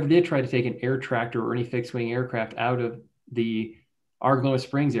 if you ever did try to take an air tractor or any fixed wing aircraft out of the Argyle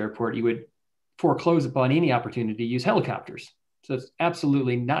Springs Airport, you would foreclose upon any opportunity to use helicopters. So it's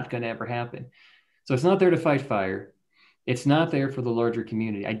absolutely not going to ever happen. So it's not there to fight fire. It's not there for the larger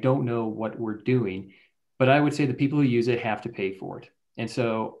community. I don't know what we're doing, but I would say the people who use it have to pay for it. And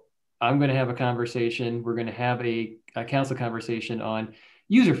so I'm going to have a conversation. We're going to have a council conversation on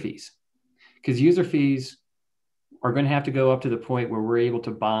user fees, because user fees are going to have to go up to the point where we're able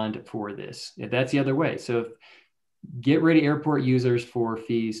to bond for this. If that's the other way. So get ready, airport users, for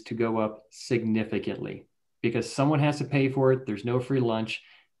fees to go up significantly, because someone has to pay for it. There's no free lunch.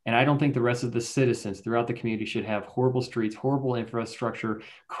 And I don't think the rest of the citizens throughout the community should have horrible streets, horrible infrastructure,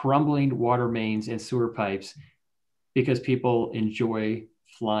 crumbling water mains and sewer pipes because people enjoy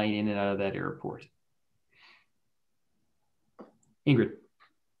flying in and out of that airport. Ingrid.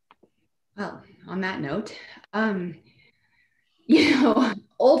 Well, on that note,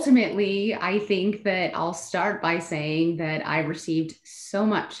 ultimately, I think that I'll start by saying that I received so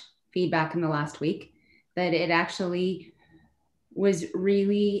much feedback in the last week that it actually was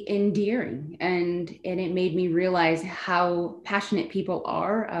really endearing, and it made me realize how passionate people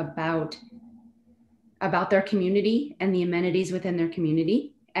are about their community and the amenities within their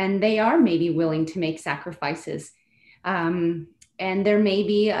community, and they are maybe willing to make sacrifices. And there may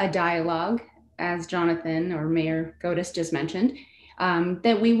be a dialogue, as Jonathan or Mayor Godis just mentioned,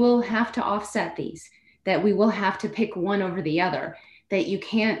 that we will have to offset these, that we will have to pick one over the other, that you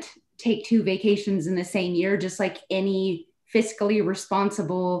can't take 2 vacations in the same year, just like any fiscally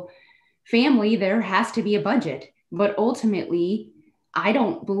responsible family. There has to be a budget. But ultimately, I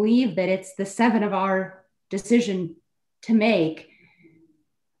don't believe that it's the 7 of our decision to make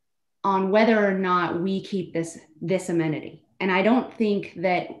on whether or not we keep this amenity. And I don't think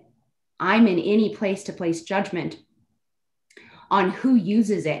that I'm in any place to place judgment on who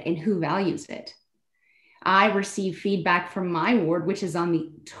uses it and who values it. I receive feedback from my ward, which is on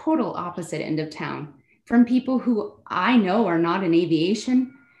the total opposite end of town, from people who I know are not in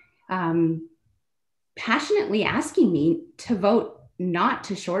aviation, passionately asking me to vote not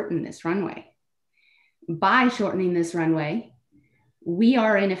to shorten this runway. By shortening this runway, we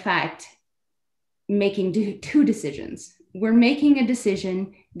are in effect making 2 decisions. We're making a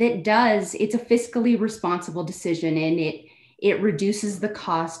decision that it's a fiscally responsible decision, and it reduces the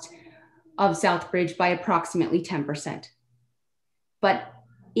cost of Southbridge by approximately 10%. But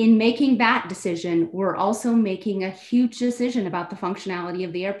in making that decision, we're also making a huge decision about the functionality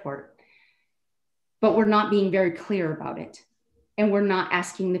of the airport. But we're not being very clear about it. And we're not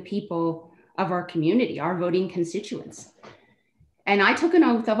asking the people of our community, our voting constituents. And I took an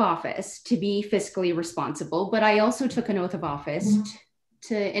oath of office to be fiscally responsible, but I also took an oath of office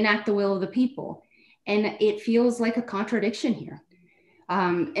to enact the will of the people. And it feels like a contradiction here.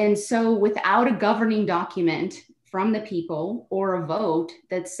 And so without a governing document from the people or a vote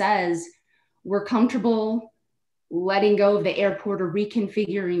that says we're comfortable letting go of the airport or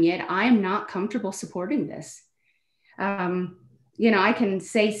reconfiguring it, I'm not comfortable supporting this. I can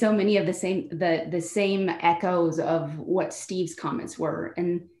say so many of the same echoes of what Steve's comments were.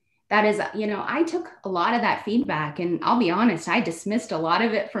 And that is, I took a lot of that feedback, and I'll be honest, I dismissed a lot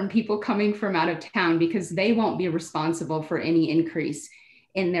of it from people coming from out of town because they won't be responsible for any increase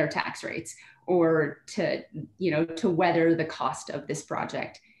in their tax rates or to weather the cost of this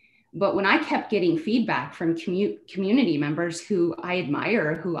project. But when I kept getting feedback from community members who I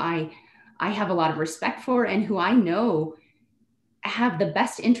admire, who I have a lot of respect for, and who I know have the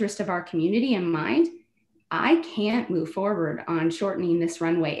best interest of our community in mind, I can't move forward on shortening this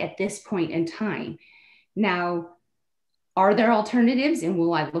runway at this point in time. Now, are there alternatives, and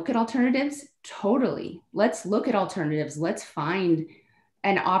will I look at alternatives? Totally. Let's look at alternatives. Let's find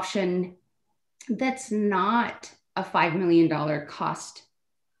an option that's not a $5 million cost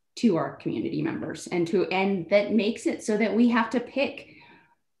to our community members, and that makes it so that we have to pick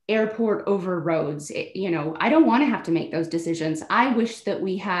airport over roads. I don't want to have to make those decisions. I wish that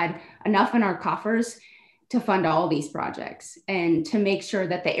we had enough in our coffers to fund all these projects and to make sure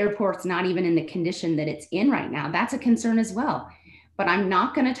that the airport's not even in the condition that it's in right now. That's a concern as well. But I'm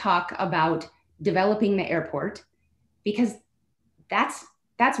not going to talk about developing the airport because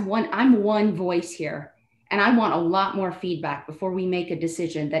I'm one voice here. And I want a lot more feedback before we make a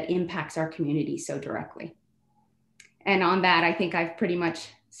decision that impacts our community so directly. And on that, I think I've pretty much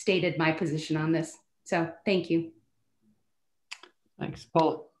stated my position on this. So thank you. Thanks,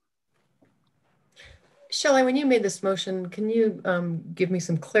 Paul. Shelley, when you made this motion, can you give me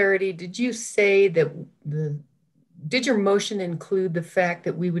some clarity? Did you say that did your motion include the fact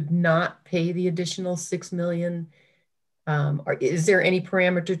that we would not pay the additional $6 million? Or is there any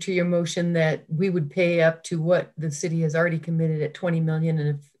parameter to your motion that we would pay up to what the city has already committed at 20 million?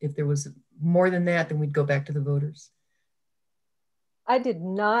 And if there was more than that, then we'd go back to the voters. I did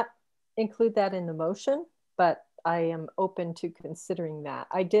not include that in the motion, but I am open to considering that.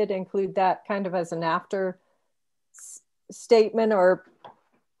 I did include that kind of as an after statement or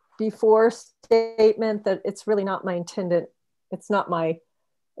before statement that it's really not my it's not my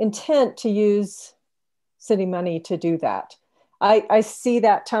intent to use city money to do that. I see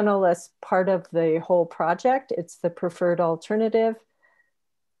that tunnel as part of the whole project. It's the preferred alternative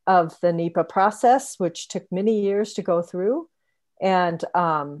of the NEPA process, which took many years to go through. And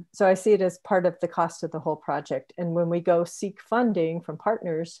so I see it as part of the cost of the whole project. And when we go seek funding from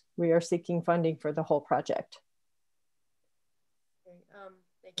partners, we are seeking funding for the whole project. Okay,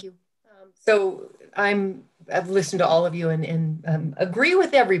 thank you. So I've listened to all of you and agree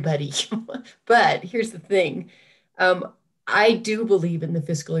with everybody, but here's the thing. I do believe in the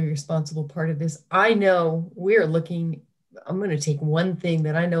fiscally responsible part of this. I know we're looking, I'm going to take one thing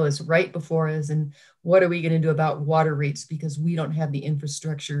that I know is right before us, and what are we going to do about water rates, because we don't have the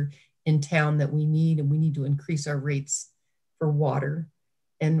infrastructure in town that we need, and we need to increase our rates for water.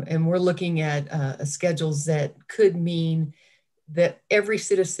 And we're looking at schedules that could mean that every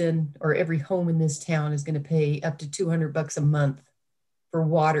citizen or every home in this town is going to pay up to $200 a month for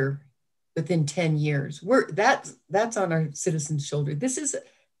water within 10 years. That's on our citizens' shoulder. This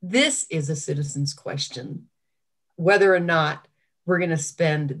is a citizen's question, whether or not we're going to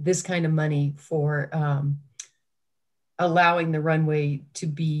spend this kind of money for allowing the runway to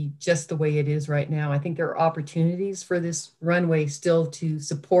be just the way it is right now. I think there are opportunities for this runway still to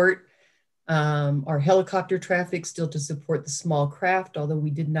support our helicopter traffic, still to support the small craft, although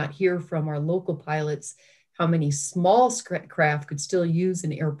we did not hear from our local pilots how many small craft could still use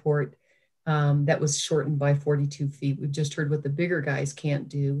an airport that was shortened by 42 feet. We've just heard what the bigger guys can't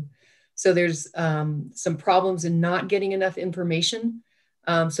do. So there's some problems in not getting enough information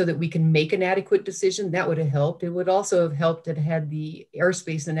so that we can make an adequate decision. That would have helped. It would also have helped to had the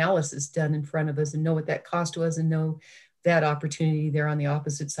airspace analysis done in front of us and know what that cost was and know that opportunity there on the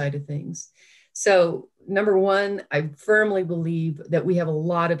opposite side of things. So number one, I firmly believe that we have a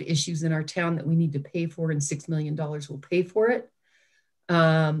lot of issues in our town that we need to pay for, and $6 million will pay for it.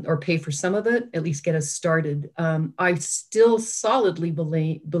 Or pay for some of it, at least get us started. I still solidly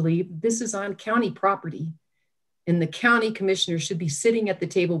believe this is on county property, and the county commissioner should be sitting at the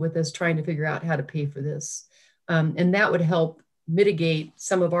table with us trying to figure out how to pay for this. And that would help mitigate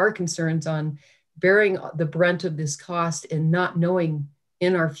some of our concerns on bearing the brunt of this cost and not knowing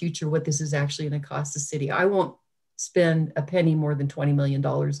in our future what this is actually going to cost the city. I won't spend a penny more than $20 million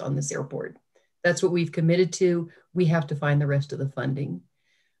on this airport. That's what we've committed to. We have to find the rest of the funding.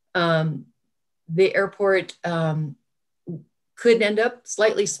 The airport could end up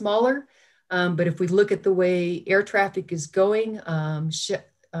slightly smaller, but if we look at the way air traffic is going,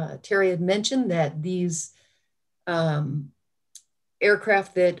 Terry had mentioned that these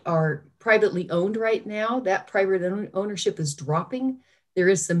aircraft that are privately owned right now, that private ownership is dropping. There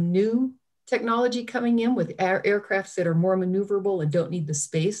is some new technology coming in with aircrafts that are more maneuverable and don't need the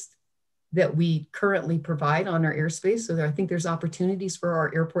space that we currently provide on our airspace. So I think there's opportunities for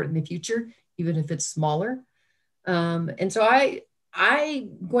our airport in the future, even if it's smaller. And so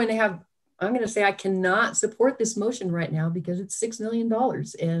I'm going to say I cannot support this motion right now because it's $6 million.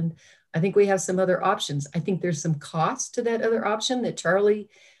 And I think we have some other options. I think there's some cost to that other option that Charlie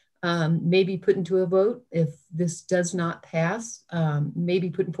may be put into a vote if this does not pass, maybe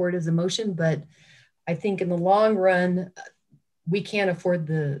putting forward as a motion. But I think in the long run, we can't afford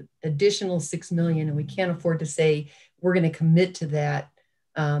the additional $6 million, and we can't afford to say we're going to commit to that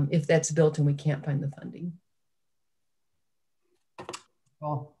if that's built and we can't find the funding.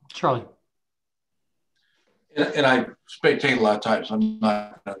 Well, Charlie. And I take a lot of time, so I'm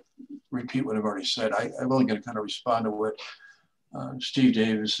not going to repeat what I've already said. I'm only going to kind of respond to what Steve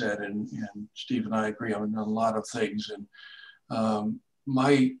Davis said, and Steve and I agree on a lot of things. And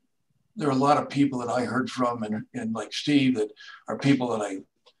there are a lot of people that I heard from, and like Steve, that are people that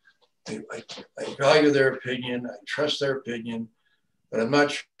I value their opinion, I trust their opinion, but I'm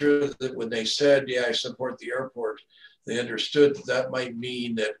not sure that when they said, yeah, I support the airport, they understood that might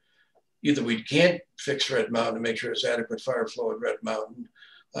mean that either we can't fix Red Mountain and make sure there's adequate fire flow at Red Mountain,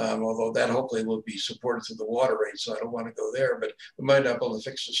 although that hopefully will be supported through the water rate, so I don't want to go there, but we might not be able to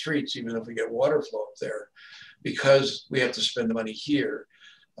fix the streets even if we get water flow up there because we have to spend the money here.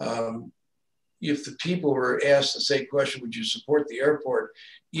 If the people were asked the same question, would you support the airport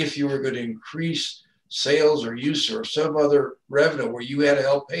if you were going to increase sales or use or some other revenue where you had to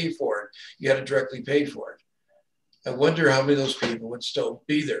help pay for it, you had to directly pay for it? I wonder how many of those people would still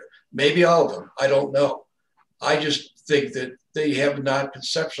be there. Maybe all of them, I don't know. I just think that they have not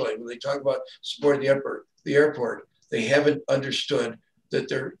conceptualized, when they talk about supporting the airport, they haven't understood that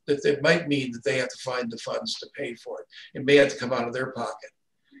that might mean that they have to find the funds to pay for it. It may have to come out of their pocket.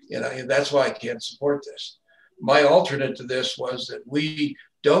 And that's why I can't support this. My alternate to this was that we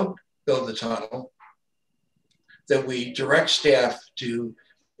don't build the tunnel, that we direct staff to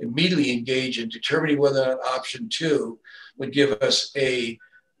immediately engage in determining whether or not option 2 would give us a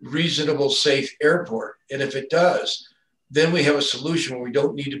reasonable, safe airport. And if it does, then we have a solution where we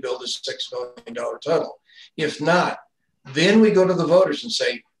don't need to build a $6 million tunnel. If not, then we go to the voters and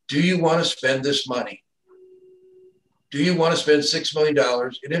say, do you want to spend this money? Do you want to spend $6 million?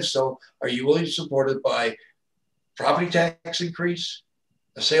 And if so, are you willing to support it by property tax increase,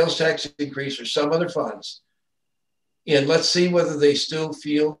 a sales tax increase, or some other funds? And let's see whether they still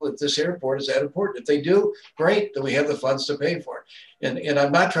feel that this airport is that important. If they do, great, then we have the funds to pay for it. And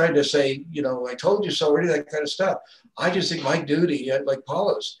I'm not trying to say, I told you so already, that kind of stuff. I just think my duty, like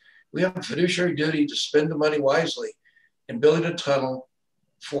Paula's, we have a fiduciary duty to spend the money wisely and building a tunnel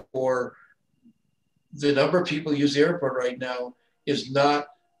for the number of people who use the airport right now is not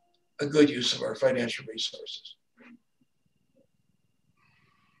a good use of our financial resources.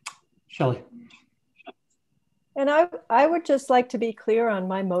 Shelley. And I would just like to be clear on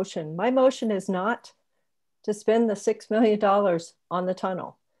my motion. My motion is not to spend the $6 million on the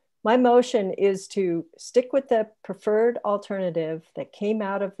tunnel. My motion is to stick with the preferred alternative that came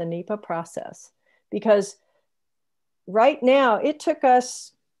out of the NEPA process, because right now it took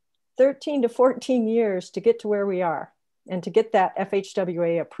us 13 to 14 years to get to where we are and to get that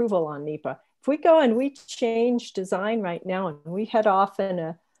FHWA approval on NEPA. If we go and we change design right now and we head off in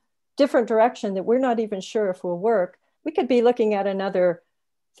a different direction that we're not even sure if will work, we could be looking at another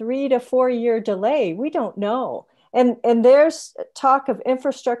 3 to 4 year delay. We don't know. And there's talk of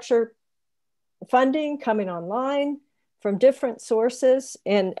infrastructure funding coming online from different sources.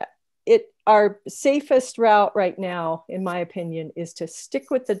 And our safest route right now, in my opinion, is to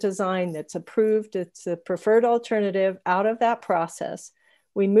stick with the design that's approved. It's the preferred alternative out of that process.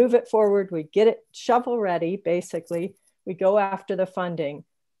 We move it forward, we get it shovel ready, basically. We go after the funding.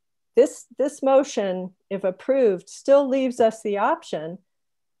 This motion, if approved, still leaves us the option,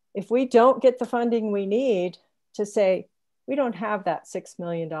 if we don't get the funding we need, to say, we don't have that $6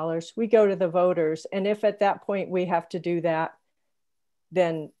 million. We go to the voters. And if at that point we have to do that,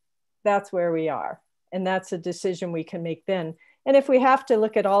 then that's where we are. And that's a decision we can make then. And if we have to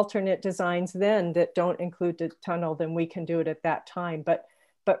look at alternate designs then that don't include the tunnel, then we can do it at that time. But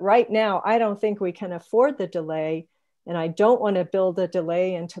right now, I don't think we can afford the delay. And I don't want to build a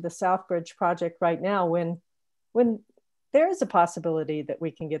delay into the Southbridge project right now when there is a possibility that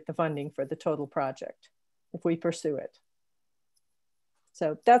we can get the funding for the total project if we pursue it.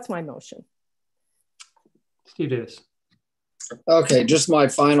 So that's my motion. Steve Davis. Okay, just my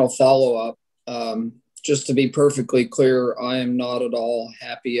final follow-up. Just to be perfectly clear, I am not at all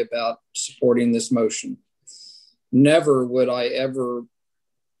happy about supporting this motion. Never would I ever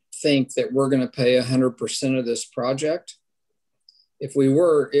think that we're going to pay 100% of this project. If we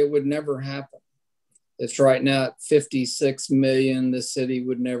were, it would never happen. It's right now at 56 million. The city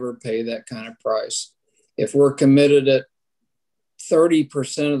would never pay that kind of price. If we're committed at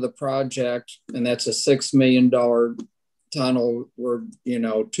 30% of the project, and that's a $6 million tunnel, we're, you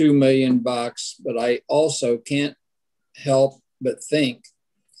know, $2 million bucks. But I also can't help but think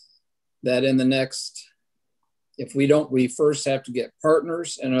that in the next, if we don't, we first have to get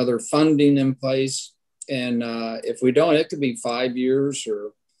partners and other funding in place. And if we don't, it could be 5 years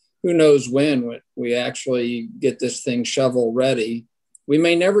or who knows when we actually get this thing shovel ready. We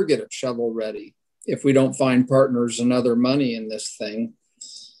may never get it shovel ready if we don't find partners and other money in this thing.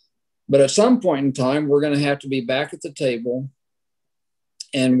 But at some point in time, we're going to have to be back at the table,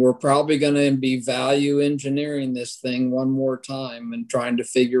 and we're probably going to be value engineering this thing one more time and trying to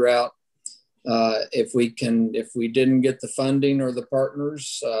figure out if we didn't get the funding or the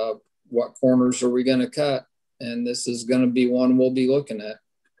partners, what corners are we going to cut? And this is going to be one we'll be looking at.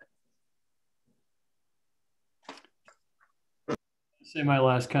 Say my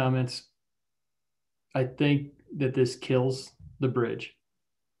last comments. I think that this kills the bridge.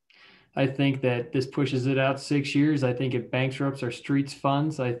 I think that this pushes it out 6 years. I think it bankrupts our streets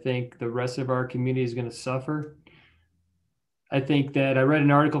funds. I think the rest of our community is going to suffer. I think that I read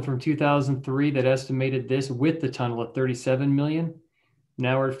an article from 2003 that estimated this with the tunnel at 37 million.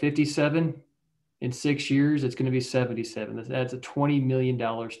 Now we're at 57. In 6 years, it's going to be 77. That adds a $20 million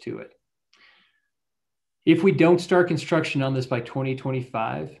to it. If we don't start construction on this by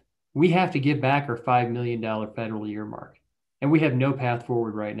 2025, we have to give back our $5 million federal earmark. And we have no path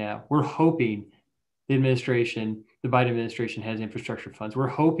forward right now. We're hoping the Biden administration has infrastructure funds. We're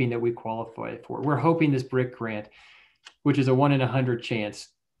hoping that we qualify for it. We're hoping this BRIC grant, which is a 1 in 100 chance,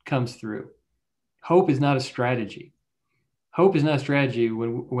 comes through. Hope is not a strategy. Hope is not a strategy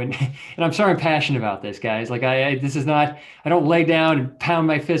when and I'm sorry I'm passionate about this, guys. Like I don't lay down and pound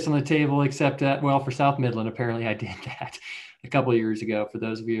my fist on the table, except well, for South Midland, apparently I did that a couple of years ago, for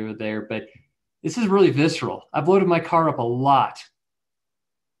those of you who are there. But this is really visceral. I've loaded my car up a lot.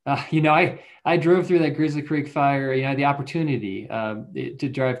 I drove through that Grizzly Creek fire, I had the opportunity to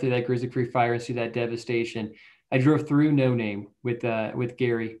drive through that Grizzly Creek fire and see that devastation. I drove through No Name with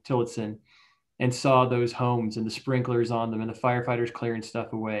Gary Tillotson and saw those homes and the sprinklers on them and the firefighters clearing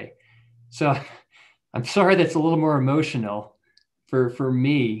stuff away. So I'm sorry that's a little more emotional for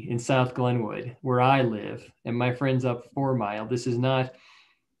me in South Glenwood, where I live, and my friends up 4 Mile. This is not,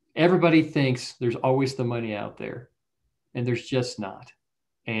 everybody thinks there's always the money out there, and there's just not.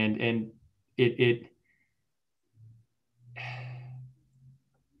 And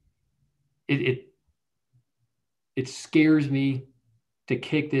it scares me to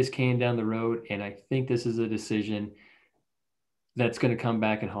kick this can down the road. And I think this is a decision that's going to come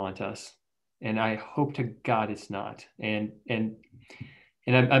back and haunt us. And I hope to God it's not. And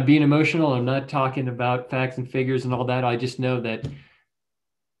I'm being emotional. I'm not talking about facts and figures and all that. I just know that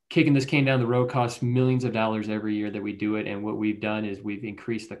kicking this can down the road costs millions of dollars every year that we do it. And what we've done is we've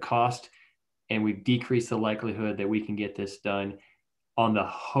increased the cost and we've decreased the likelihood that we can get this done on the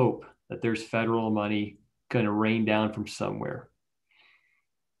hope that there's federal money going to rain down from somewhere.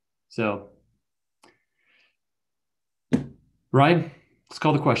 So, Ryan, let's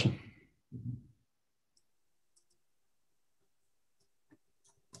call the question.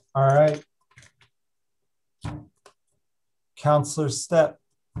 All right. Counselor Stepp.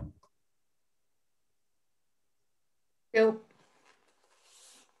 Nope.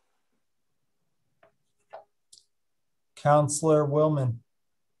 Counselor Willman.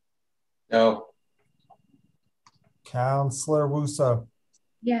 No. Counselor Wuso.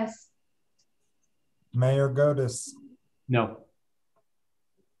 Yes. Mayor Godis. No.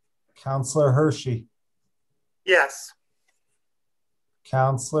 Counselor Hershey. Yes.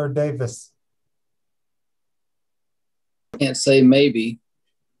 Counselor Davis. Can't say maybe.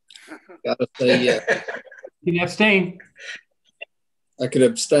 Gotta say yes. You can abstain. I could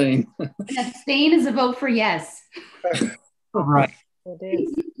abstain. An abstain is a vote for yes. All right. It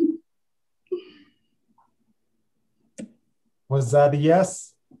is. Was that a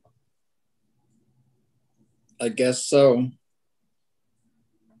yes? I guess so.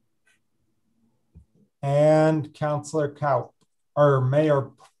 And Councillor Kaup, or Mayor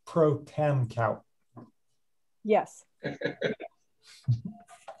Pro Tem Kaup. Yes.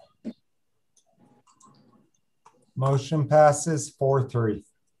 Motion passes 4-3.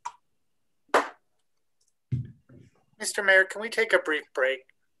 Mr. Mayor, can we take a brief break?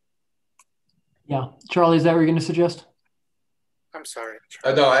 Yeah. Charlie, is that what you're going to suggest? I'm sorry.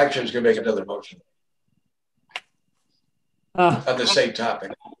 No, actually, I was going to make another motion on the same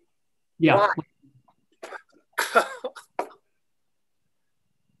topic. Yeah. Go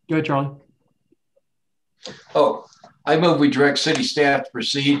ahead, Charlie. Oh, I move we direct city staff to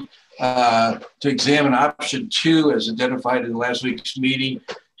proceed to examine option 2 as identified in last week's meeting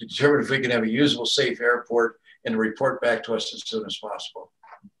to determine if we can have a usable, safe airport and report back to us as soon as possible.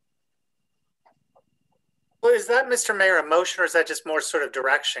 Well, is that, Mr. Mayor, a motion, or is that just more sort of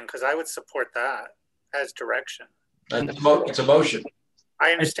direction? Because I would support that as direction. It's a motion.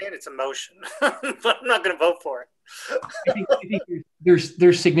 I understand it's a motion, but I'm not going to vote for it. I think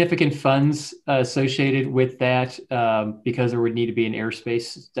there's significant funds associated with that because there would need to be an airspace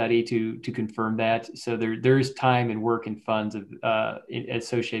study to confirm that. So there is time and work and funds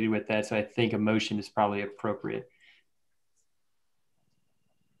associated with that. So I think a motion is probably appropriate.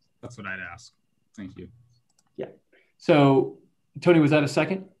 That's what I'd ask. Thank you. Yeah. So Tony, was that a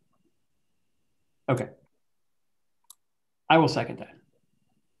second? Okay. I will second that.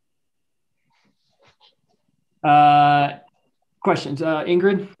 Questions,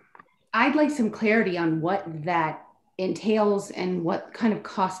 Ingrid? I'd like some clarity on what that entails and what kind of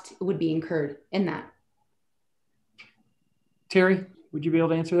cost would be incurred in that. Terry, would you be able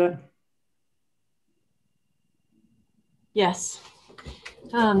to answer that? Yes.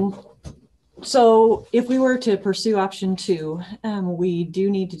 So if we were to pursue option 2, we do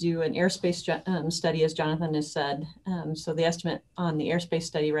need to do an airspace study, as Jonathan has said. So the estimate on the airspace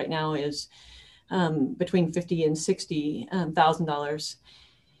study right now is between $50,000 and $60,000.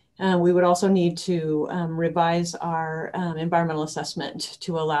 We would also need to revise our environmental assessment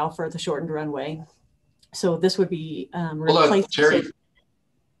to allow for the shortened runway. So this would be replaced. Terry,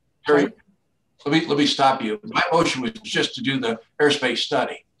 let me stop you. My motion was just to do the airspace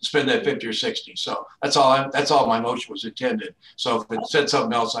study, spend that 50 or 60. So that's all my motion was intended. So if it said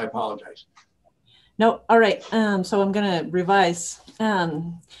something else, I apologize. No, all right. So I'm going to revise.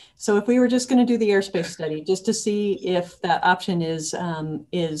 So if we were just going to do the airspace study, just to see if that option is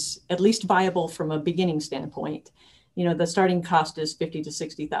at least viable from a beginning standpoint, you know, the starting cost is 50 to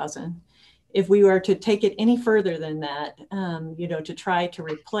 60,000. If we were to take it any further than that, you know, to try to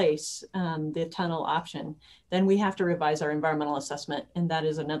replace the tunnel option, then we have to revise our environmental assessment, and that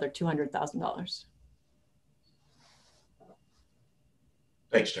is another $200,000.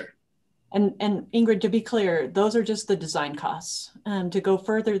 Thanks, Terry. And Ingrid, to be clear, those are just the design costs. To go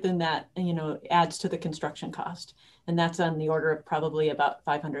further than that, you know, adds to the construction cost, and that's on the order of probably about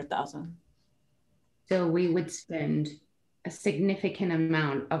 500,000. So we would spend a significant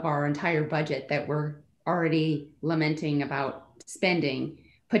amount of our entire budget that we're already lamenting about spending,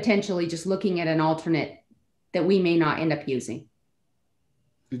 potentially just looking at an alternate that we may not end up using.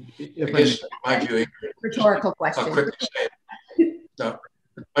 I guess my view, Rhetorical question. I'll quickly say it. No,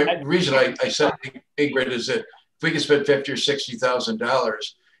 the reason I said Ingrid is that if we can spend $50,000 or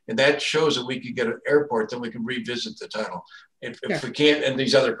 $60,000, and that shows that we can get an airport, then we can revisit the tunnel. If we can't, and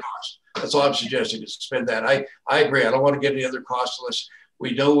these other costs, that's all I'm suggesting is spend that. I agree. I don't want to get any other costs unless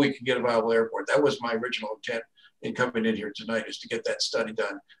we know we can get a viable airport. That was my original intent in coming in here tonight, is to get that study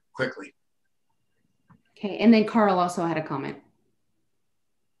done quickly. Okay, and then Carl also had a comment.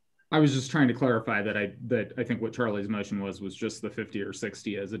 I was just trying to clarify that I think what Charlie's motion was just the 50 or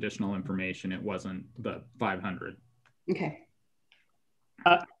 60 as additional information. It wasn't the 500. Okay.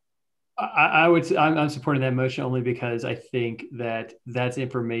 I'm supporting that motion only because I think that that's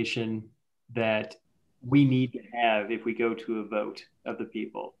information that we need to have if we go to a vote of the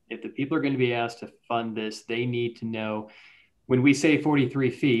people. If the people are going to be asked to fund this, they need to know when we say 43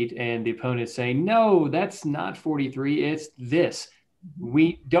 feet and the opponents say, no, that's not 43, it's this.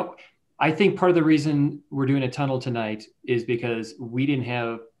 We don't. I think part of the reason we're doing a tunnel tonight is because we didn't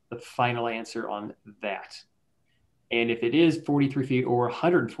have the final answer on that. And if it is 43 feet or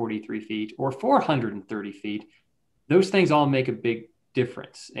 143 feet or 430 feet, those things all make a big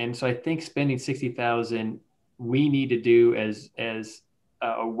difference. And so I think spending 60,000, we need to do as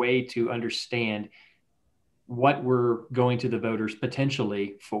a way to understand what we're going to the voters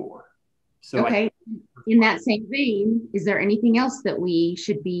potentially for. So okay. In that same vein, is there anything else that we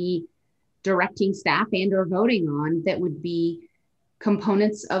should be directing staff and or voting on that would be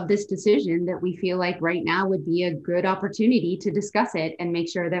components of this decision that we feel like right now would be a good opportunity to discuss it and make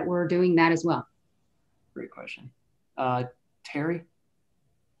sure that we're doing that as well? Great question. Terry?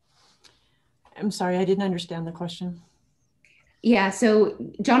 I'm sorry, I didn't understand the question. Yeah, so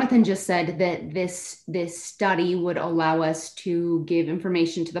Jonathan just said that this study would allow us to give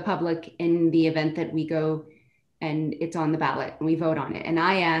information to the public in the event that we go and it's on the ballot and we vote on it. And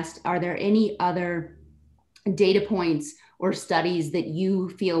I asked, are there any other data points or studies that you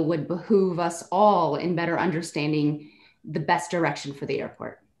feel would behoove us all in better understanding the best direction for the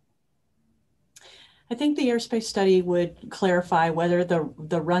airport? I think the airspace study would clarify whether the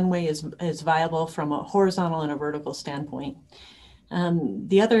runway is viable from a horizontal and a vertical standpoint.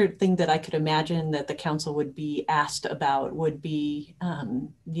 The other thing that I could imagine that the council would be asked about would be,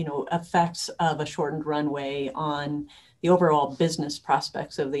 effects of a shortened runway on the overall business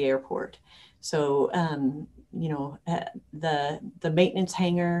prospects of the airport. So, the maintenance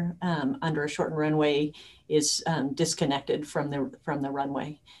hangar under a shortened runway is disconnected from the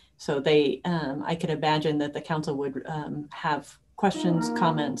runway. So I could imagine that the council would have questions,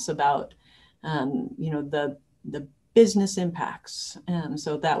 comments about, the business impacts.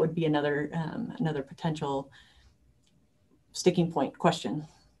 So that would be another potential sticking point question.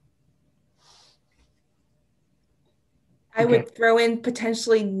 I would throw in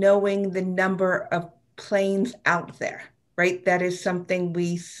potentially knowing the number of planes out there, right? That is something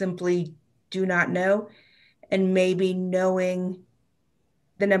we simply do not know. And maybe knowing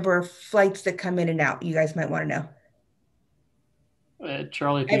the number of flights that come in and out. You guys might want to know.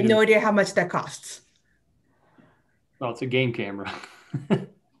 Charlie, I have no idea how much that costs. Well, it's a game camera.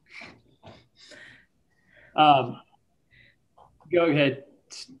 Go ahead,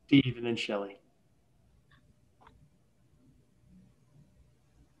 Steve, and then Shelley.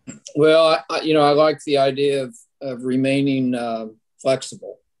 Well, I like the idea of remaining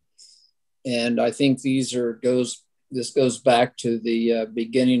flexible, and I think this goes back to the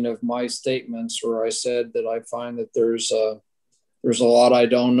beginning of my statements where I said that I find that there's a lot I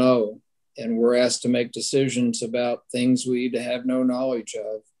don't know, and we're asked to make decisions about things we have no knowledge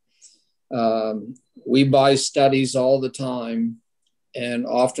of. We buy studies all the time, and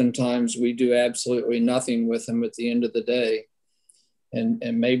oftentimes we do absolutely nothing with them at the end of the day.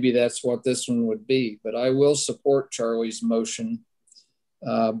 And maybe that's what this one would be. But I will support Charlie's motion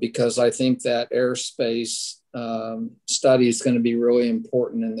because I think that airspace study is going to be really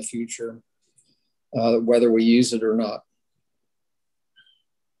important in the future, whether we use it or not.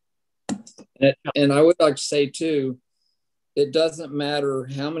 And I would like to say too, it doesn't matter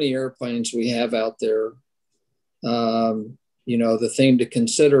how many airplanes we have out there. The thing to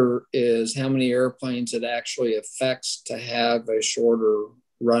consider is how many airplanes it actually affects to have a shorter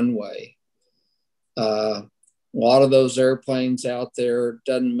runway. A lot of those airplanes out there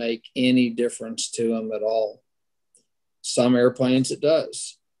doesn't make any difference to them at all. Some airplanes it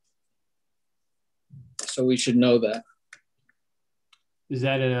does. So we should know that. Is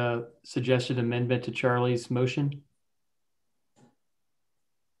that a suggested amendment to Charlie's motion?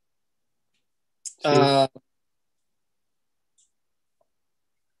 I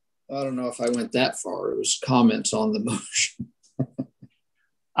don't know if I went that far. It was comments on the motion.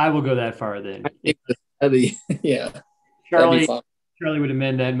 I will go that far then. Yeah. Charlie would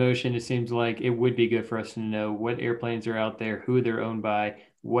amend that motion. It seems like it would be good for us to know what airplanes are out there, who they're owned by,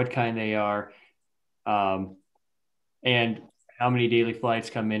 what kind they are, and how many daily flights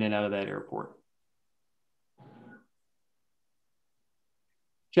come in and out of that airport.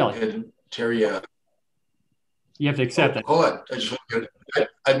 Shelley. Terry, you have to accept that. Hold on.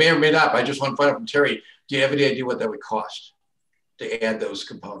 I may or may not, but I just want to find out from Terry, do you have any idea what that would cost to add those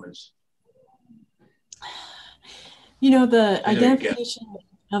components? The identification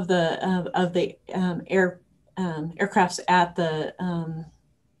of the aircrafts at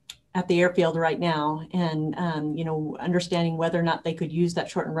the airfield right now, and understanding whether or not they could use that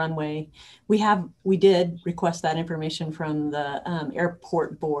shortened runway. We did request that information from the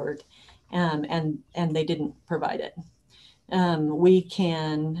airport board, and they didn't provide it. We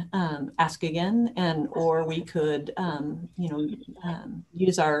can ask again, or we could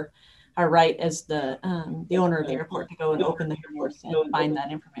use our right as the owner of the airport to go and open the airport and find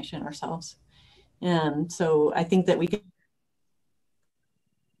that information ourselves. So I think that we could.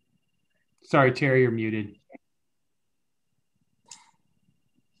 Sorry, Terry, you're muted.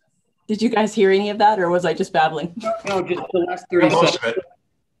 Did you guys hear any of that, or was I just babbling? No, just the last 30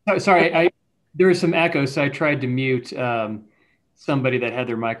 seconds. Sorry, there was some echo, so I tried to mute. somebody that had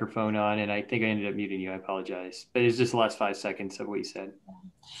their microphone on, and I think I ended up muting you. I apologize. But it's just the last 5 seconds of what you said.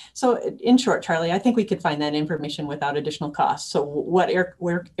 So in short, Charlie, I think we could find that information without additional cost. So what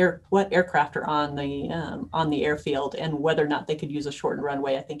aircraft are on the airfield and whether or not they could use a shortened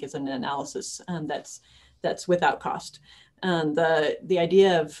runway, I think is an analysis that's without cost. The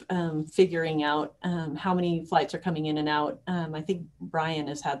idea of figuring out how many flights are coming in and out, I think Brian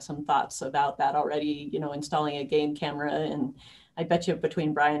has had some thoughts about that already, you know, installing a gain camera, and I bet you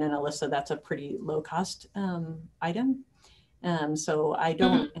between Brian and Alyssa, that's a pretty low cost item. So I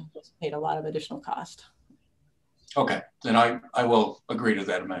don't anticipate a lot of additional cost. Okay, then I will agree to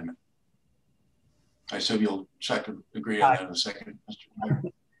that amendment. I assume you'll agree on that in a second, Mr. Mayor.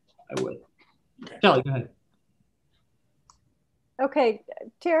 I would. Okay. Kelly, go ahead. Okay,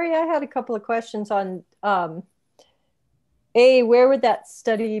 Terry, I had a couple of questions on where would that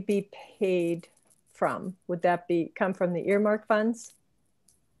study be paid from? Would that come from the earmark funds?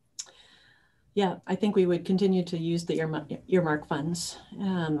 Yeah, I think we would continue to use the earmark funds.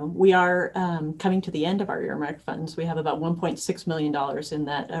 We are coming to the end of our earmark funds. We have about $1.6 million in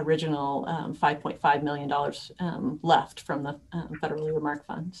that original $5.5 million left from the federal earmark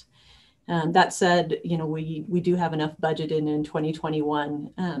funds. That said, you know, we do have enough budgeted in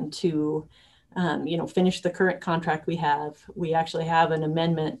 2021 to, you know, finish the current contract we have. We actually have an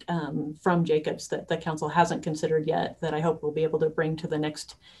amendment from Jacobs that the council hasn't considered yet that I hope we'll be able to bring to the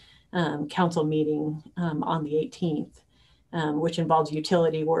next council meeting on the 18th, which involves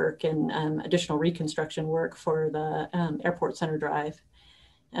utility work and additional reconstruction work for the Airport Center Drive.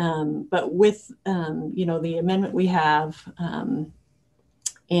 But with, you know, the amendment we have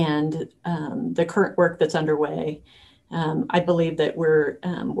and the current work that's underway, I believe that we're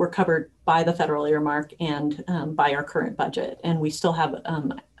covered by the federal earmark and by our current budget, and we still have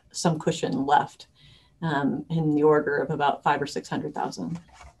some cushion left in the order of about $500,000 or $600,000.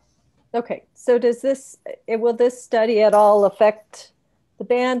 Okay, so will this study at all affect the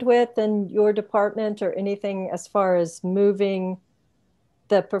bandwidth in your department or anything as far as moving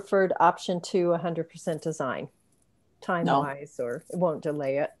the preferred option to 100% design time-wise, or it won't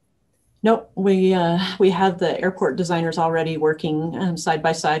delay it? Nope, we have the airport designers already working side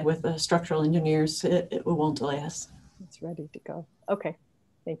by side with the structural engineers. It won't delay us. It's ready to go. Okay,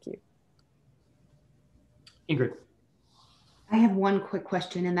 thank you. Ingrid. I have one quick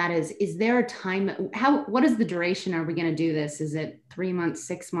question, and that is there a time, what is the duration? Are we going to do this? Is it 3 months,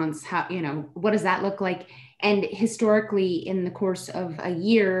 6 months? How, you know, what does that look like? And historically, in the course of a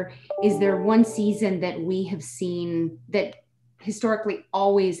year, is there one season that we have seen that historically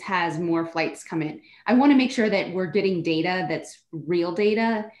always has more flights come in? I want to make sure that we're getting data that's real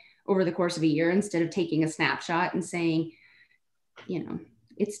data over the course of a year instead of taking a snapshot and saying, you know,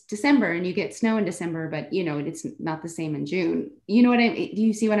 it's December and you get snow in December, but you know, it's not the same in June. You know what do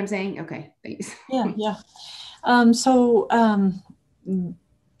you see what I'm saying? Okay, thanks. Yeah.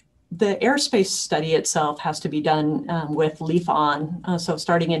 The airspace study itself has to be done with LEAF on. So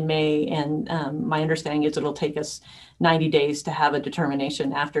starting in May, and my understanding is it'll take us 90 days to have a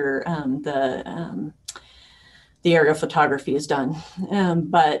determination after the aerial photography is done.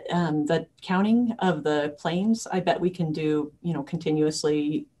 But the counting of the planes, I bet we can do, you know,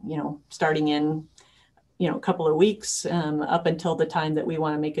 continuously, you know, starting in, you know, a couple of weeks up until the time that we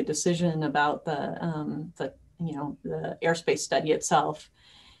want to make a decision about the you know, the airspace study itself.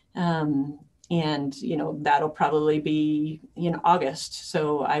 And, you know, that'll probably be, you know, August.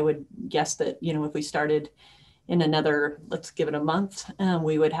 So I would guess that, you know, if we started in another, let's give it a month,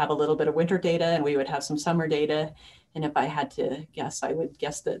 we would have a little bit of winter data and we would have some summer data. And if I had to guess, I would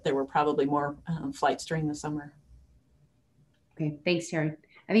guess that there were probably more flights during the summer. Okay, thanks, Terry.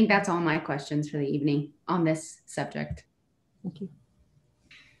 I think that's all my questions for the evening on this subject. Thank you.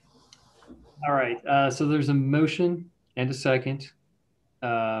 All right, so there's a motion and a second.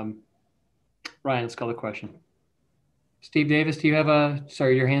 Ryan, let's call the question. Steve Davis, do you have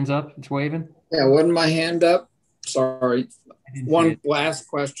sorry, your hand's up, it's waving? Yeah, wasn't my hand up? Sorry. One last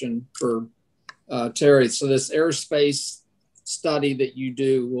question for Terry. So this airspace study that you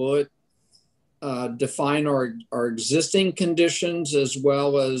do, will it define our existing conditions as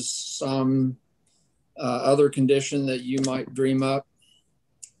well as some other condition that you might dream up?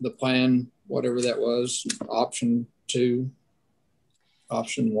 The plan, whatever that was, option 2,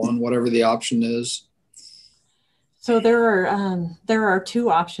 option 1, whatever the option is. So there are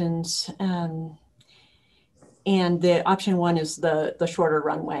 2 options, and the option 1 is the shorter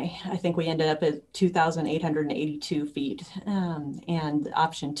runway. I think we ended up at 2,882 feet, and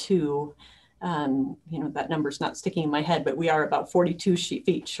option 2, you know, that number's not sticking in my head, but we are about 42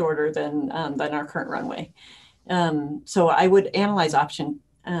 feet shorter than our current runway. So I would analyze option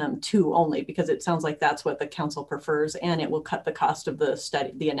 2 only, because it sounds like that's what the council prefers, and it will cut the cost of the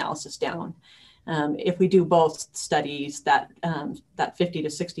study, the analysis down. If we do both studies, that 50 to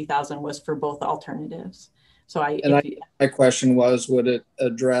 60,000 was for both alternatives. So my question was, would it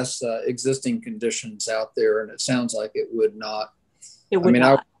address existing conditions out there? And it sounds like it would not. It would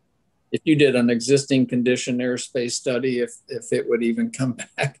not. If you did an existing condition airspace study, if it would even come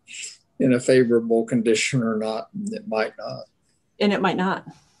back in a favorable condition or not, it might not. And it might not.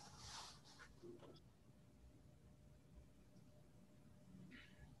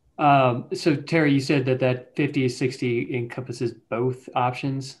 So Terry, you said that 50 to 60 encompasses both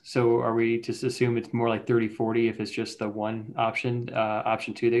options. So are we just assume it's more like 30, 40 if it's just the one option,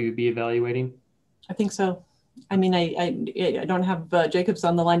 option 2 that you'd be evaluating? I think so. I mean, I don't have Jacobs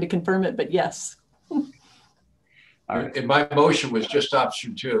on the line to confirm it, but yes. All right. And my motion was just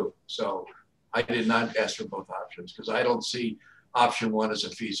option 2. So I did not ask for both options because I don't see option 1 as a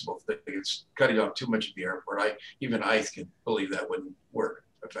feasible thing. It's cutting off too much at the airport. Even I can believe that wouldn't work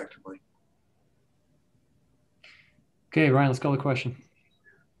effectively. Okay, Ryan, let's call the question.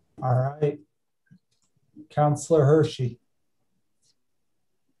 All right. Councillor Hershey.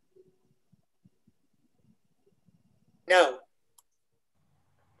 No.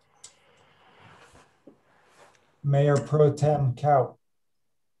 Mayor Pro Tem Kaut.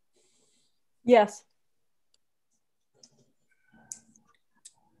 Yes.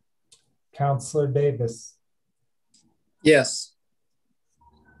 Councillor Davis. Yes.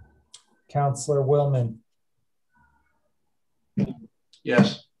 Councillor Willman.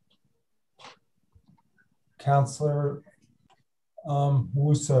 Yes. Councillor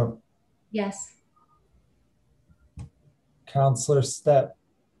Wusso. Yes. Councillor Stepp.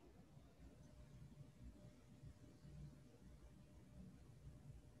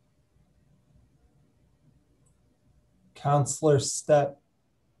 Councillor Stepp.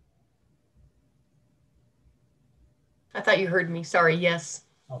 I thought you heard me. Sorry. Yes.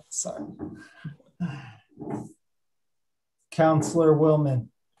 Oh, sorry. Councillor Willman.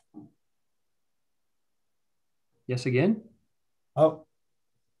 Yes again? Oh,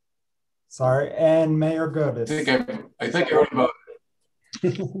 sorry. And Mayor Godis. I think I heard about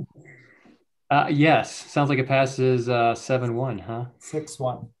yes. Sounds like it passes 7-1, huh?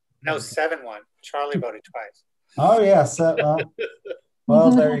 6-1. No, 7-1. Charlie voted twice. Oh, yes.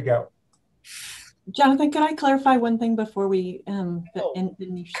 Well, there you go. Jonathan, can I clarify one thing before we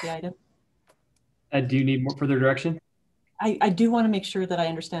finish the item? Do you need more further direction? I do want to make sure that I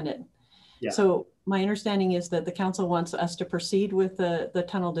understand it. Yeah. So my understanding is that the council wants us to proceed with the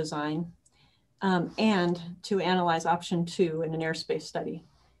tunnel design and to analyze option 2 in an airspace study.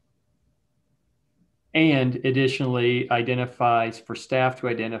 And additionally identifies for staff to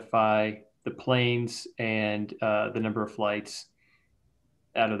identify the planes and the number of flights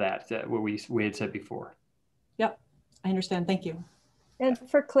out of that what we had said before. Yep, I understand. Thank you. And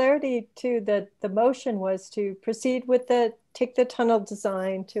for clarity too, the motion was to proceed with take the tunnel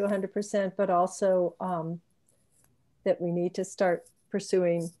design to 100%, but also that we need to start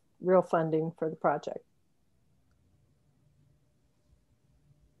pursuing real funding for the project.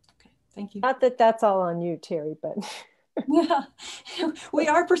 Okay, thank you. Not that that's all on you, Terry, but. Yeah, we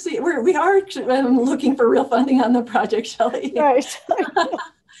are looking for real funding on the project, Shelley. Right.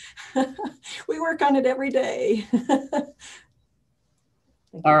 We work on it every day.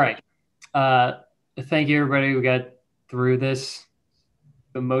 All right. Thank you, everybody. We got through this.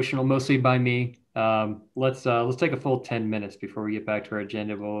 Emotional, mostly by me. Let's take a full 10 minutes before we get back to our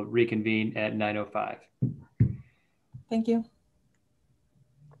agenda. We'll reconvene at 9:05. Thank you.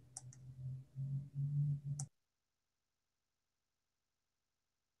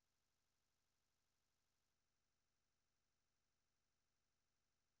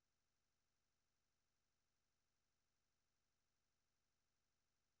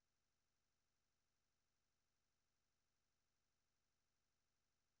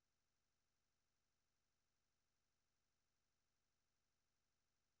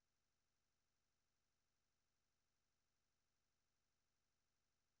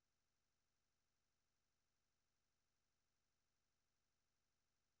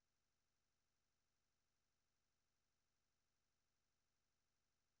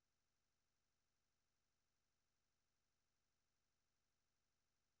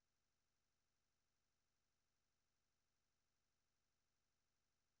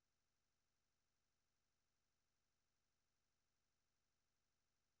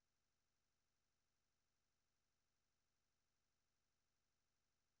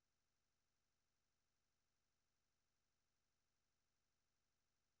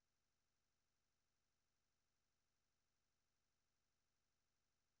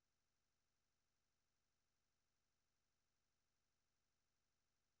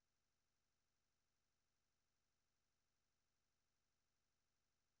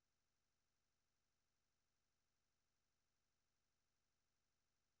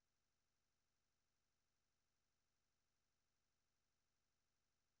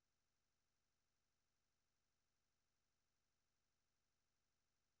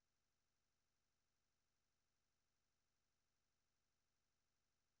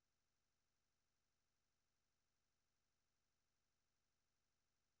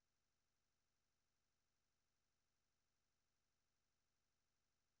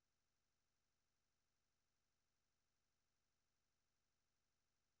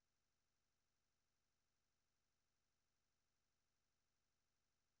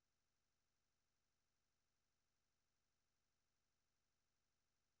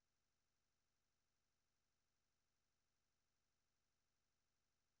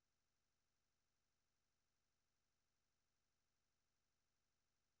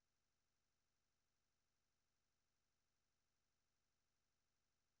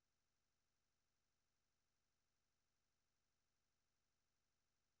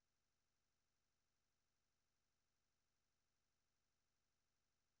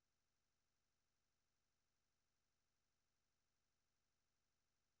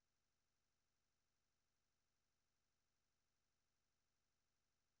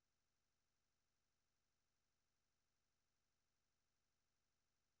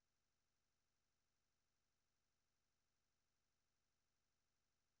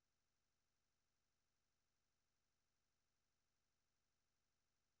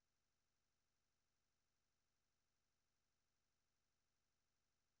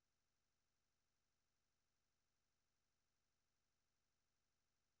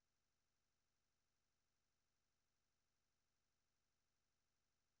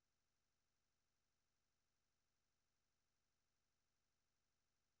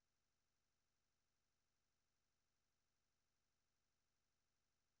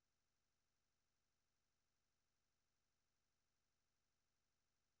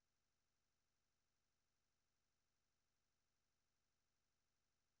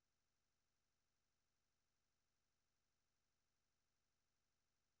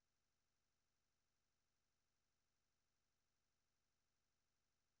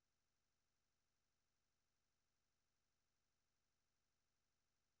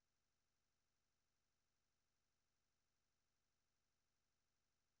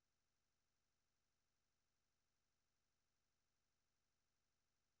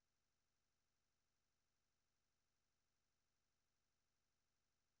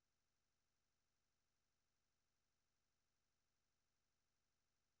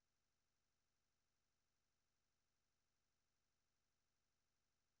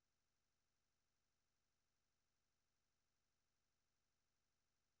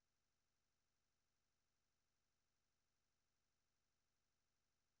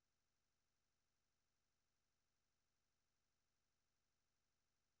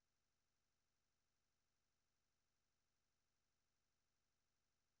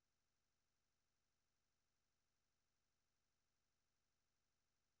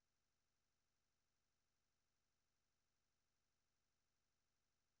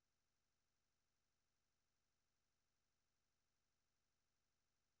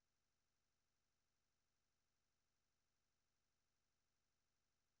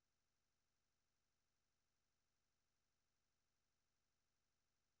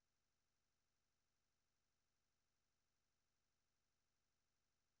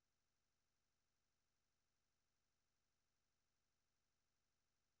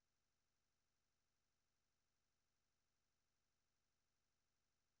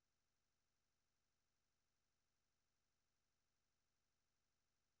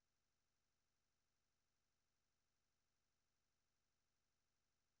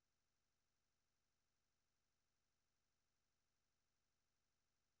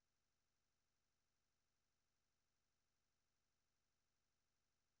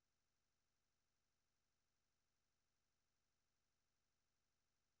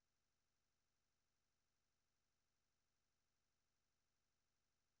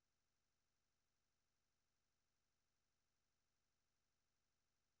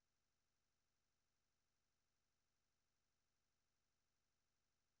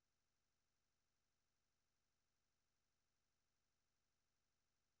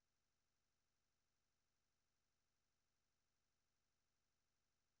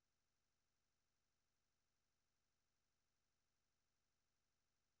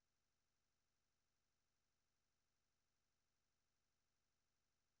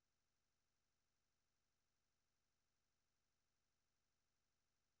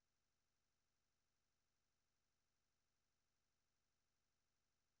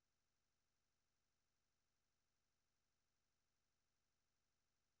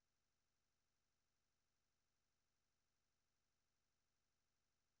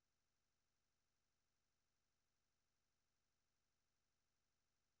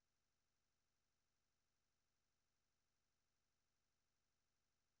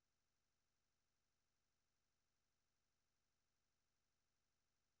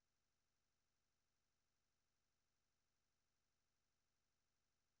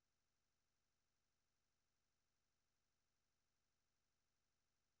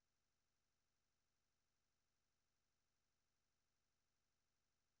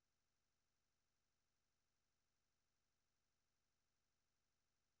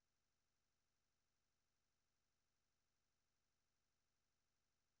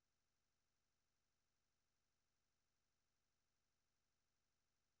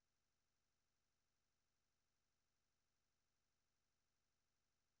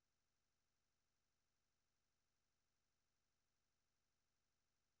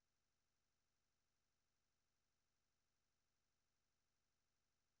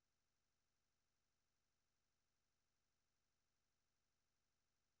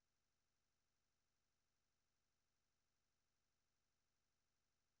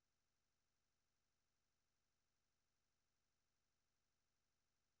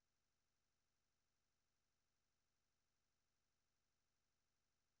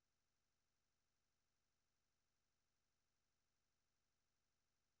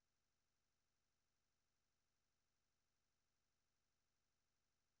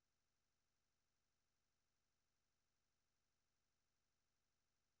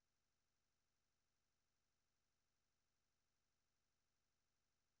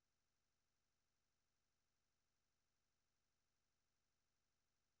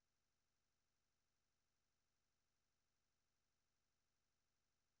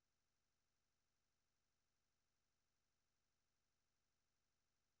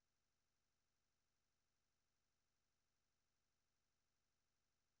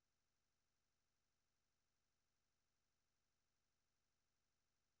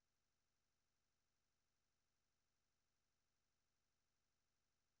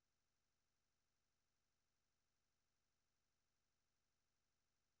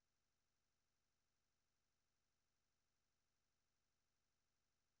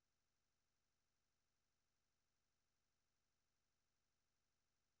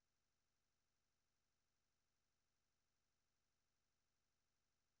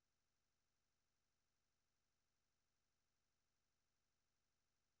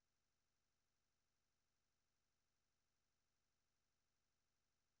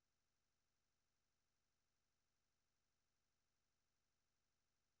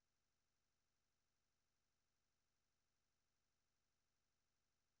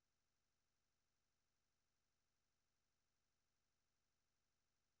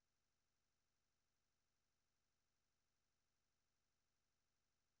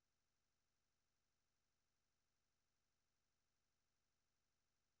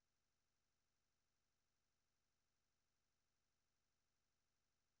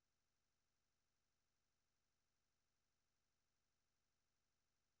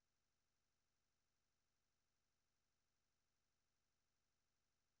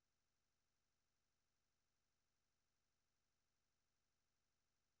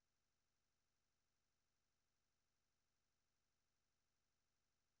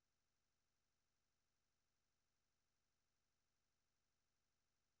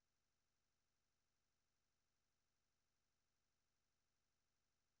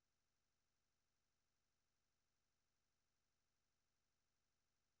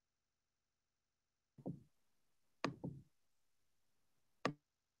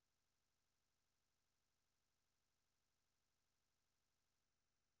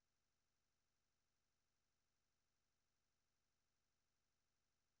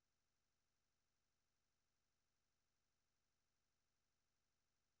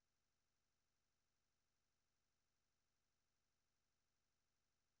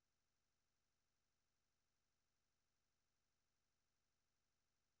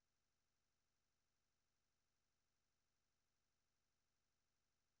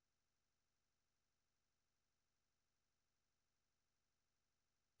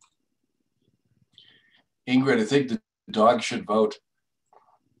 Ingrid, I think the dog should vote.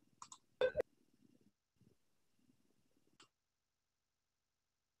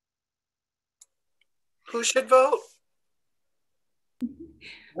 Who should vote?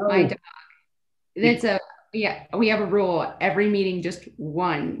 My dog. That's a, yeah, we have a rule. Every meeting, just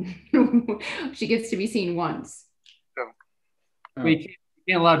one. She gets to be seen once. We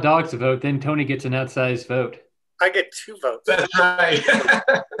can't allow dogs to vote. Then Tony gets an outsized vote. I get 2 votes. That's right.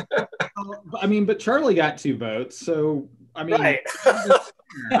 I mean, but Charlie got 2 votes, so I mean, right.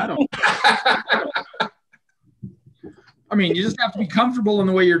 I don't. I mean, you just have to be comfortable in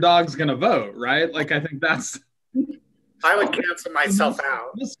the way your dog's going to vote, right? Like, I think that's. I would cancel myself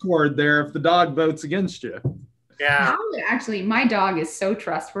out. Discord there if the dog votes against you. Yeah. Actually, my dog is so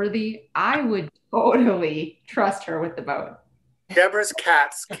trustworthy. I would totally trust her with the vote. Deborah's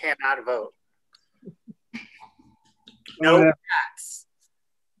cats cannot vote. No cats.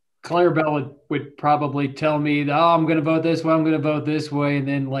 Clarabelle would probably tell me, oh, I'm going to vote this way, I'm going to vote this way, and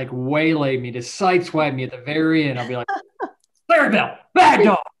then like waylay me to sideswipe me at the very end. I'll be like, Clarabelle, bad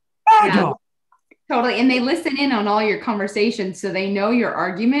dog, bad dog. Totally. And they listen in on all your conversations, so they know your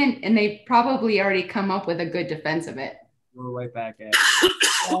argument, and they probably already come up with a good defense of it. We're right back at it.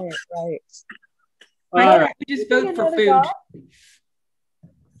 Right. My All cat right. would just vote for food. dog?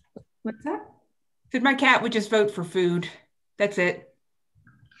 What's that? Said my cat would just vote for food. That's it.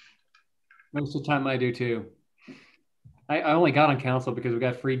 Most of the time I do too. I only got on council because we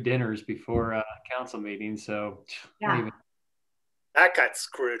got free dinners before council meetings. So yeah. That got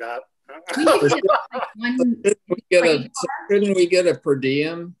screwed up. Shouldn't we get a per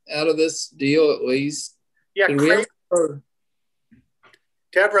diem out of this deal at least? Yeah, Crave,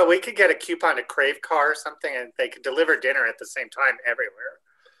 Deborah, we could get a coupon to Crave Car or something, and they could deliver dinner at the same time everywhere.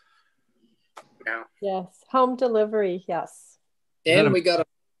 Yeah. Yes, home delivery. Yes. and we got a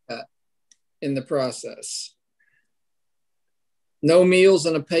cut in the process. No meals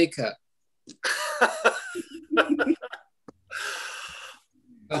and a pay cut.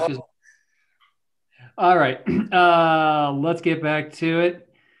 All right, let's get back to it.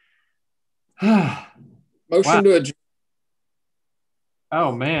 Motion to adjourn.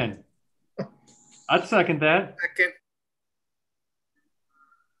 Oh man, I'd second that. Second.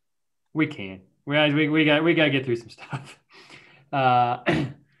 We can. We got to get through some stuff.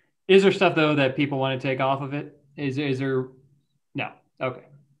 Is there stuff though that people want to take off of it? Is there? No. Okay.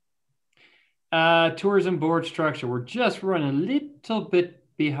 Tourism board structure. We're just running a little bit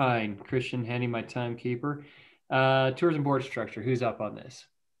behind. Christian, handing my timekeeper. Tourism board structure. Who's up on this?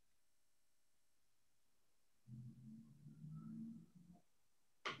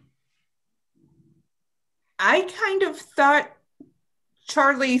 I kind of thought,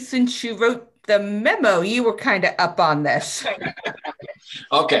 Charlie, since you wrote the memo, you were kind of up on this.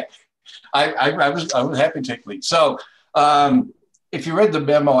 Okay. I was happy to take lead. So if you read the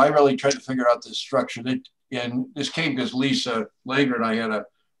memo, I really tried to figure out the structure. And this came because Lisa Lager and I had a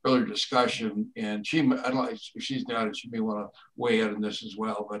earlier discussion, and I don't know if she's down and she may want to weigh in on this as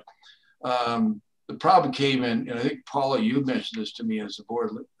well. But the problem came in, and I think Paula, you mentioned this to me as the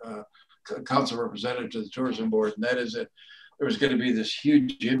board council representative to the tourism board, and that is that there was going to be this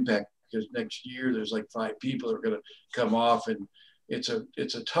huge impact because next year there's like 5 people that are going to come off, and it's a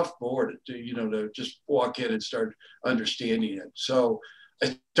tough board to just walk in and start understanding it. So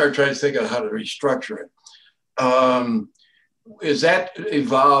I started trying to think of how to restructure it. As that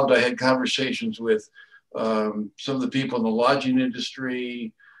evolved, I had conversations with some of the people in the lodging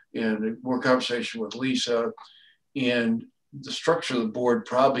industry and more conversation with Lisa, and the structure of the board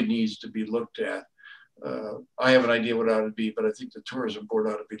probably needs to be looked at. I have an idea what it ought to be, but I think the tourism board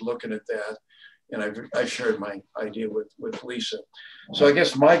ought to be looking at that. And I've shared my idea with Lisa. So I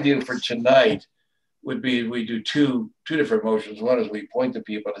guess my deal for tonight would be we do two different motions. One is we appoint the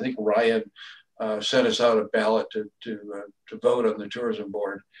people. I think Ryan sent us out a ballot to vote on the tourism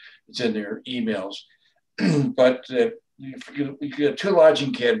board. It's in their emails. But you have 2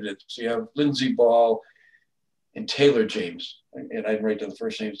 lodging candidates. You have Lindsay Ball and Taylor James. And I didn't write the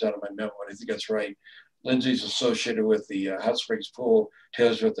first names down in my memo, but I think that's right. Lindsay's associated with the Hot Springs Pool.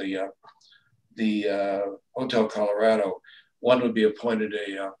 Taylor's with the Hotel Colorado. One would be appointed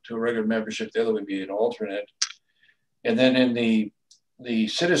to a regular membership. The other would be an alternate. And then in the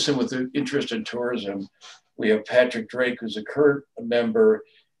citizen with the interest in tourism, we have Patrick Drake, who's a current member.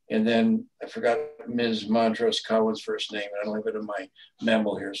 And then I forgot Ms. Montrose Cowan's first name. I don't have it in my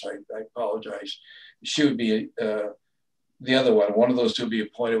memo here, so I apologize. She would be the other one. One of those 2 would be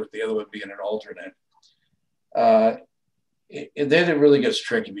appointed, with the other one being an alternate. And then it really gets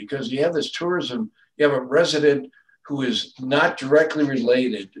tricky because you have this tourism, you have a resident who is not directly or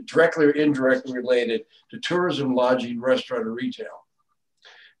indirectly related to tourism, lodging, restaurant, or retail.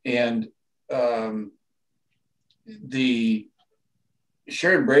 And the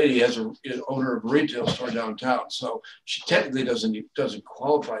Sharon Brady is owner of a retail store downtown, so she technically doesn't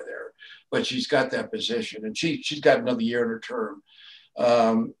qualify there, but she's got that position, and she's got another year in her term.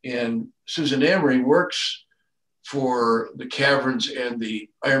 And Susan Emery works for the Caverns and the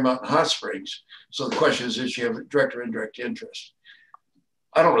Iron Mountain Hot Springs. So the question is, does she have a direct or indirect interest?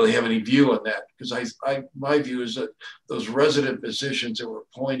 I don't really have any view on that, because my view is that those resident positions that were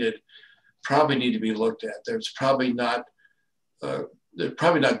appointed probably need to be looked at. They're probably not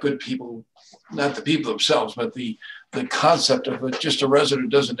good people, not the people themselves, but the concept of it, just a resident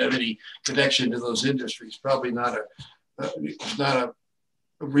doesn't have any connection to those industries. Probably not a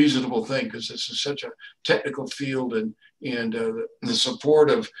reasonable thing, because this is such a technical field, and the support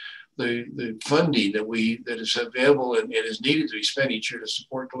of the funding that is available and is needed to be spent each year to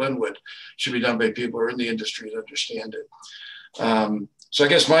support Glenwood should be done by people who are in the industry that understand it. So I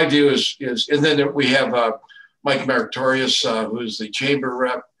guess my view is, and then we have Mike Meritorious, who's the chamber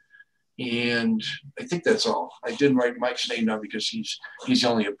rep, and I think that's all. I didn't write Mike's name down because he's the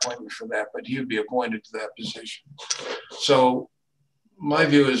only appointment for that, but he would be appointed to that position. So my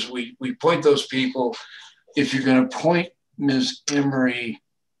view is we appoint those people. If you're going to appoint Ms. Emery,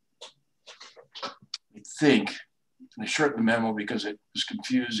 I think, and I shortened the memo because it was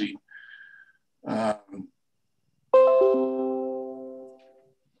confusing.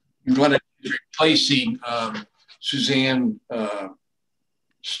 You want to replacing Suzanne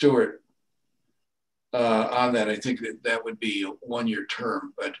Stewart on that. I think that would be a one-year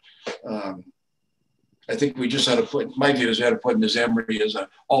term, but I think we just had to put, my view is we had to put Ms. Emery as an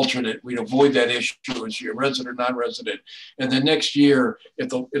alternate. We'd avoid that issue. Is she a resident, non-resident? And then next year, if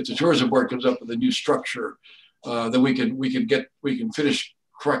the tourism board comes up with a new structure, then we can finish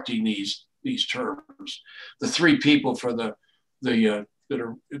correcting these terms. The three people for that'll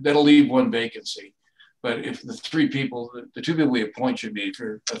leave one vacancy. But if the two people we appoint should be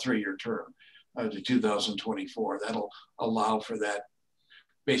for a 3-year term to 2024, that'll allow for that,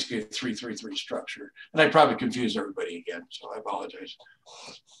 basically a 3-3-3 structure. And I probably confused everybody again, so I apologize.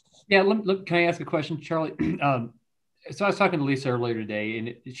 Yeah, can I ask a question, Charlie? So I was talking to Lisa earlier today,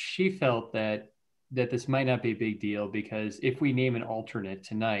 and she felt that this might not be a big deal, because if we name an alternate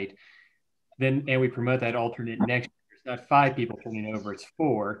tonight, and we promote that alternate next year, it's not 5 people turning over, it's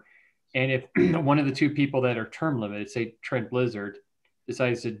 4. And if one of the 2 people that are term limited, say Trent Blizzard,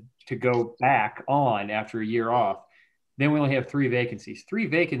 decides to go back on after a year off, then we only have 3 vacancies. 3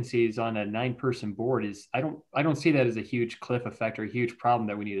 vacancies on a 9-person board is, I don't see that as a huge cliff effect or a huge problem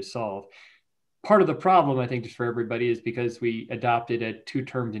that we need to solve. Part of the problem, I think, just for everybody, is because we adopted a 2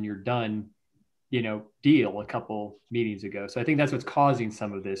 terms and you're done, deal a couple meetings ago. So I think that's what's causing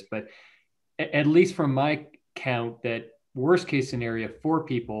some of this. But at least from my count, that worst case scenario, 4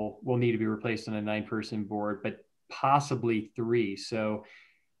 people will need to be replaced on a 9-person board, but possibly 3. So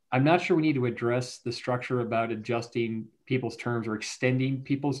I'm not sure we need to address the structure about adjusting people's terms or extending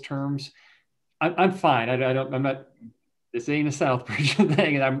people's terms. I'm fine. I'm not, this ain't a Southbridge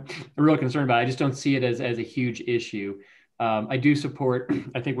thing, and I'm real concerned about it. I just don't see it as a huge issue. I do support,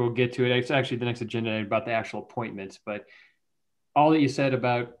 I think we'll get to it. It's actually the next agenda about the actual appointments, but all that you said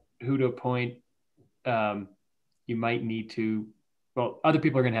about who to appoint, you might need to, well, other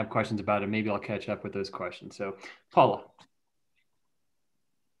people are going to have questions about it. Maybe I'll catch up with those questions. So Paula.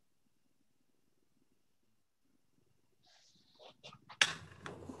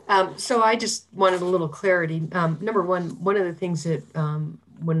 So I just wanted a little clarity. Number one of the things that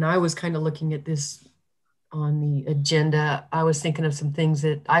when I was kind of looking at this on the agenda, I was thinking of some things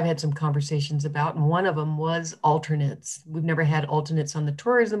that I've had some conversations about, and one of them was alternates. We've never had alternates on the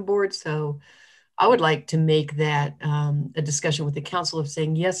tourism board, so I would like to make that a discussion with the council of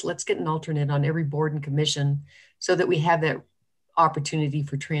saying, yes, let's get an alternate on every board and commission so that we have that opportunity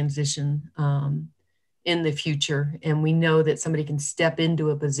for transition in the future. And we know that somebody can step into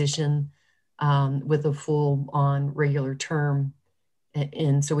a position with a full on regular term.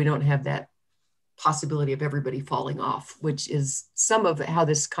 And so we don't have that possibility of everybody falling off, which is some of how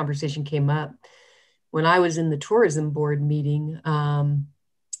this conversation came up. When I was in the tourism board meeting,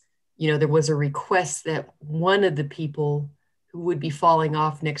 there was a request that one of the people who would be falling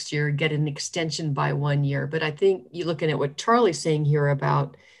off next year get an extension by 1 year. But I think you're looking at what Charlie's saying here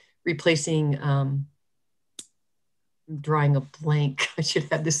about replacing, I'm drawing a blank. I should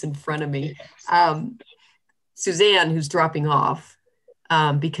have this in front of me. Suzanne, who's dropping off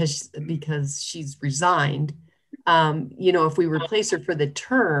because she's resigned. If we replace her for the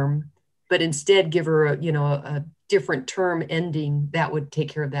term, but instead give her a different term ending, that would take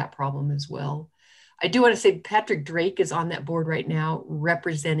care of that problem as well. I do want to say Patrick Drake is on that board right now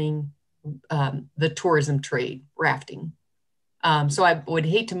representing the tourism trade, rafting. So I would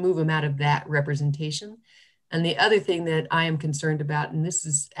hate to move him out of that representation. And the other thing that I am concerned about, and this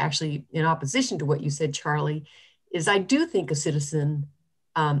is actually in opposition to what you said, Charlie, is I do think a citizen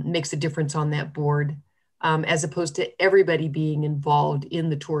makes a difference on that board, as opposed to everybody being involved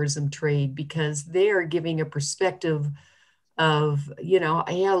in the tourism trade, because they are giving a perspective of,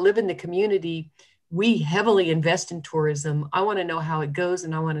 hey, I live in the community. We heavily invest in tourism. I want to know how it goes.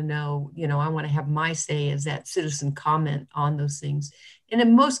 And I want to know, I want to have my say as that citizen comment on those things. And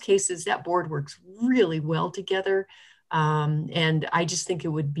in most cases, that board works really well together. And I just think it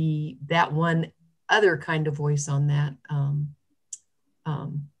would be that one other kind of voice on that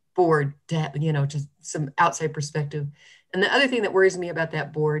board to have, just some outside perspective. And the other thing that worries me about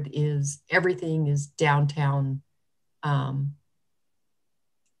that board is everything is downtown.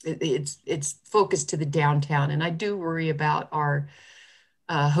 It's focused to the downtown. And I do worry about our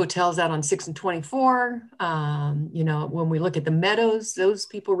hotels out on 6 and 24. When we look at the Meadows, those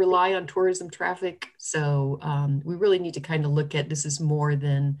people rely on tourism traffic. So we really need to kind of look at this as more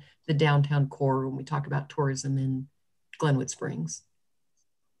than the downtown core when we talk about tourism in Glenwood Springs.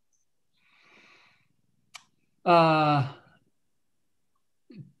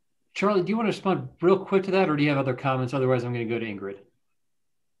 Charlie, do you want to respond real quick to that, or do you have other comments? Otherwise, I'm going to go to Ingrid.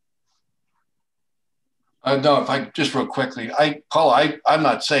 No, if I just real quickly, Paula, I'm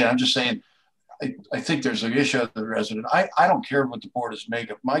not saying, I'm just saying, I think there's an issue with the resident. I don't care what the board is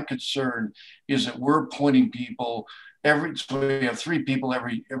makeup. My concern is that we're appointing people so we have 3 people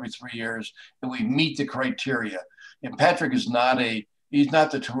every 3 years, and we meet the criteria. And Patrick is he's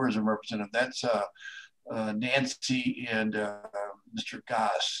not the tourism representative. That's Nancy and Mr.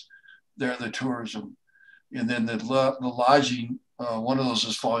 Goss. They're the tourism. And then the lodging, one of those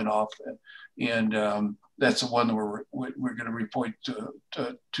is falling off. And that's the one that we're going to report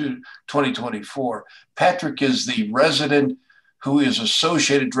to 2024. Patrick is the resident who is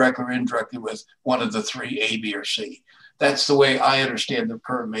associated directly or indirectly with one of the 3, A, B, or C. That's the way I understand the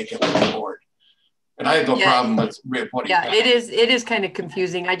current makeup of the board. And I have no problem with reappointing. Yeah, it is kind of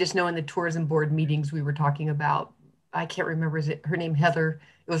confusing. I just know in the tourism board meetings we were talking about, I can't remember, is it her name Heather?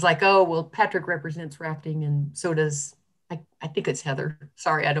 It was like, oh, well, Patrick represents rafting and so does, I think it's Heather.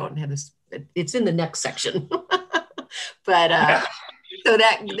 Sorry, I don't have this. It's in the next section. But so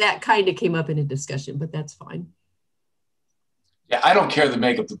that kind of came up in a discussion, but that's fine. Yeah, I don't care the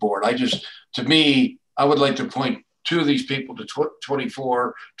makeup of the board. To me, I would like to appoint 2 of these people to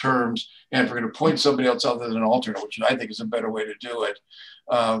 24 terms. And if we're going to appoint somebody else other than an alternate, which I think is a better way to do it,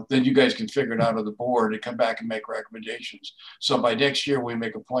 then you guys can figure it out on the board and come back and make recommendations. So by next year, we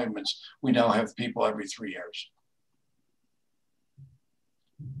make appointments. We now have people every 3 years.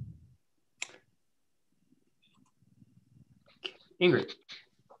 Ingrid.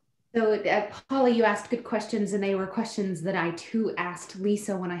 So Paula, you asked good questions, and they were questions that I too asked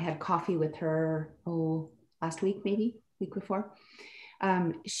Lisa when I had coffee with her last week, maybe week before.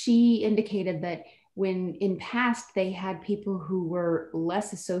 She indicated that when in past they had people who were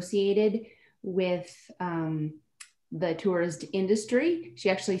less associated with the tourist industry.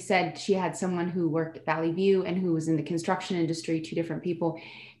 She actually said she had someone who worked at Valley View and who was in the construction industry, 2 different people.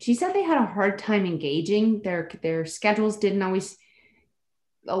 She said they had a hard time engaging. Their schedules didn't always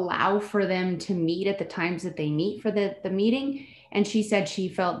allow for them to meet at the times that they meet for the meeting. And she said she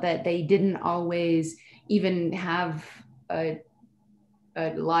felt that they didn't always even have a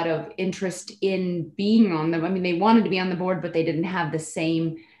lot of interest in being on them. I mean, they wanted to be on the board, but they didn't have the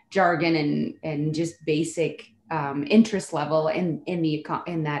same jargon and just basic interest level in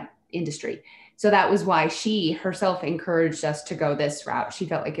that industry. So that was why she herself encouraged us to go this route. She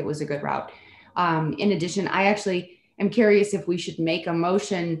felt like it was a good route. In addition, I actually am curious if we should make a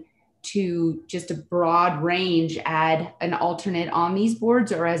motion to just a broad range, add an alternate on these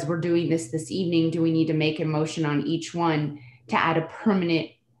boards, or as we're doing this evening, do we need to make a motion on each one to add a permanent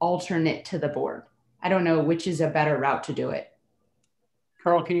alternate to the board? I don't know which is a better route to do it.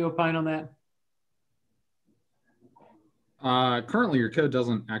 Carl, can you opine on that? Currently, your code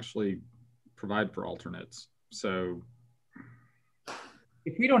doesn't actually provide for alternates. So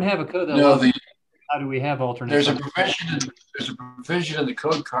if we don't have a code that how do we have alternates? There's a provision in the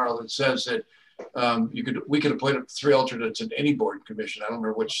code, Carl, that says that we could appoint 3 alternates in any board and commission. I don't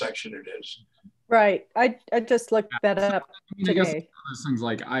remember which section it is. Right. I just looked that up today. I guess those things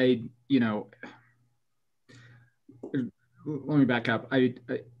like let me back up. I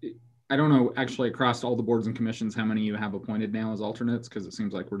I don't know actually across all the boards and commissions how many you have appointed now as alternates, because it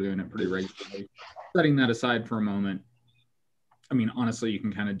seems like we're doing it pretty regularly. Setting that aside for a moment, I mean, honestly, you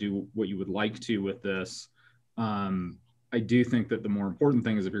can kind of do what you would like to with this. I do think that the more important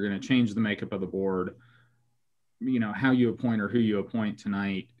thing is if you're going to change the makeup of the board, you know, how you appoint or who you appoint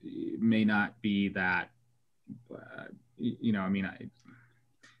tonight may not be that, you know, I mean,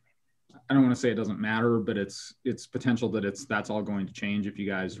 I don't want to say it doesn't matter, but it's potential that that's all going to change if you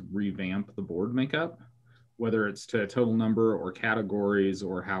guys revamp the board makeup, whether it's to a total number or categories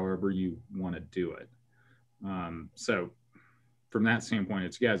or however you want to do it. So from that standpoint,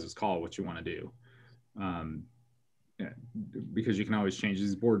 it's you guys' call what you want to do. Yeah, because you can always change.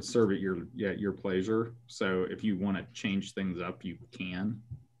 These boards serve at your pleasure. So if you want to change things up, you can.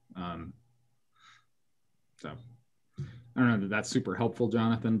 So I don't know that that's super helpful,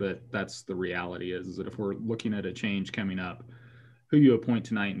 Jonathan, but that's the reality is that if we're looking at a change coming up, who you appoint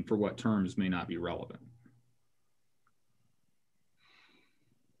tonight and for what terms may not be relevant.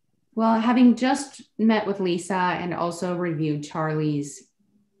 Well, having just met with Lisa and also reviewed Charlie's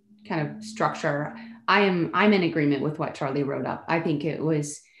kind of structure, I'm in agreement with what Charlie wrote up. I think it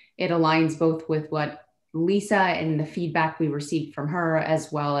aligns both with what Lisa and the feedback we received from her,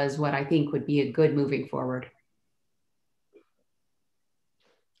 as well as what I think would be a good moving forward.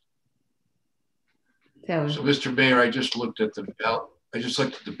 So Mr. Mayor, I just looked at the ballot.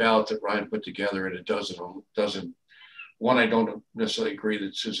 That Ryan put together, and it doesn't. One, I don't necessarily agree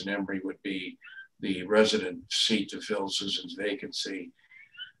that Susan Embry would be the resident seat to fill Susan's vacancy,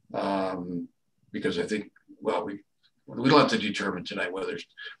 because I think, well, we don't have to determine tonight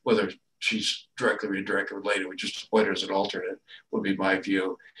whether she's directly or indirectly related. We just appoint her as an alternate, would be my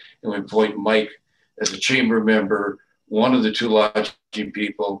view, and we appoint Mike as a chamber member, one of the two lodging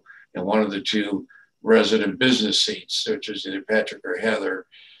people, and one of the two resident business seats, which is either Patrick or Heather,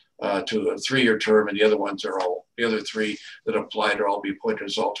 to a 3-year term, and the other three that applied are all be appointed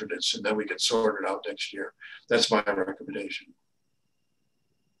as alternates, and then we get sorted out next year. That's my recommendation.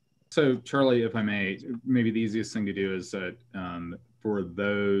 So Charlie, if I may, maybe the easiest thing to do is that for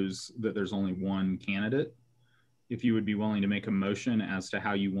those that there's only one candidate, if you would be willing to make a motion as to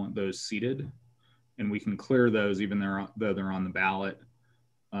how you want those seated, and we can clear those even though they're on the ballot.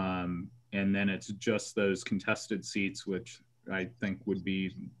 And then it's just those contested seats, which I think would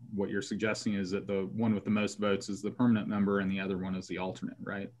be what you're suggesting is that the one with the most votes is the permanent member and the other one is the alternate,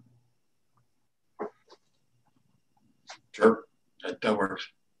 right? Sure, that works.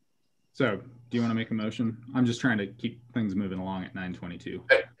 So do you want to make a motion? I'm just trying to keep things moving along at 9:22.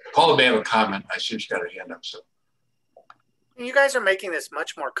 Hey, Paula may have a comment. I see she's got her hand up. So you guys are making this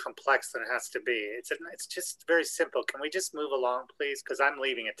much more complex than it has to be. It's just very simple. Can we just move along, please? Because I'm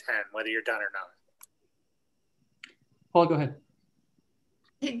leaving at 10, whether you're done or not. Paul, go ahead.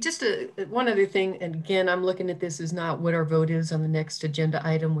 Hey, just one other thing, and again, I'm looking at this as not what our vote is on the next agenda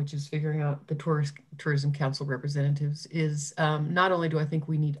item, which is figuring out the Tourism Council representatives, is not only do I think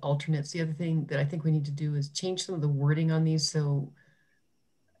we need alternates, the other thing that I think we need to do is change some of the wording on these. So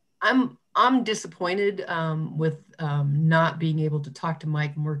I'm disappointed with not being able to talk to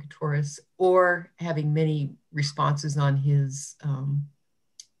Mike Mercatoris or having many responses on his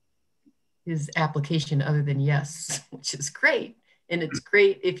application other than yes, which is great. And it's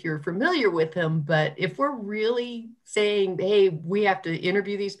great if you're familiar with him, but if we're really saying, hey, we have to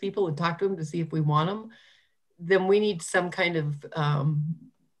interview these people and talk to them to see if we want them, then we need some kind of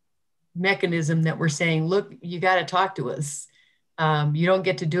mechanism that we're saying, look, you got to talk to us. You don't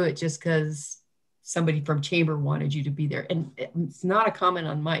get to do it just because somebody from Chamber wanted you to be there. And it's not a comment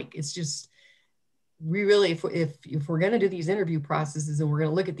on Mike. It's just, we really, if we're going to do these interview processes and we're going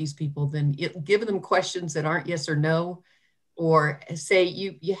to look at these people, then give them questions that aren't yes or no, or say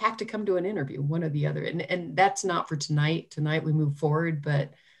you have to come to an interview, one or the other. And that's not for tonight. Tonight we move forward,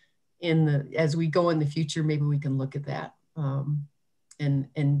 but as we go in the future, maybe we can look at that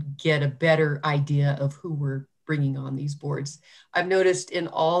and get a better idea of who we're bringing on these boards. I've noticed in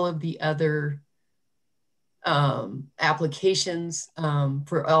all of the other applications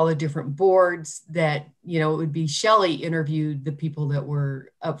for all the different boards that, it would be Shelley interviewed the people that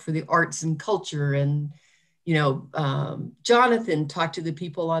were up for the arts and culture, and Jonathan talked to the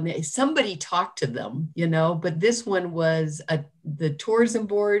people on the, somebody talked to them, but this one was the tourism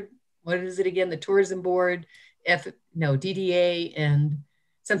board. What is it again? The tourism board, DDA and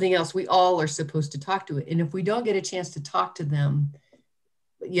something else. We all are supposed to talk to it. And if we don't get a chance to talk to them,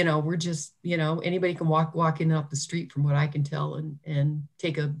 we're just, anybody can walk in off the street from what I can tell and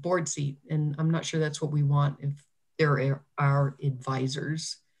take a board seat. And I'm not sure that's what we want if they're our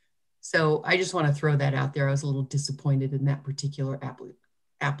advisors. So I just want to throw that out there. I was a little disappointed in that particular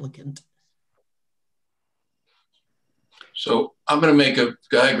applicant. So I'm going to make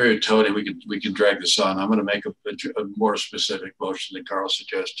I agree with Tony. We can drag this on. I'm going to make a more specific motion than Carl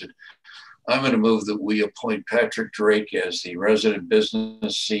suggested. I'm going to move that we appoint Patrick Drake as the resident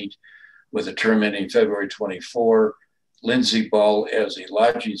business seat with a term ending February 24, Lindsay Ball as a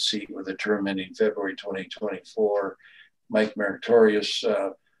lodging seat with a term ending February 2024, Mike Meritorious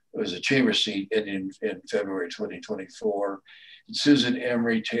as a chamber seat ending in February 2024, and Susan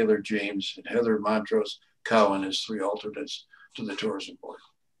Emery, Taylor James, and Heather Montrose Cowan as 3 alternates to the tourism board.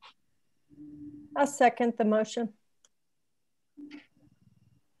 I'll second the motion.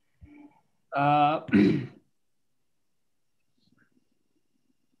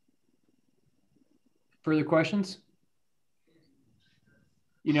 Further questions?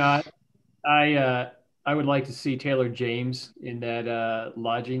 You know, I would like to see Taylor James in that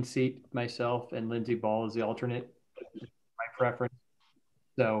lodging seat myself, and Lindsay Ball as the alternate. My preference.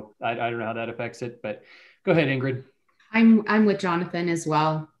 So I don't know how that affects it, but go ahead, Ingrid. I'm with Jonathan as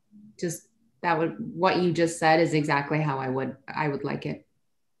well. Just what you just said is exactly how I would like it.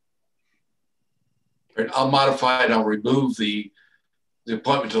 Right, I'll modify it. I'll remove the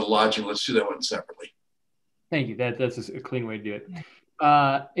appointment to the lodging. Let's do that one separately. Thank you. That's a clean way to do it.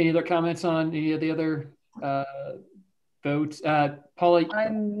 Any other comments on any of the other votes? Paula?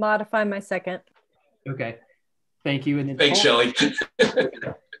 I'm modifying my second. Okay. Thank you. And then thanks, Shelley.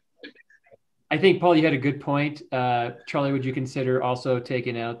 I think, Paul, you had a good point. Charlie, would you consider also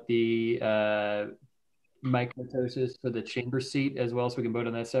taking out the mycotosis for the chamber seat as well, so we can vote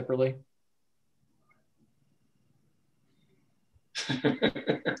on that separately?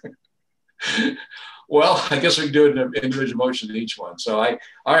 Well, I guess we can do it in an individual motion in each one. So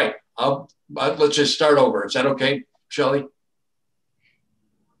all right, let's just start over. Is that okay, Shelley?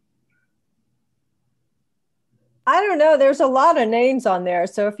 I don't know. There's a lot of names on there.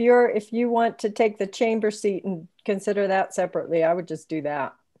 So if you want to take the chamber seat and consider that separately, I would just do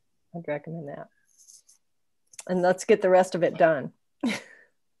that. I'd recommend that. And let's get the rest of it done.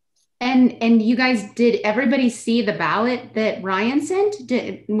 And you guys, did everybody see the ballot that Ryan sent?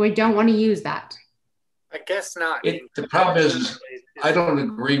 We don't want to use that. I guess not. The problem is I don't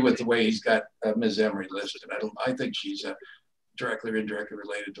agree with the way he's got Ms. Emery listed. I think she's directly or indirectly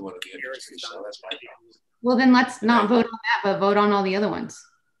related to one of the industries. So that's my problem. Well, then let's not vote on that, but vote on all the other ones.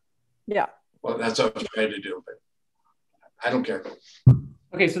 Yeah. Well, that's what I'm trying to do, but I don't care.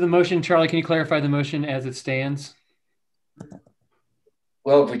 Okay, so the motion, Charlie, can you clarify the motion as it stands?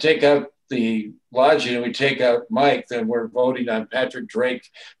 Well, if we take out the lodging and we take out Mike, then we're voting on Patrick Drake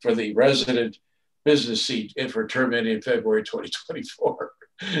for the resident business seat for term ending in February 2024.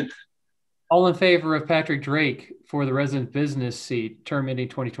 All in favor of Patrick Drake for the resident business seat, term ending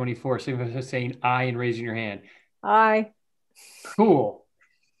 2024, signify by saying aye and raising your hand. Aye. Cool.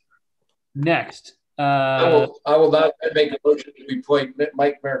 Next. I will not make a motion to appoint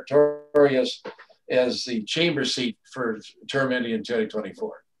Mike Meritorious as the chamber seat for term ending in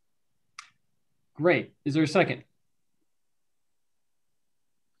 2024. Great. Is there a second?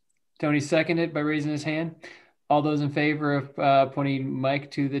 Tony seconded by raising his hand. All those in favor of appointing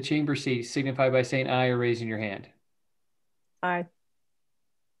Mike to the chamber seat signify by saying aye or raising your hand. Aye.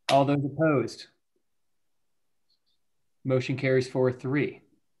 All those opposed? Motion carries 4-3.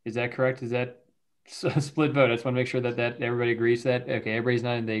 Is that correct? Is that a split vote? I just want to make sure that everybody agrees to that. Okay, everybody's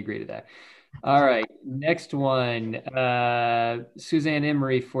nodding. They agree to that. All right, next one. Suzanne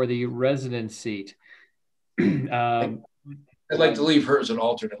Emery for the resident seat. I'd like to leave her as an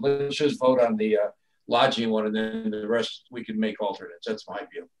alternate. Let's just vote on the lodging one, and then the rest we can make alternates. That's my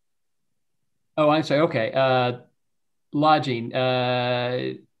view. Oh, I'm sorry. Okay. Lodging.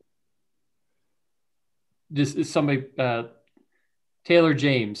 This is somebody, Taylor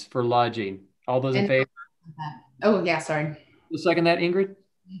James for lodging. All those in favor? Oh, yeah, sorry. You'll second that, Ingrid?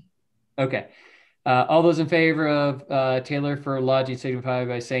 Okay. All those in favor of Taylor for lodging signify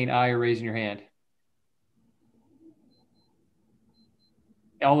by saying aye or raising your hand.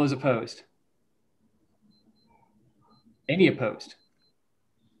 All those opposed? Any opposed?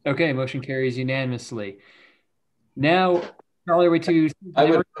 Okay, motion carries unanimously. Now, Charlie, are we to... I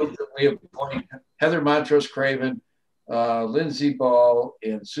would move that we appoint Heather Montrose Craven, Lindsay Ball,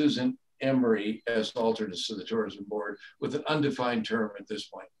 and Susan Emery as alternates to the tourism board with an undefined term at this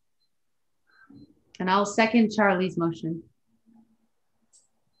point. And I'll second Charlie's motion.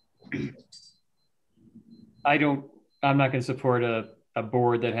 I'm not going to support a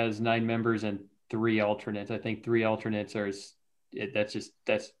board that has 9 members and 3 alternates. I think 3 alternates that's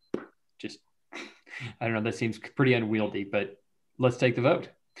just I don't know, that seems pretty unwieldy, but let's take the vote.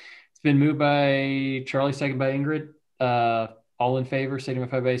 It's been moved by Charlie, second by Ingrid. All in favor,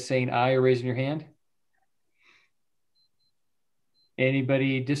 signify by saying aye or raising your hand.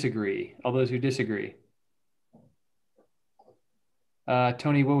 Anybody disagree? All those who disagree.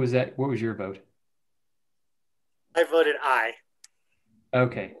 Tony, what was that? What was your vote? I voted aye.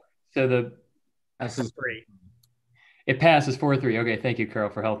 Okay, so the Passes 3. It passes 4-3. Okay, thank you, Carol,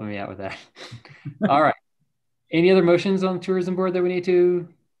 for helping me out with that. All right. Any other motions on the tourism board that we need to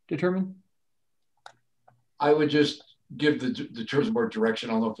determine? I would just give the tourism board direction.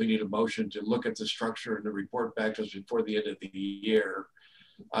 I don't know if we need a motion to look at the structure and to report back to us before the end of the year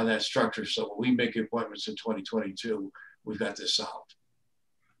on that structure. So when we make appointments in 2022, we've got this solved.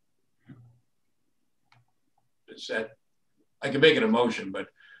 Is that, I can make it a motion, but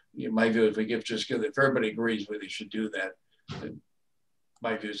my view, if if everybody agrees we should do that, then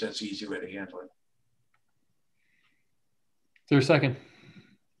my view is that's the easy way to handle it. Is there a second?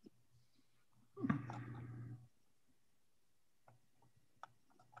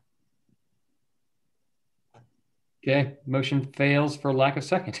 Okay, motion fails for lack of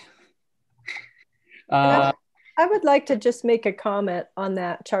second. I would like to just make a comment on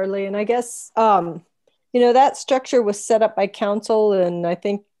that, Charlie. And I guess, you know, that structure was set up by council in, I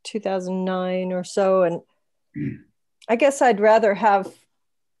think, 2009 or so. And I guess I'd like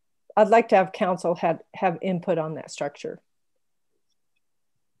to have council have input on that structure.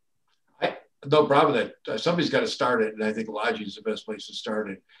 No problem that somebody's got to start it. And I think lodging is the best place to start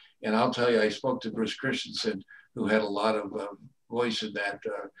it. And I'll tell you, I spoke to Bruce Christensen, who had a lot of voice in that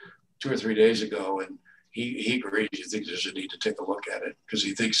 2 or 3 days ago. And he agrees. He thinks there's a need to take a look at it because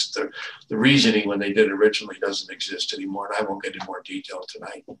he thinks the reasoning when they did it originally doesn't exist anymore. And I won't get into more detail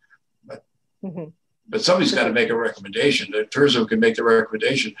tonight. But somebody's got to make a recommendation. The tourism can make the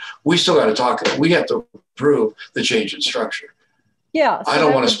recommendation. We still got to talk. We have to approve the change in structure. Yeah. So I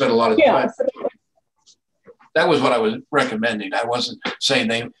don't want to spend a lot of time. That was what I was recommending. I wasn't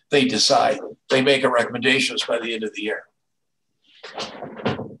saying they decide. They make a recommendations by the end of the year.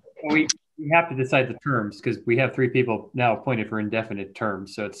 We have to decide the terms because we have 3 people now appointed for indefinite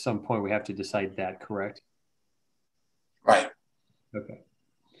terms. So at some point we have to decide that, correct? Right. Okay.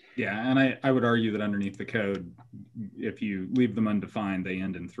 Yeah, and I would argue that underneath the code, if you leave them undefined, they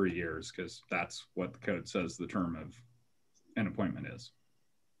end in 3 years because that's what the code says the term of an appointment is.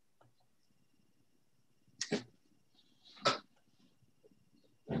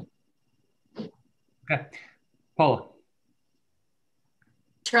 Okay. Paula.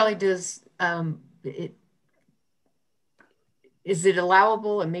 Charlie, is it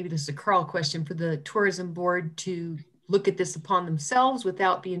allowable, and maybe this is a Carl question, for the tourism board to look at this upon themselves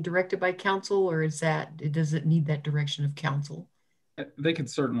without being directed by council, or does it need that direction of council? They could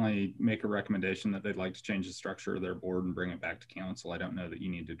certainly make a recommendation that they'd like to change the structure of their board and bring it back to council. I don't know that you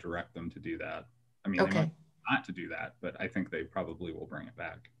need to direct them to do that. I mean, they might not to do that, but I think they probably will bring it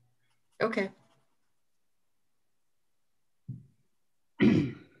back. Okay.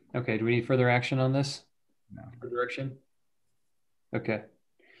 Okay, do we need further action on this? No. Further action? Okay.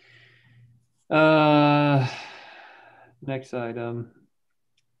 Next item.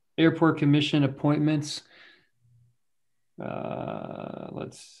 Airport Commission appointments.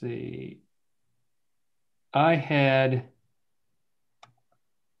 Let's see. I had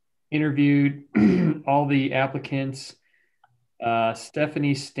interviewed all the applicants.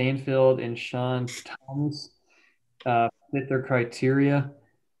 Stephanie Stanfield and Sean Thomas fit their criteria,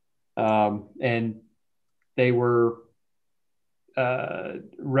 and they were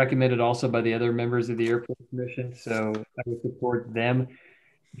recommended also by the other members of the Airport Commission, so I would support them.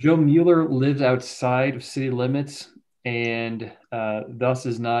 Joe Mueller lives outside of city limits and thus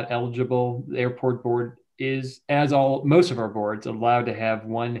is not eligible. The airport board is, as most of our boards, allowed to have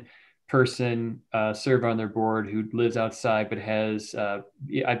one person serve on their board who lives outside but has,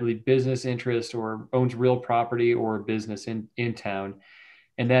 I believe, business interest or owns real property or business in town.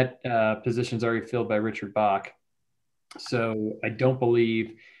 And that position is already filled by Richard Bach. So I don't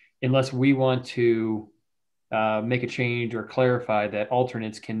believe, unless we want to make a change or clarify that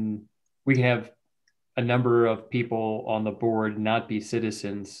alternates we can have a number of people on the board not be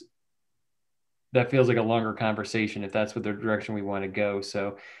citizens. That feels like a longer conversation if that's what the direction we want to go.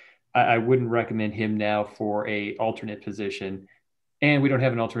 So I wouldn't recommend him now for a alternate position. And we don't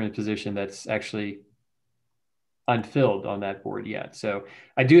have an alternate position that's actually unfilled on that board yet. So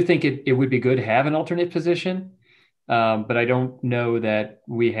I do think it would be good to have an alternate position, but I don't know that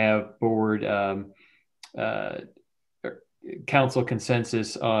we have board council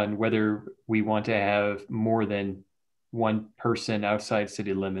consensus on whether we want to have more than one person outside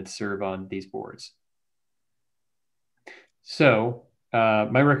city limits serve on these boards. So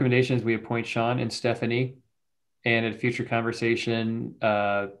my recommendation is we appoint Sean and Stephanie and at a future conversation,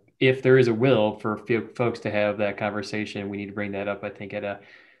 if there is a will for folks to have that conversation, we need to bring that up, I think, at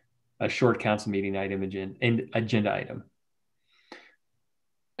a short council meeting item and agenda item.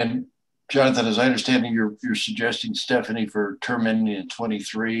 And Jonathan, as I understand it, you're suggesting Stephanie for term ending in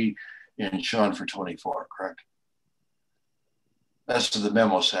 23 and Sean for 24, correct? That's what the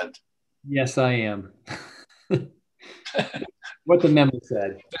memo said. Yes, I am. What the memo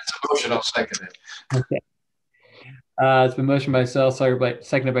said. That's a motion, I'll second it. Okay. It's been motioned by myself,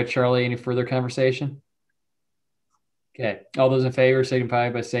 seconded by Charlie. Any further conversation? Okay. All those in favor signify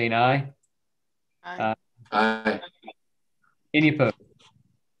by saying aye. Aye. Aye. Any opposed?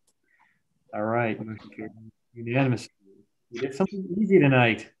 All right. Unanimous. We did something easy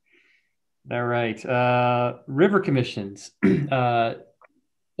tonight. All right. River commissions.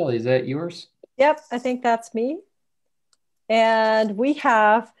 Kelly, is that yours? Yep, I think that's me. And we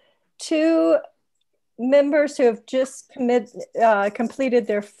have 2 members who have just completed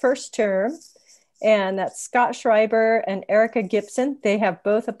their first term, and that's Scott Schreiber and Erica Gibson. They have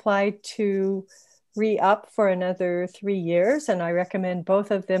both applied to re-up for another 3 years, and I recommend both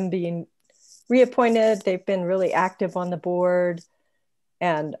of them being reappointed. They've been really active on the board,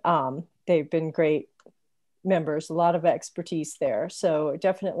 and they've been great members, a lot of expertise there. So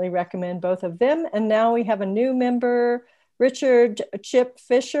definitely recommend both of them. And now we have a new member, Richard Chip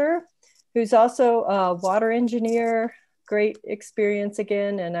Fisher, who's also a water engineer, great experience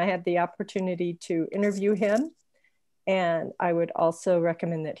again. And I had the opportunity to interview him. And I would also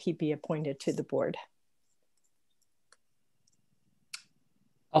recommend that he be appointed to the board.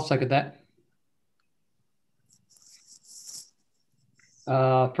 I'll second that.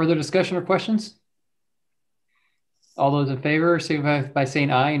 Further discussion or questions? All those in favor, signify by saying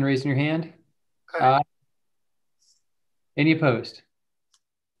aye and raising your hand. Aye. Any opposed?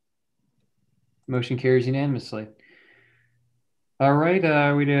 Motion carries unanimously. All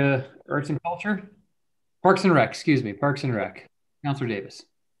right, we to Arts and Culture? Parks and Rec, excuse me, Parks and Rec. Councilor Davis.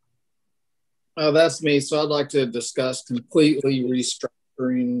 Oh, that's me. So I'd like to discuss completely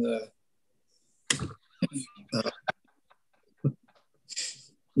restructuring the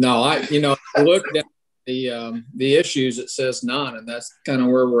no, I looked at the issues, it says none, and that's kind of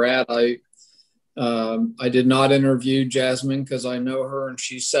where we're at. I did not interview Jasmine because I know her and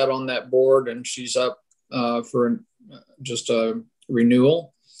she's sat on that board and she's up for just a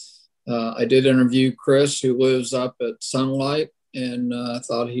renewal. I did interview Chris, who lives up at Sunlight, and I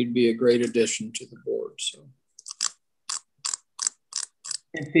thought he'd be a great addition to the board. So.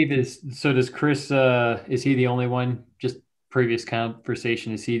 And Steve, so does Chris, is he the only one, just previous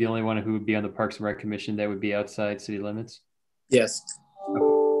conversation, is he the only one who would be on the Parks and Rec Commission that would be outside city limits? Yes. Okay.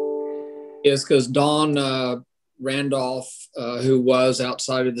 Yes, because Don Randolph, who was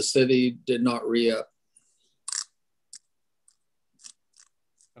outside of the city, did not re-up.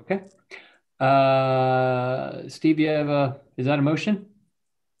 Okay. Steve, do you have is that a motion?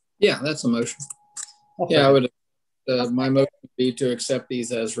 Yeah, that's a motion. Okay. Yeah, I would. My motion would be to accept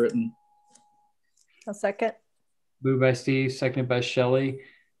these as written. A second. Moved by Steve, seconded by Shelley.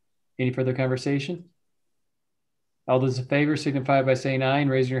 Any further conversation? All those in favor signify by saying aye and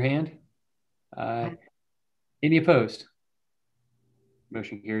raise your hand. Aye. Any opposed?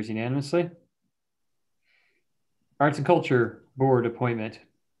 Motion carries unanimously. Arts and Culture Board appointment.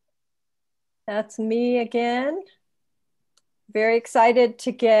 That's me again. Very excited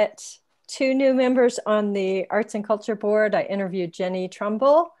to get 2 new members on the Arts and Culture Board. I interviewed Jenny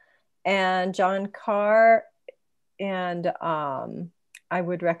Trumbull and John Carr, and I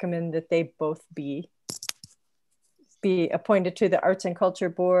would recommend that they both be appointed to the Arts and Culture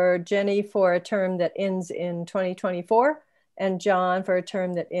Board. Jenny for a term that ends in 2024, and John for a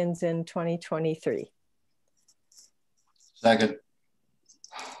term that ends in 2023. Second.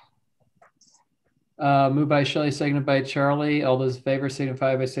 Moved by Shelley, seconded by Charlie. All those in favor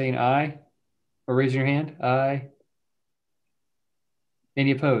signify by saying aye or raise your hand. Aye. Any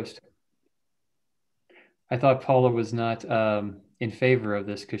opposed? I thought Paula was not in favor of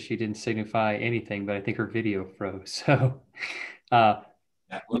this because she didn't signify anything, but I think her video froze. So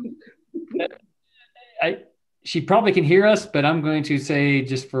she probably can hear us, but I'm going to say,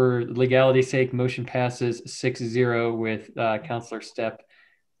 just for legality's sake, motion passes 6-0 with Councilor Stepp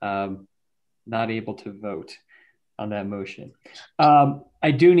not able to vote on that motion. I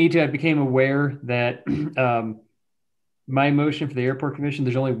became aware that my motion for the Airport Commission,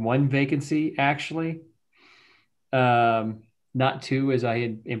 there's only 1 vacancy actually. Not 2 as I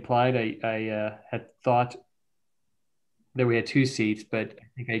had implied. I had thought that we had 2 seats, but I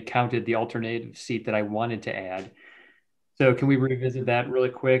think I counted the alternative seat that I wanted to add. So can we revisit that really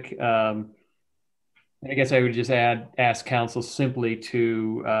quick? I guess I would just ask council simply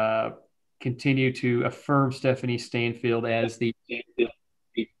to continue to affirm Stephanie Stanfield as the.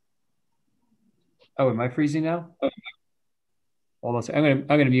 Oh, am I freezing now? Almost. I'm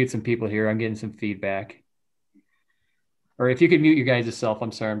gonna mute some people here. I'm getting some feedback. Or if you could mute your guys' self,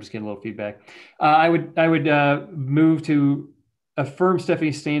 I'm sorry, I'm just getting a little feedback. I would move to affirm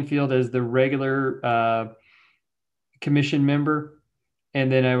Stephanie Stanfield as the regular commission member,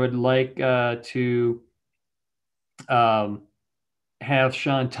 and then I would like to have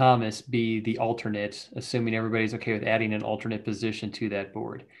Sean Thomas be the alternate, assuming everybody's okay with adding an alternate position to that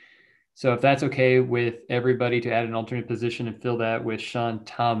board. So if that's okay with everybody to add an alternate position and fill that with Sean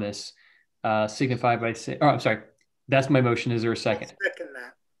Thomas, signify by saying, oh, I'm sorry, that's my motion. Is there a second? I'll second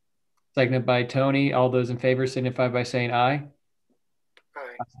that. Seconded by Tony. All those in favor signify by saying aye.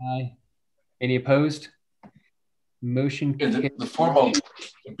 Aye. Aye. Any opposed? Motion. The formal,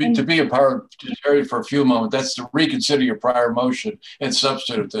 to be a part, just carry for a few moments, that's to reconsider your prior motion and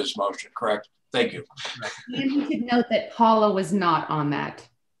substitute this motion, correct? Thank you. And you should note that Paula was not on that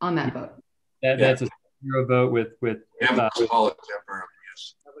vote. That's a 0 vote with Paula temporarily,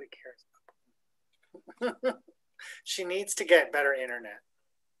 yes. Nobody cares. She needs to get better internet.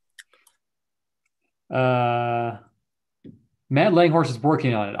 Matt Langhorse is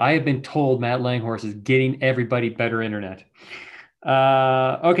working on it. I have been told Matt Langhorse is getting everybody better internet.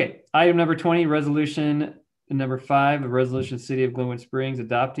 Okay, item number 20, resolution number 5, a resolution City of Glenwood Springs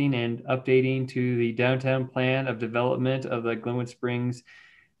adopting and updating to the downtown plan of development of the Glenwood Springs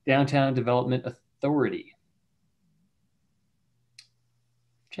Downtown Development Authority.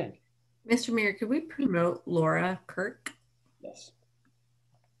 Check. Mr. Mayor, could we promote Laura Kirk? Yes.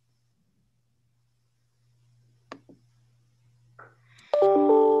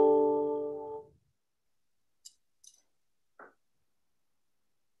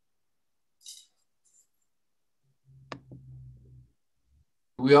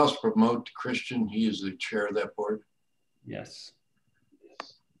 We also promote Christian. He is the chair of that board. Yes.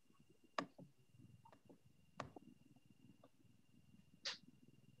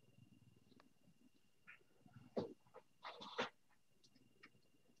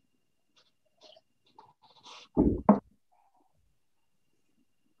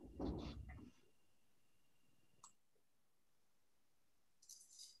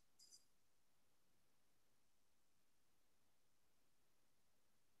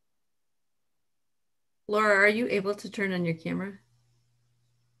 Laura, are you able to turn on your camera?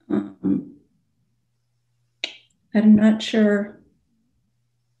 I'm not sure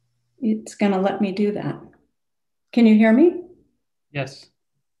it's going to let me do that. Can you hear me? Yes.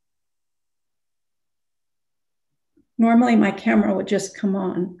 Normally my camera would just come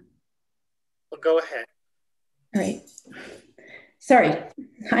on. Well, go ahead. All right. Sorry,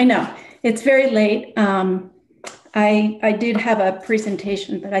 I know it's very late. I did have a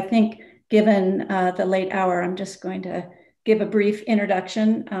presentation, but I think given the late hour, I'm just going to give a brief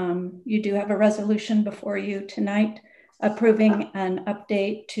introduction. You do have a resolution before you tonight approving an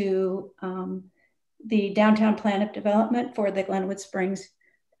update to the downtown plan of development for the Glenwood Springs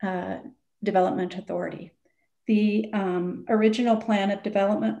Development Authority. The original plan of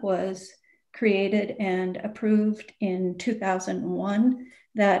development was created and approved in 2001.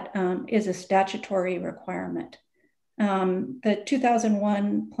 That is a statutory requirement. The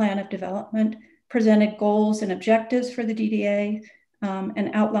 2001 plan of development presented goals and objectives for the DDA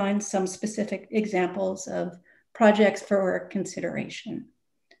and outlined some specific examples of projects for consideration.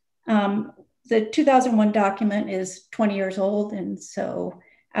 The 2001 document is 20 years old and so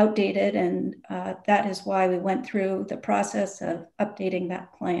outdated, and that is why we went through the process of updating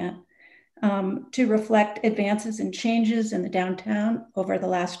that plan to reflect advances and changes in the downtown over the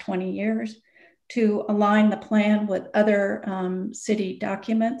last 20 years, to align the plan with other city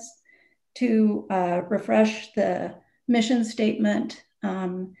documents, to refresh the mission statement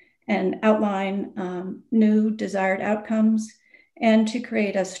and outline new desired outcomes, and to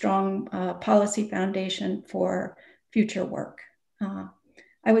create a strong policy foundation for future work.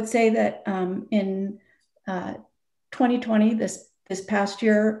 I would say that in 2020, this past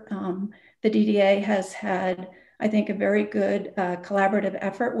year, the DDA has had, I think, a very good collaborative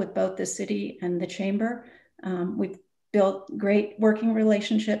effort with both the city and the chamber. We've built great working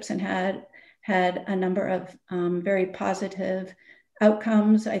relationships and had a number of very positive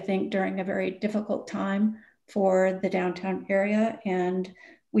outcomes, I think, during a very difficult time for the downtown area. And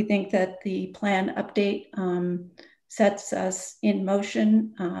we think that the plan update sets us in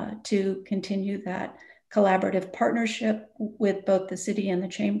motion to continue that collaborative partnership with both the city and the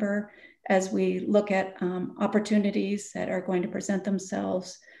chamber as we look at opportunities that are going to present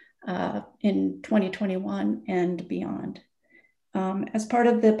themselves in 2021 and beyond. As part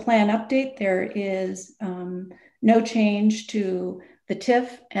of the plan update, there is no change to the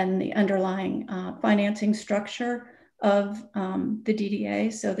TIF and the underlying financing structure of the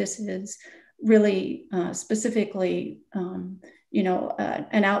DDA. So this is really specifically,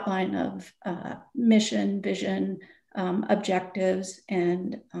 an outline of mission, vision, objectives,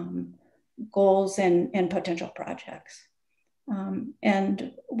 and goals and potential projects.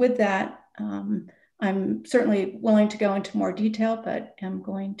 And with that, I'm certainly willing to go into more detail, but I'm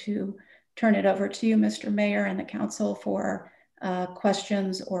going to turn it over to you, Mr. Mayor, and the council for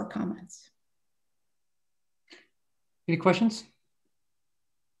questions or comments. Any questions?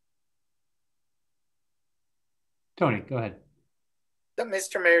 Tony, go ahead.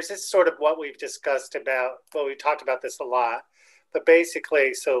 Mr. Mayor, this is sort of what we've discussed about, well, we talked about this a lot, but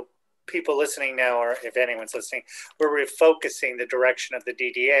basically, so people listening now, or if anyone's listening, we're refocusing the direction of the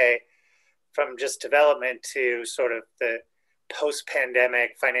DDA from just development to sort of the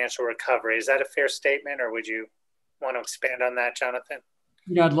post-pandemic financial recovery. Is that a fair statement, or would you want to expand on that, Jonathan?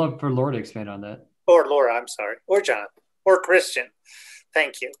 Yeah, I'd love for Laura to expand on that. Or Laura, I'm sorry, or Jonathan, or Christian.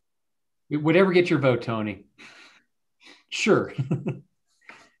 Thank you. Whatever gets your vote, Tony. Sure.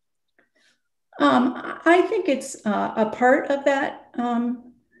 I think it's a part of that,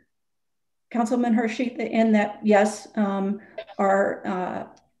 Councilman Hershey, in that, yes, our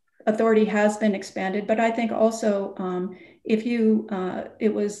authority has been expanded, but I think also if you,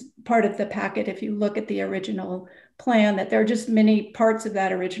 it was part of the packet, if you look at the original plan, that there are just many parts of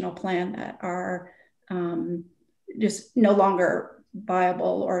that original plan that are just no longer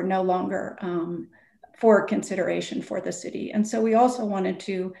viable or no longer for consideration for the city. And so we also wanted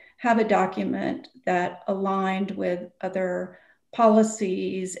to have a document that aligned with other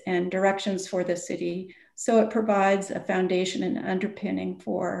policies and directions for the city. So it provides a foundation and underpinning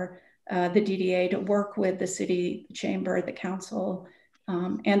for the DDA to work with the city, the chamber, the council,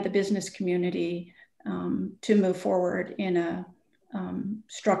 and the business community to move forward in a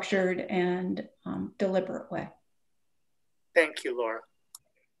structured and deliberate way. Thank you, Laura.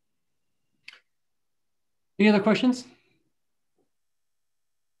 Any other questions?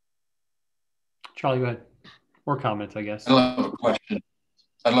 Charlie, go ahead. Or comments, I guess. I love a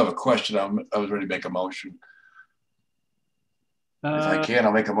question. I was ready to make a motion. If I can,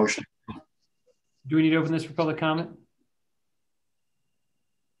 I'll make a motion. Do we need to open this for public comment?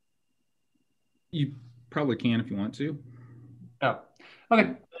 You probably can if you want to. Oh,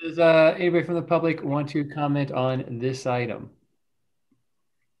 okay. Does anybody from the public want to comment on this item?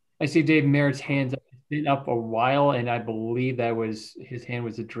 I see Dave Merritt's hands up. It's been up a while, and I believe that was his hand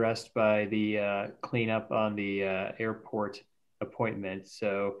was addressed by the cleanup on the airport appointment.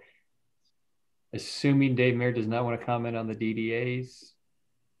 So assuming Dave Merritt does not want to comment on the DDAs,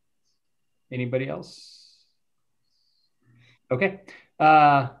 anybody else? Okay.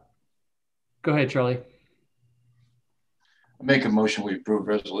 Go ahead, Charlie. I make a motion we approve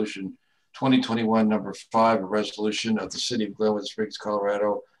resolution 2021 number 5, a resolution of the city of Glenwood Springs,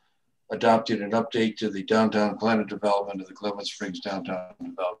 Colorado, adopting an update to the downtown plan of development of the Glenwood Springs Downtown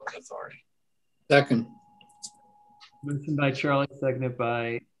Development Authority. Second. Motion by Charlie, seconded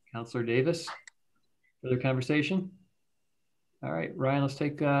by Councilor Davis. Further conversation? All right, Ryan, let's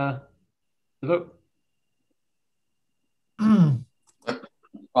take the vote.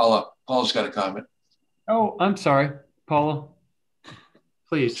 Paula's got a comment. Oh, I'm sorry, Paula.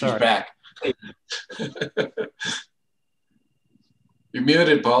 Please, She's sorry. back. You're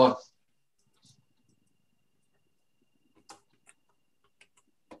muted, Paula.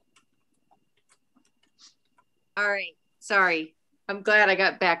 All right, sorry. I'm glad I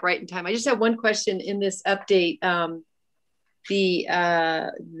got back right in time. I just have one question in this update.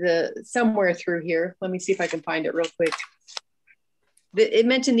 The somewhere through here, let me see if I can find it real quick. It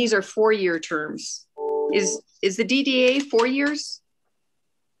mentioned these are 4-year terms. Is the DDA 4 years?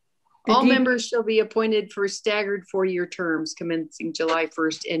 All members shall be appointed for staggered 4-year terms commencing July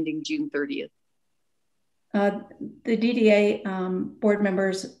 1st, ending June 30th. The DDA board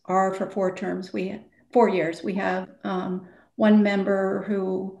members are for 4 terms. 4 years. We have one member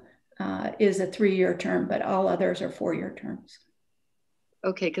who is a 3-year term, but all others are 4-year terms.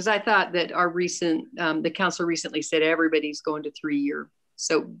 Okay, because I thought that our recent, the council recently said everybody's going to 3-year.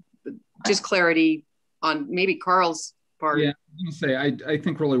 So just clarity on maybe Carl's part. Yeah, I was gonna say, I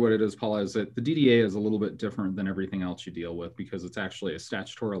think really what it is, Paula, is that the DDA is a little bit different than everything else you deal with because it's actually a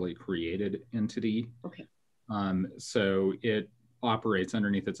statutorily created entity. Okay. So it operates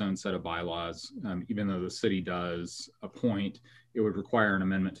underneath its own set of bylaws. Even though the city does appoint, it would require an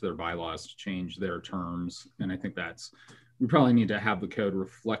amendment to their bylaws to change their terms. And I think that's we probably need to have the code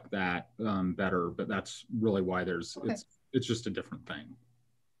reflect that better, but that's really why there's, Okay. it's just a different thing.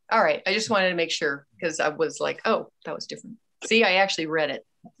 All right. I just wanted to make sure because I was like, oh, that was different. See, I actually read it.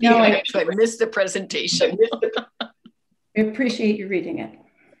 No, I missed the presentation. We appreciate you reading it.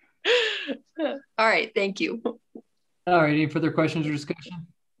 All right. Thank you. All right. Any further questions or discussion?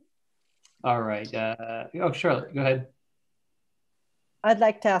 All right. Oh, Charlotte, go ahead. I'd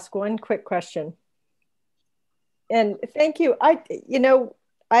like to ask one quick question. And thank you. I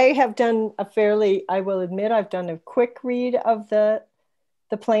have done I will admit, I've done a quick read of the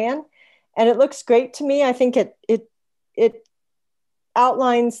plan, and it looks great to me. I think it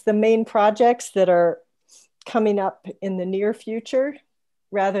outlines the main projects that are coming up in the near future,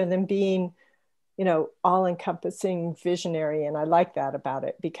 rather than being, all-encompassing visionary. And I like that about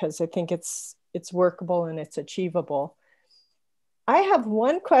it because I think it's workable and it's achievable. I have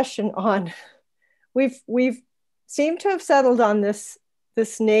one question on, we've seemed to have settled on this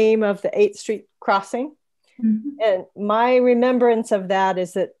name of the 8th Street crossing. Mm-hmm. And my remembrance of that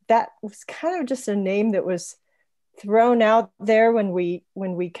is that was kind of just a name that was thrown out there when we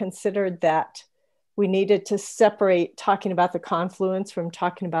considered that we needed to separate talking about the confluence from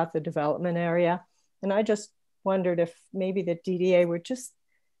talking about the development area. And I just wondered if maybe the DDA would just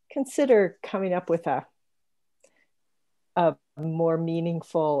consider coming up with a more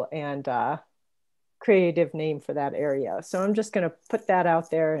meaningful and creative name for that area. So I'm just going to put that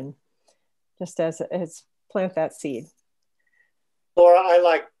out there and just as plant that seed. Laura, I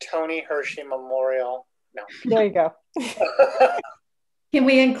like Tony Hershey Memorial. No. There you go. Can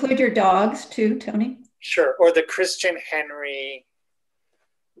we include your dogs too, Tony? Sure. Or the Christian Henry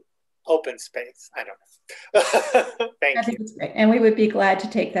open space. I don't know. Thank you. I think it's great. And we would be glad to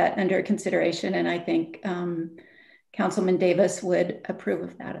take that under consideration. And I think Councilman Davis would approve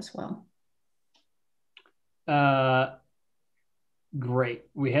of that as well. Great.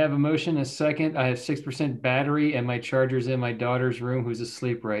 We have a motion, a second. I have 6% battery and my charger's in my daughter's room who's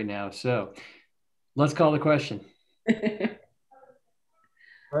asleep right now. So let's call the question.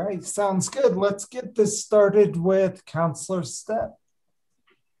 All right, sounds good. Let's get this started with Councilor Stepp.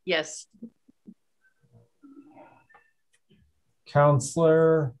 Yes.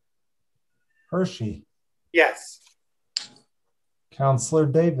 Councilor Hershey. Yes. Councilor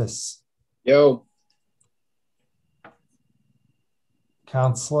Davis. Yo.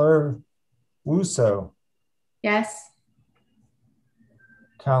 Councilor Wuso. Yes.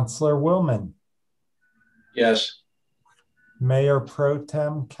 Councilor Willman. Yes. Mayor Pro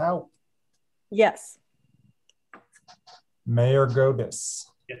Tem Kaup. Yes. Mayor Godis.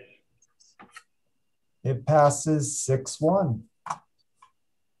 Yes. It passes 6-1.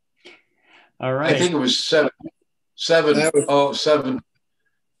 All right. I think it was 7-0.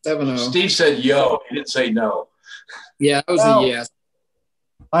 7-0. Steve said yo. He didn't say no. Yeah, that was a yes.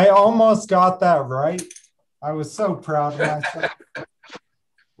 I almost got that right. I was so proud of myself.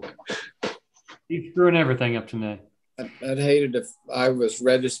 He's screwing everything up tonight. I'd hate it if I was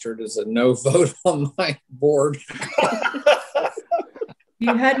registered as a no vote on my board.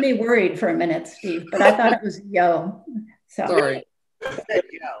 You had me worried for a minute, Steve, but I thought it was yo. So Sorry.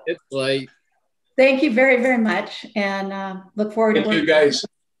 It's late. Thank you very, very much. And look forward to working. Thank you, guys.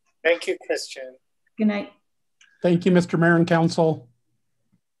 Thank you, Christian. Good night. Thank you, Mr. Mayor and Council.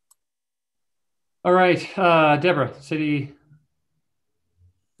 All right, Deborah, City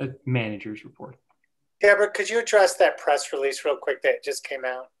Manager's report. Deborah, could you address that press release real quick that just came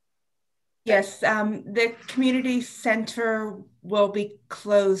out? Yes, the community center will be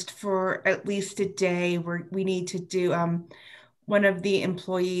closed for at least a day. We need to do, one of the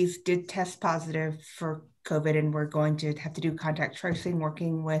employees did test positive for COVID, and we're going to have to do contact tracing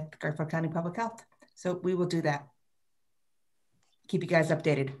working with Garfield County Public Health. So we will do that. Keep you guys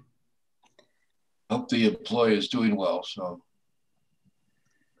updated. Hope the employee is doing well, so.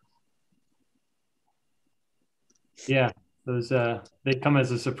 Yeah, those they come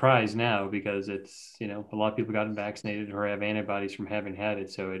as a surprise now because it's, a lot of people gotten vaccinated or have antibodies from having had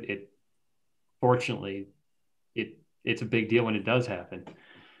it. So it fortunately, it's a big deal when it does happen.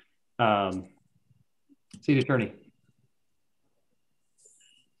 City Attorney.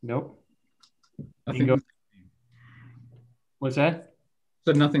 Nope. Nothing. Go. What's that?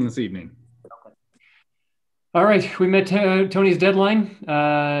 Said nothing this evening. All right, we met Tony's deadline. Can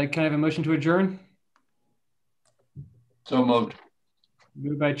I have a motion to adjourn? So moved.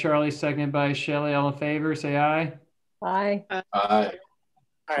 Moved by Charlie, seconded by Shelley. All in favor, say aye. Aye. Aye.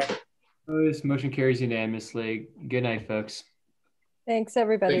 Aye. Opposed, motion carries unanimously. Good night, folks. Thanks,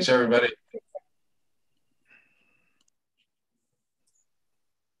 everybody. Thanks, everybody.